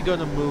typically going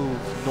to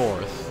move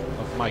north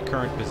of my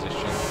current position.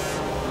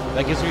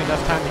 That gives me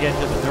enough time to get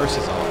into the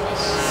nurse's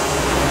office.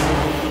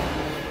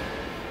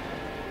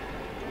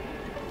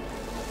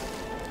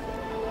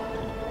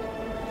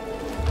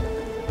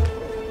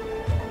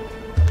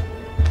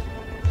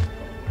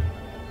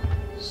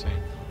 See.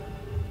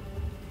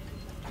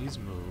 He's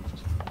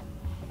moved.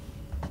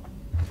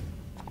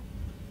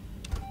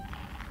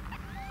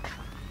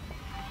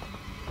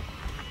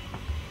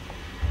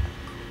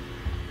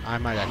 I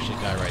might actually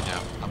die right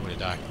now. I'm gonna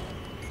die.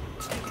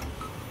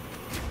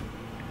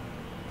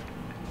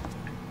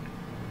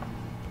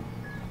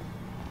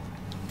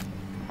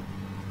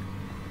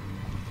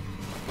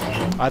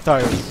 I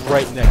thought he was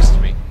right next to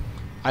me.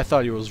 I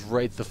thought he was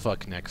right the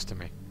fuck next to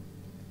me.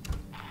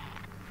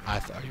 I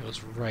thought he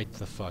was right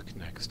the fuck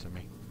next to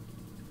me.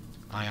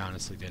 I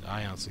honestly did.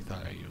 I honestly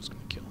thought he was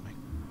gonna kill me.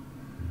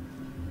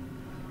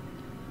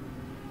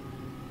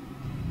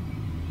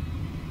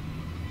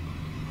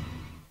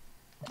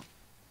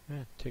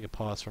 Take a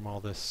pause from all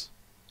this.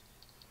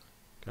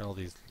 Got all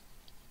these.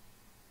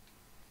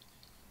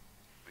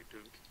 I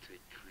don't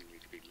take kindly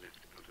to be left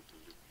out of the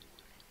loop.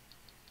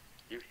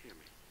 You hear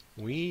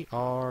me? We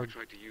are. I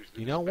tried to use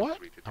the You know what?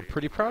 dispensary today, I'm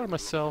pretty but I proud of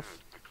was locked myself.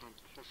 out. I can't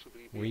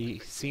possibly be We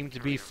expected seem to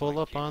carry be out full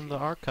my up on the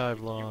duties archive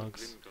if you and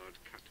logs. Lingard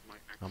cut my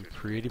I'm access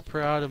pretty point.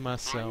 proud of I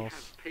myself.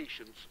 have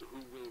patients who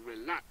will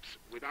relapse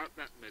without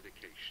that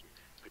medication,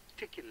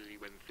 particularly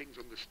when things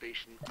on the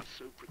station are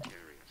so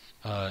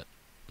precarious.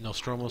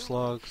 Nostromo's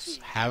logs.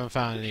 Haven't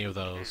found any of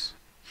those.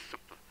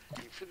 Suffer.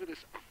 Consider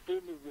this a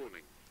formal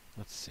warning.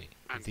 Let's see.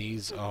 And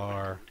These for the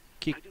are record,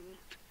 key I do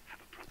not have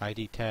a problem.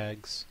 ID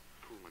tags.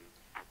 Pullman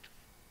out.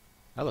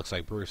 That looks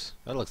like Bruce.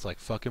 That looks like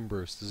fucking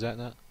Bruce. Does that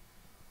not?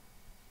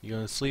 You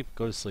gonna sleep?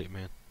 Go to sleep,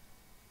 man.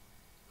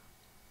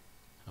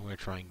 I'm gonna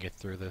try and get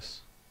through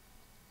this.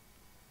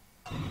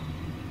 It's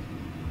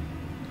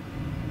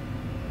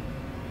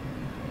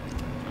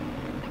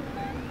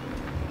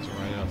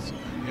right outside.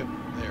 Yep,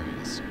 there he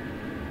is.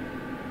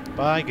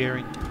 Bye,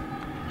 Gary.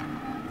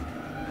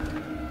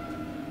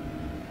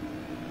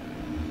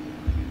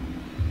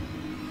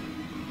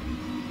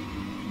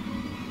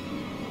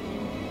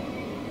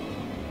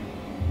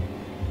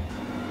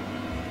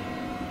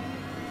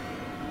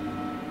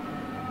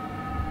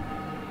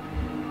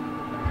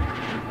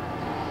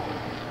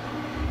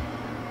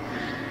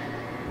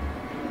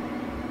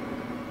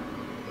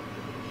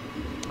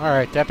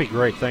 Alright, that'd be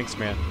great. Thanks,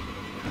 man.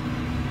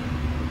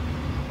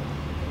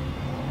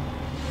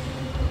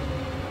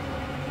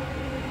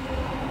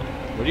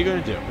 What are you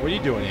gonna do? What are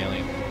you doing,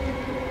 alien?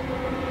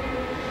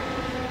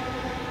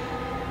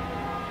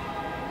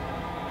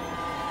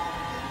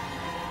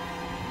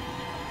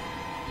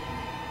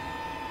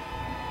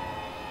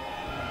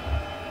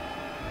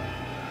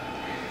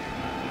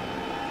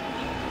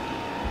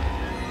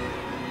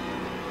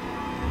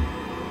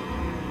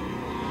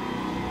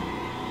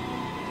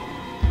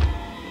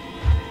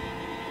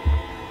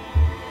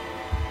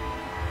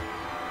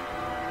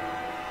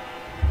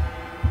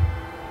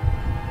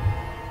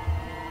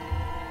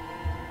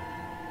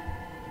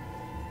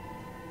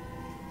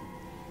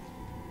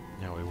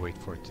 Now we wait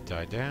for it to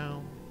die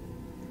down.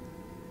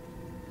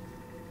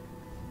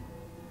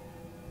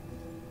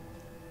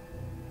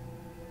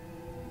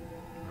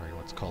 Alright,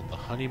 what's called the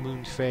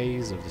honeymoon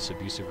phase of this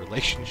abusive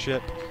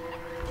relationship.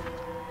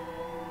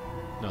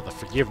 No, the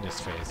forgiveness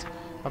phase.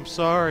 I'm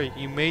sorry,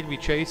 you made me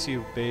chase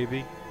you,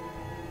 baby.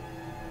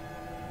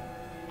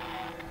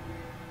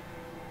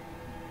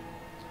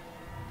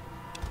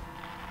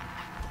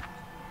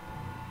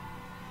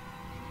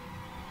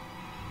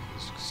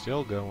 It's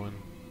still going.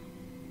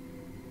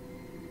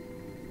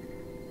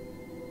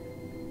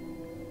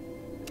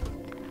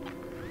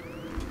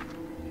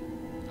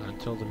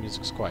 Until the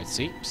music's quiet.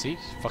 See?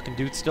 Fucking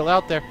dude's still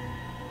out there.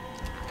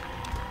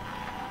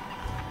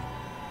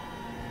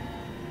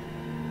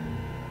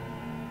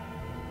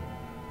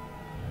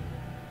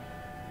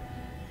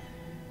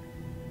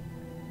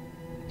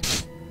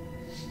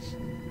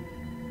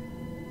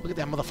 Look at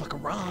that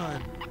motherfucker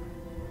run!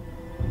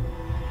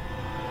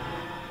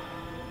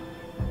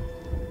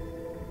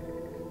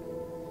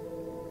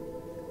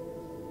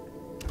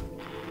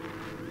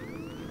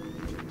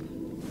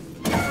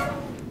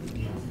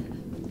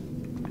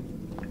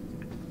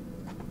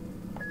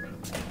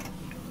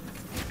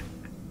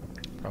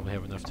 Probably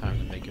have enough time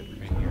to make it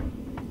right here.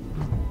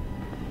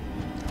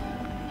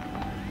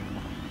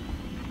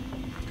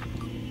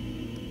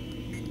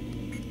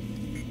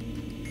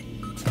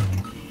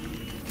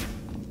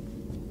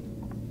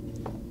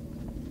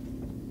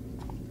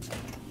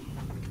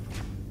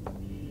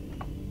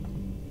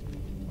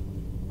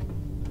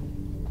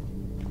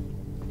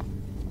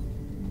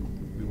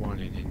 We want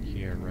it in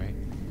here, right?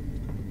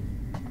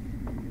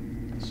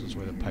 This is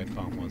where the pipe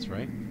bomb was,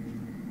 right?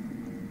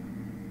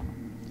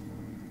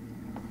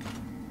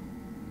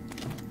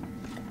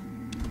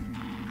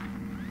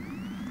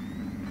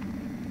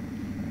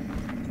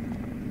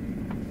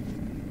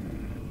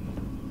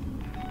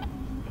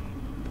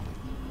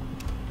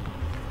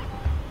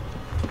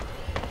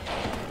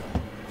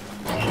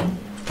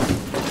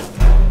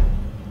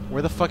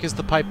 Where the fuck is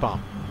the pipe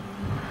bomb?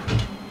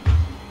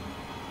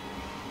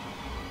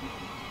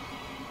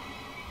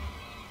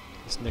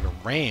 This nigga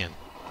ran.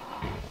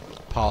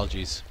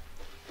 Apologies.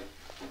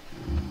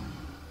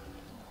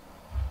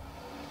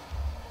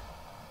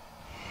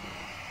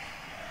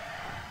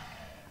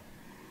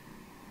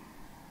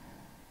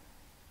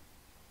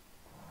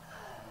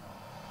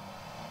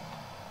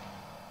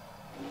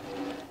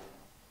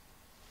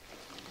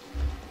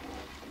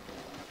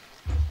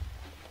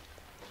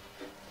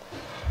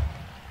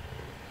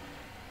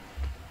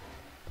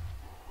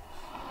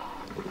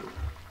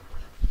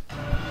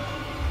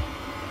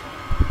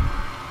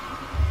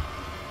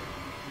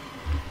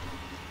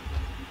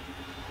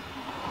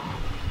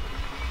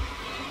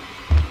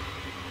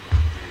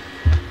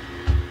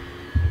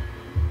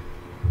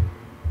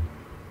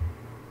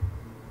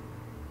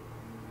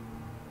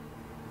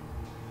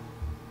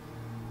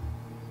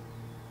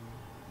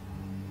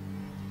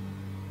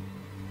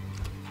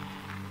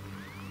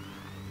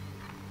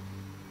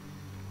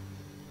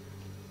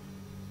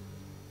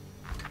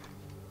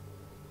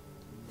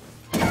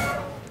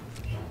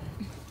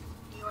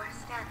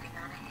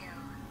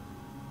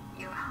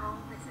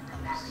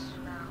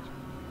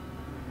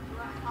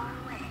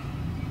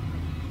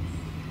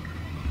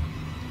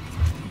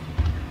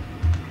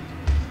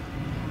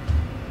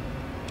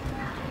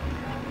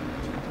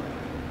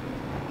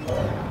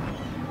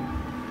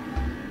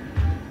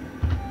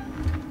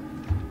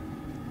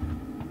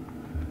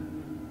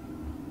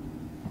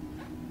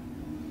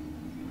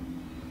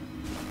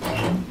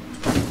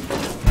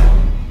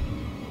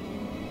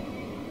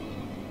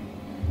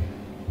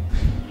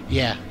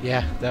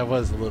 Yeah, that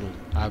was a little.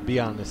 I'll be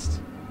honest.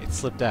 It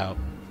slipped out.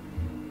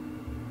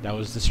 That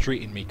was the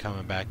street in me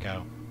coming back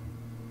out.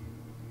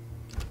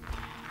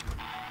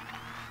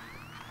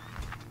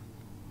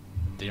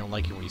 They don't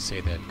like it when you say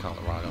that in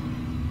Colorado.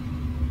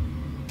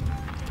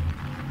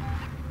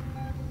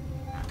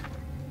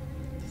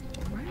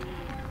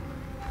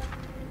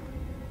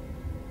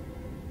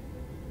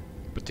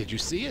 But did you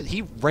see it?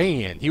 He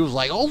ran. He was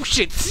like, oh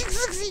shit!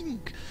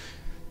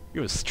 He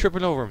was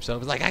tripping over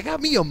himself. He's like, I got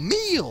me a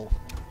meal!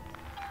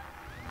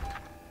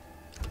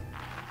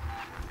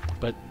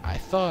 But I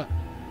thought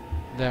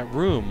that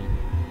room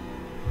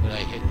that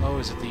I hit... Oh,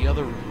 is it the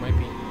other room? Might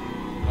be...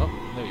 Oh,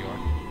 there you are.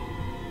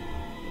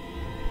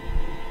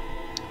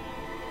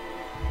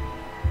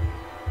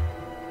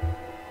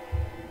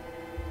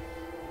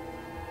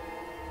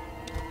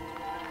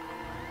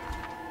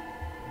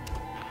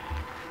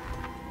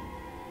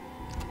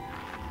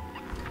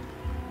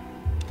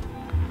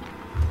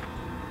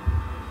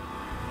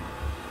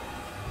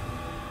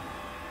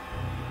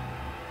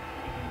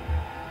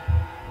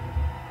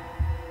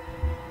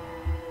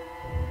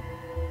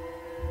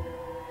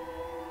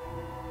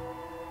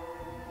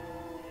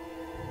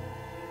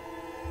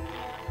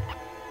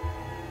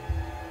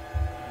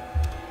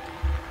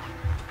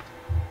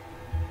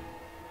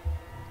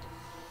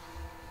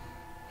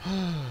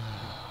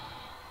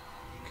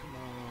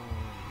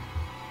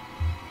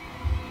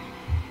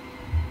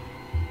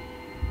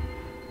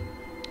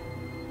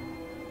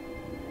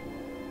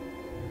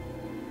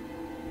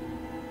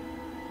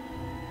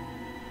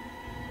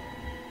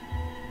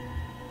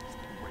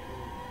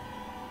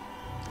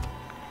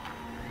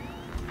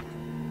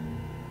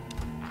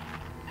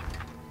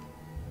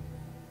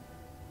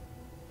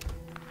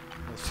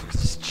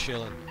 Just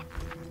chilling.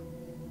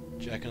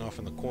 Jacking off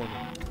in the corner.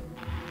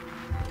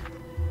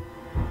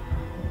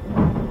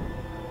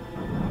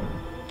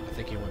 I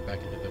think he went back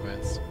into the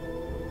vents.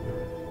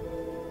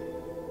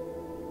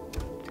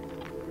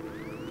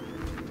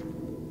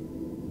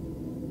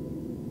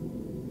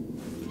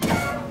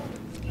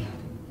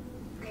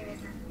 There is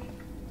a thick,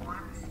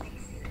 warm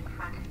space in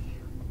front of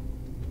you.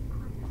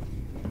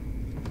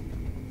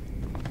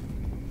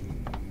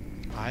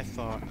 I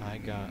thought I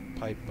got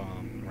pipe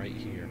bomb right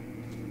here.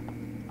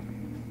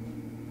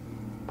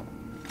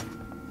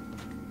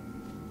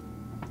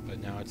 But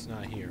now it's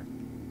not here.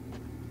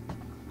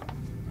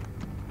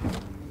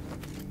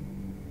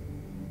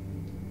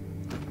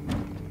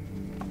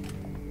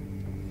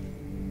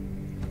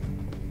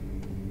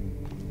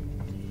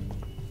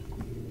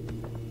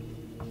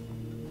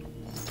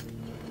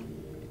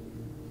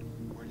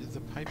 Where did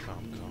the pipe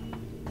bomb go?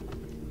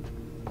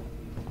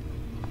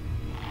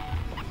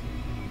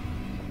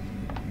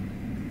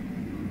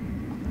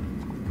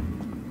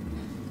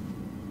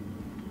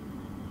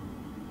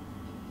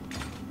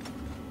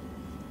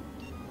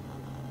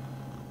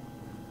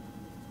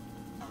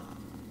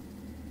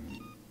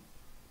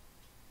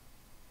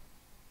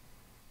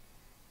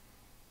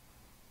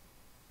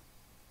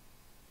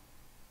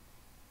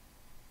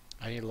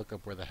 I need to look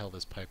up where the hell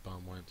this pipe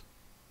bomb went.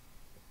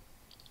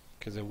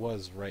 Because it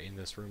was right in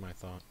this room, I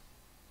thought.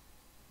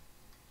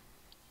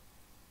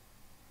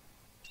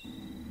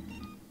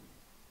 And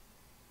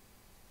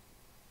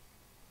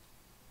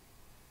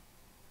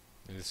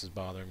this is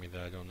bothering me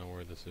that I don't know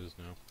where this is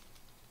now.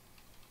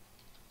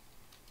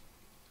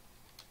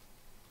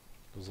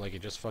 It was like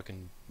it just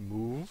fucking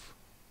moved.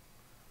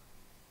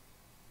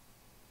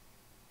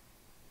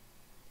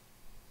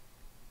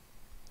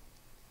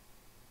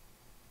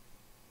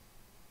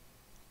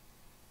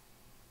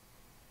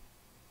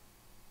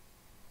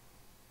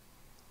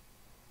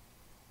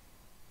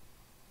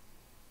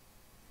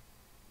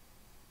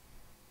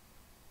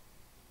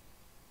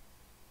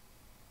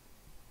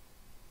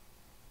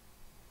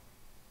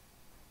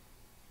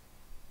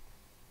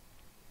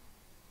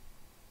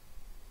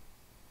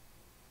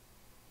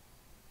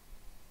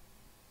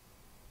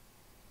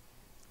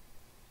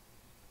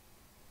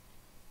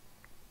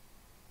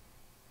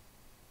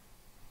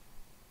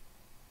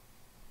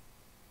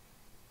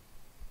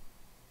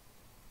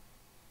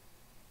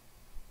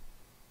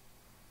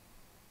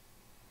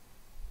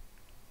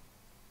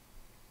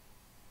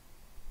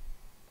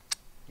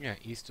 Yeah,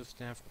 east of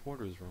staff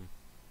quarters room.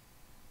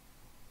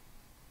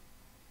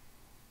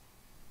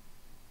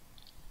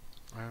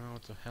 I don't know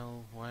what the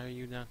hell. Why are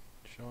you not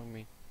showing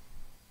me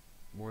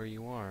where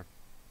you are?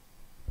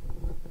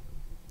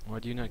 Why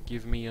do you not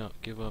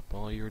give up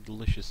all your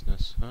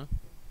deliciousness, huh?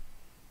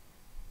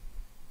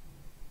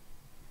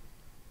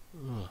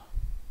 Ugh.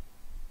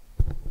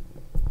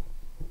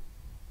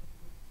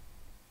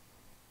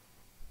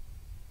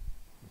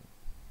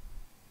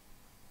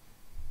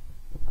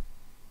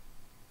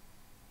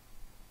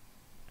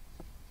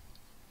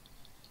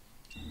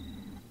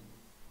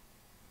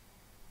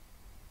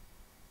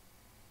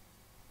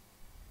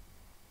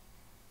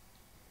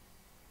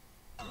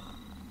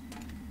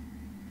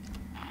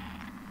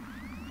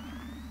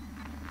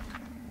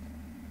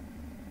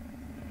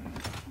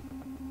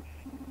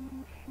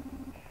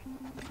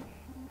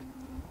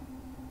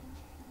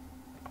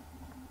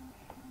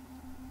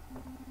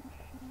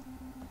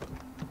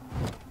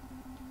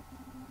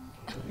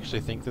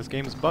 actually think this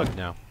game is bugged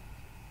now.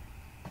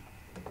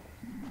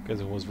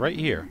 Because it was right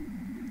here.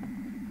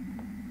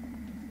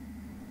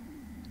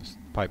 This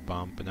pipe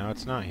bomb, but now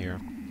it's not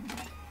here.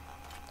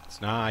 It's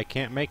not, I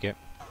can't make it.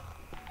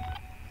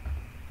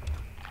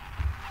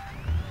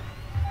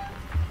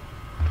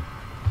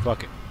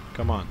 Fuck it.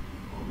 Come on.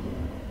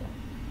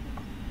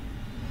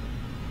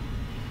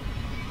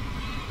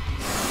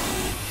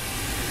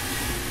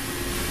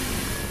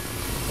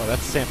 Oh,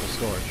 that's sample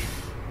storage.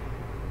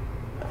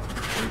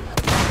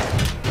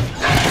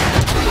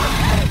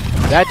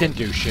 That didn't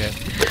do shit.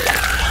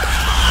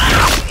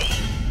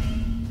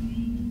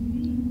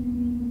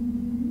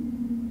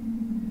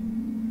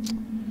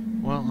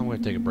 Well, I'm gonna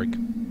take a break.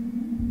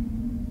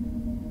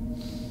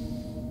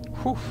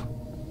 Whew.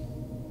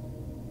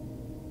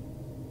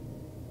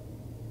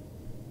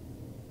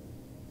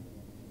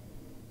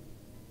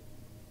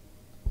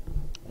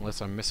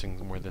 Unless I'm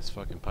missing where this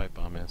fucking pipe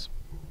bomb is.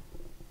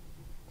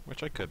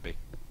 Which I could be.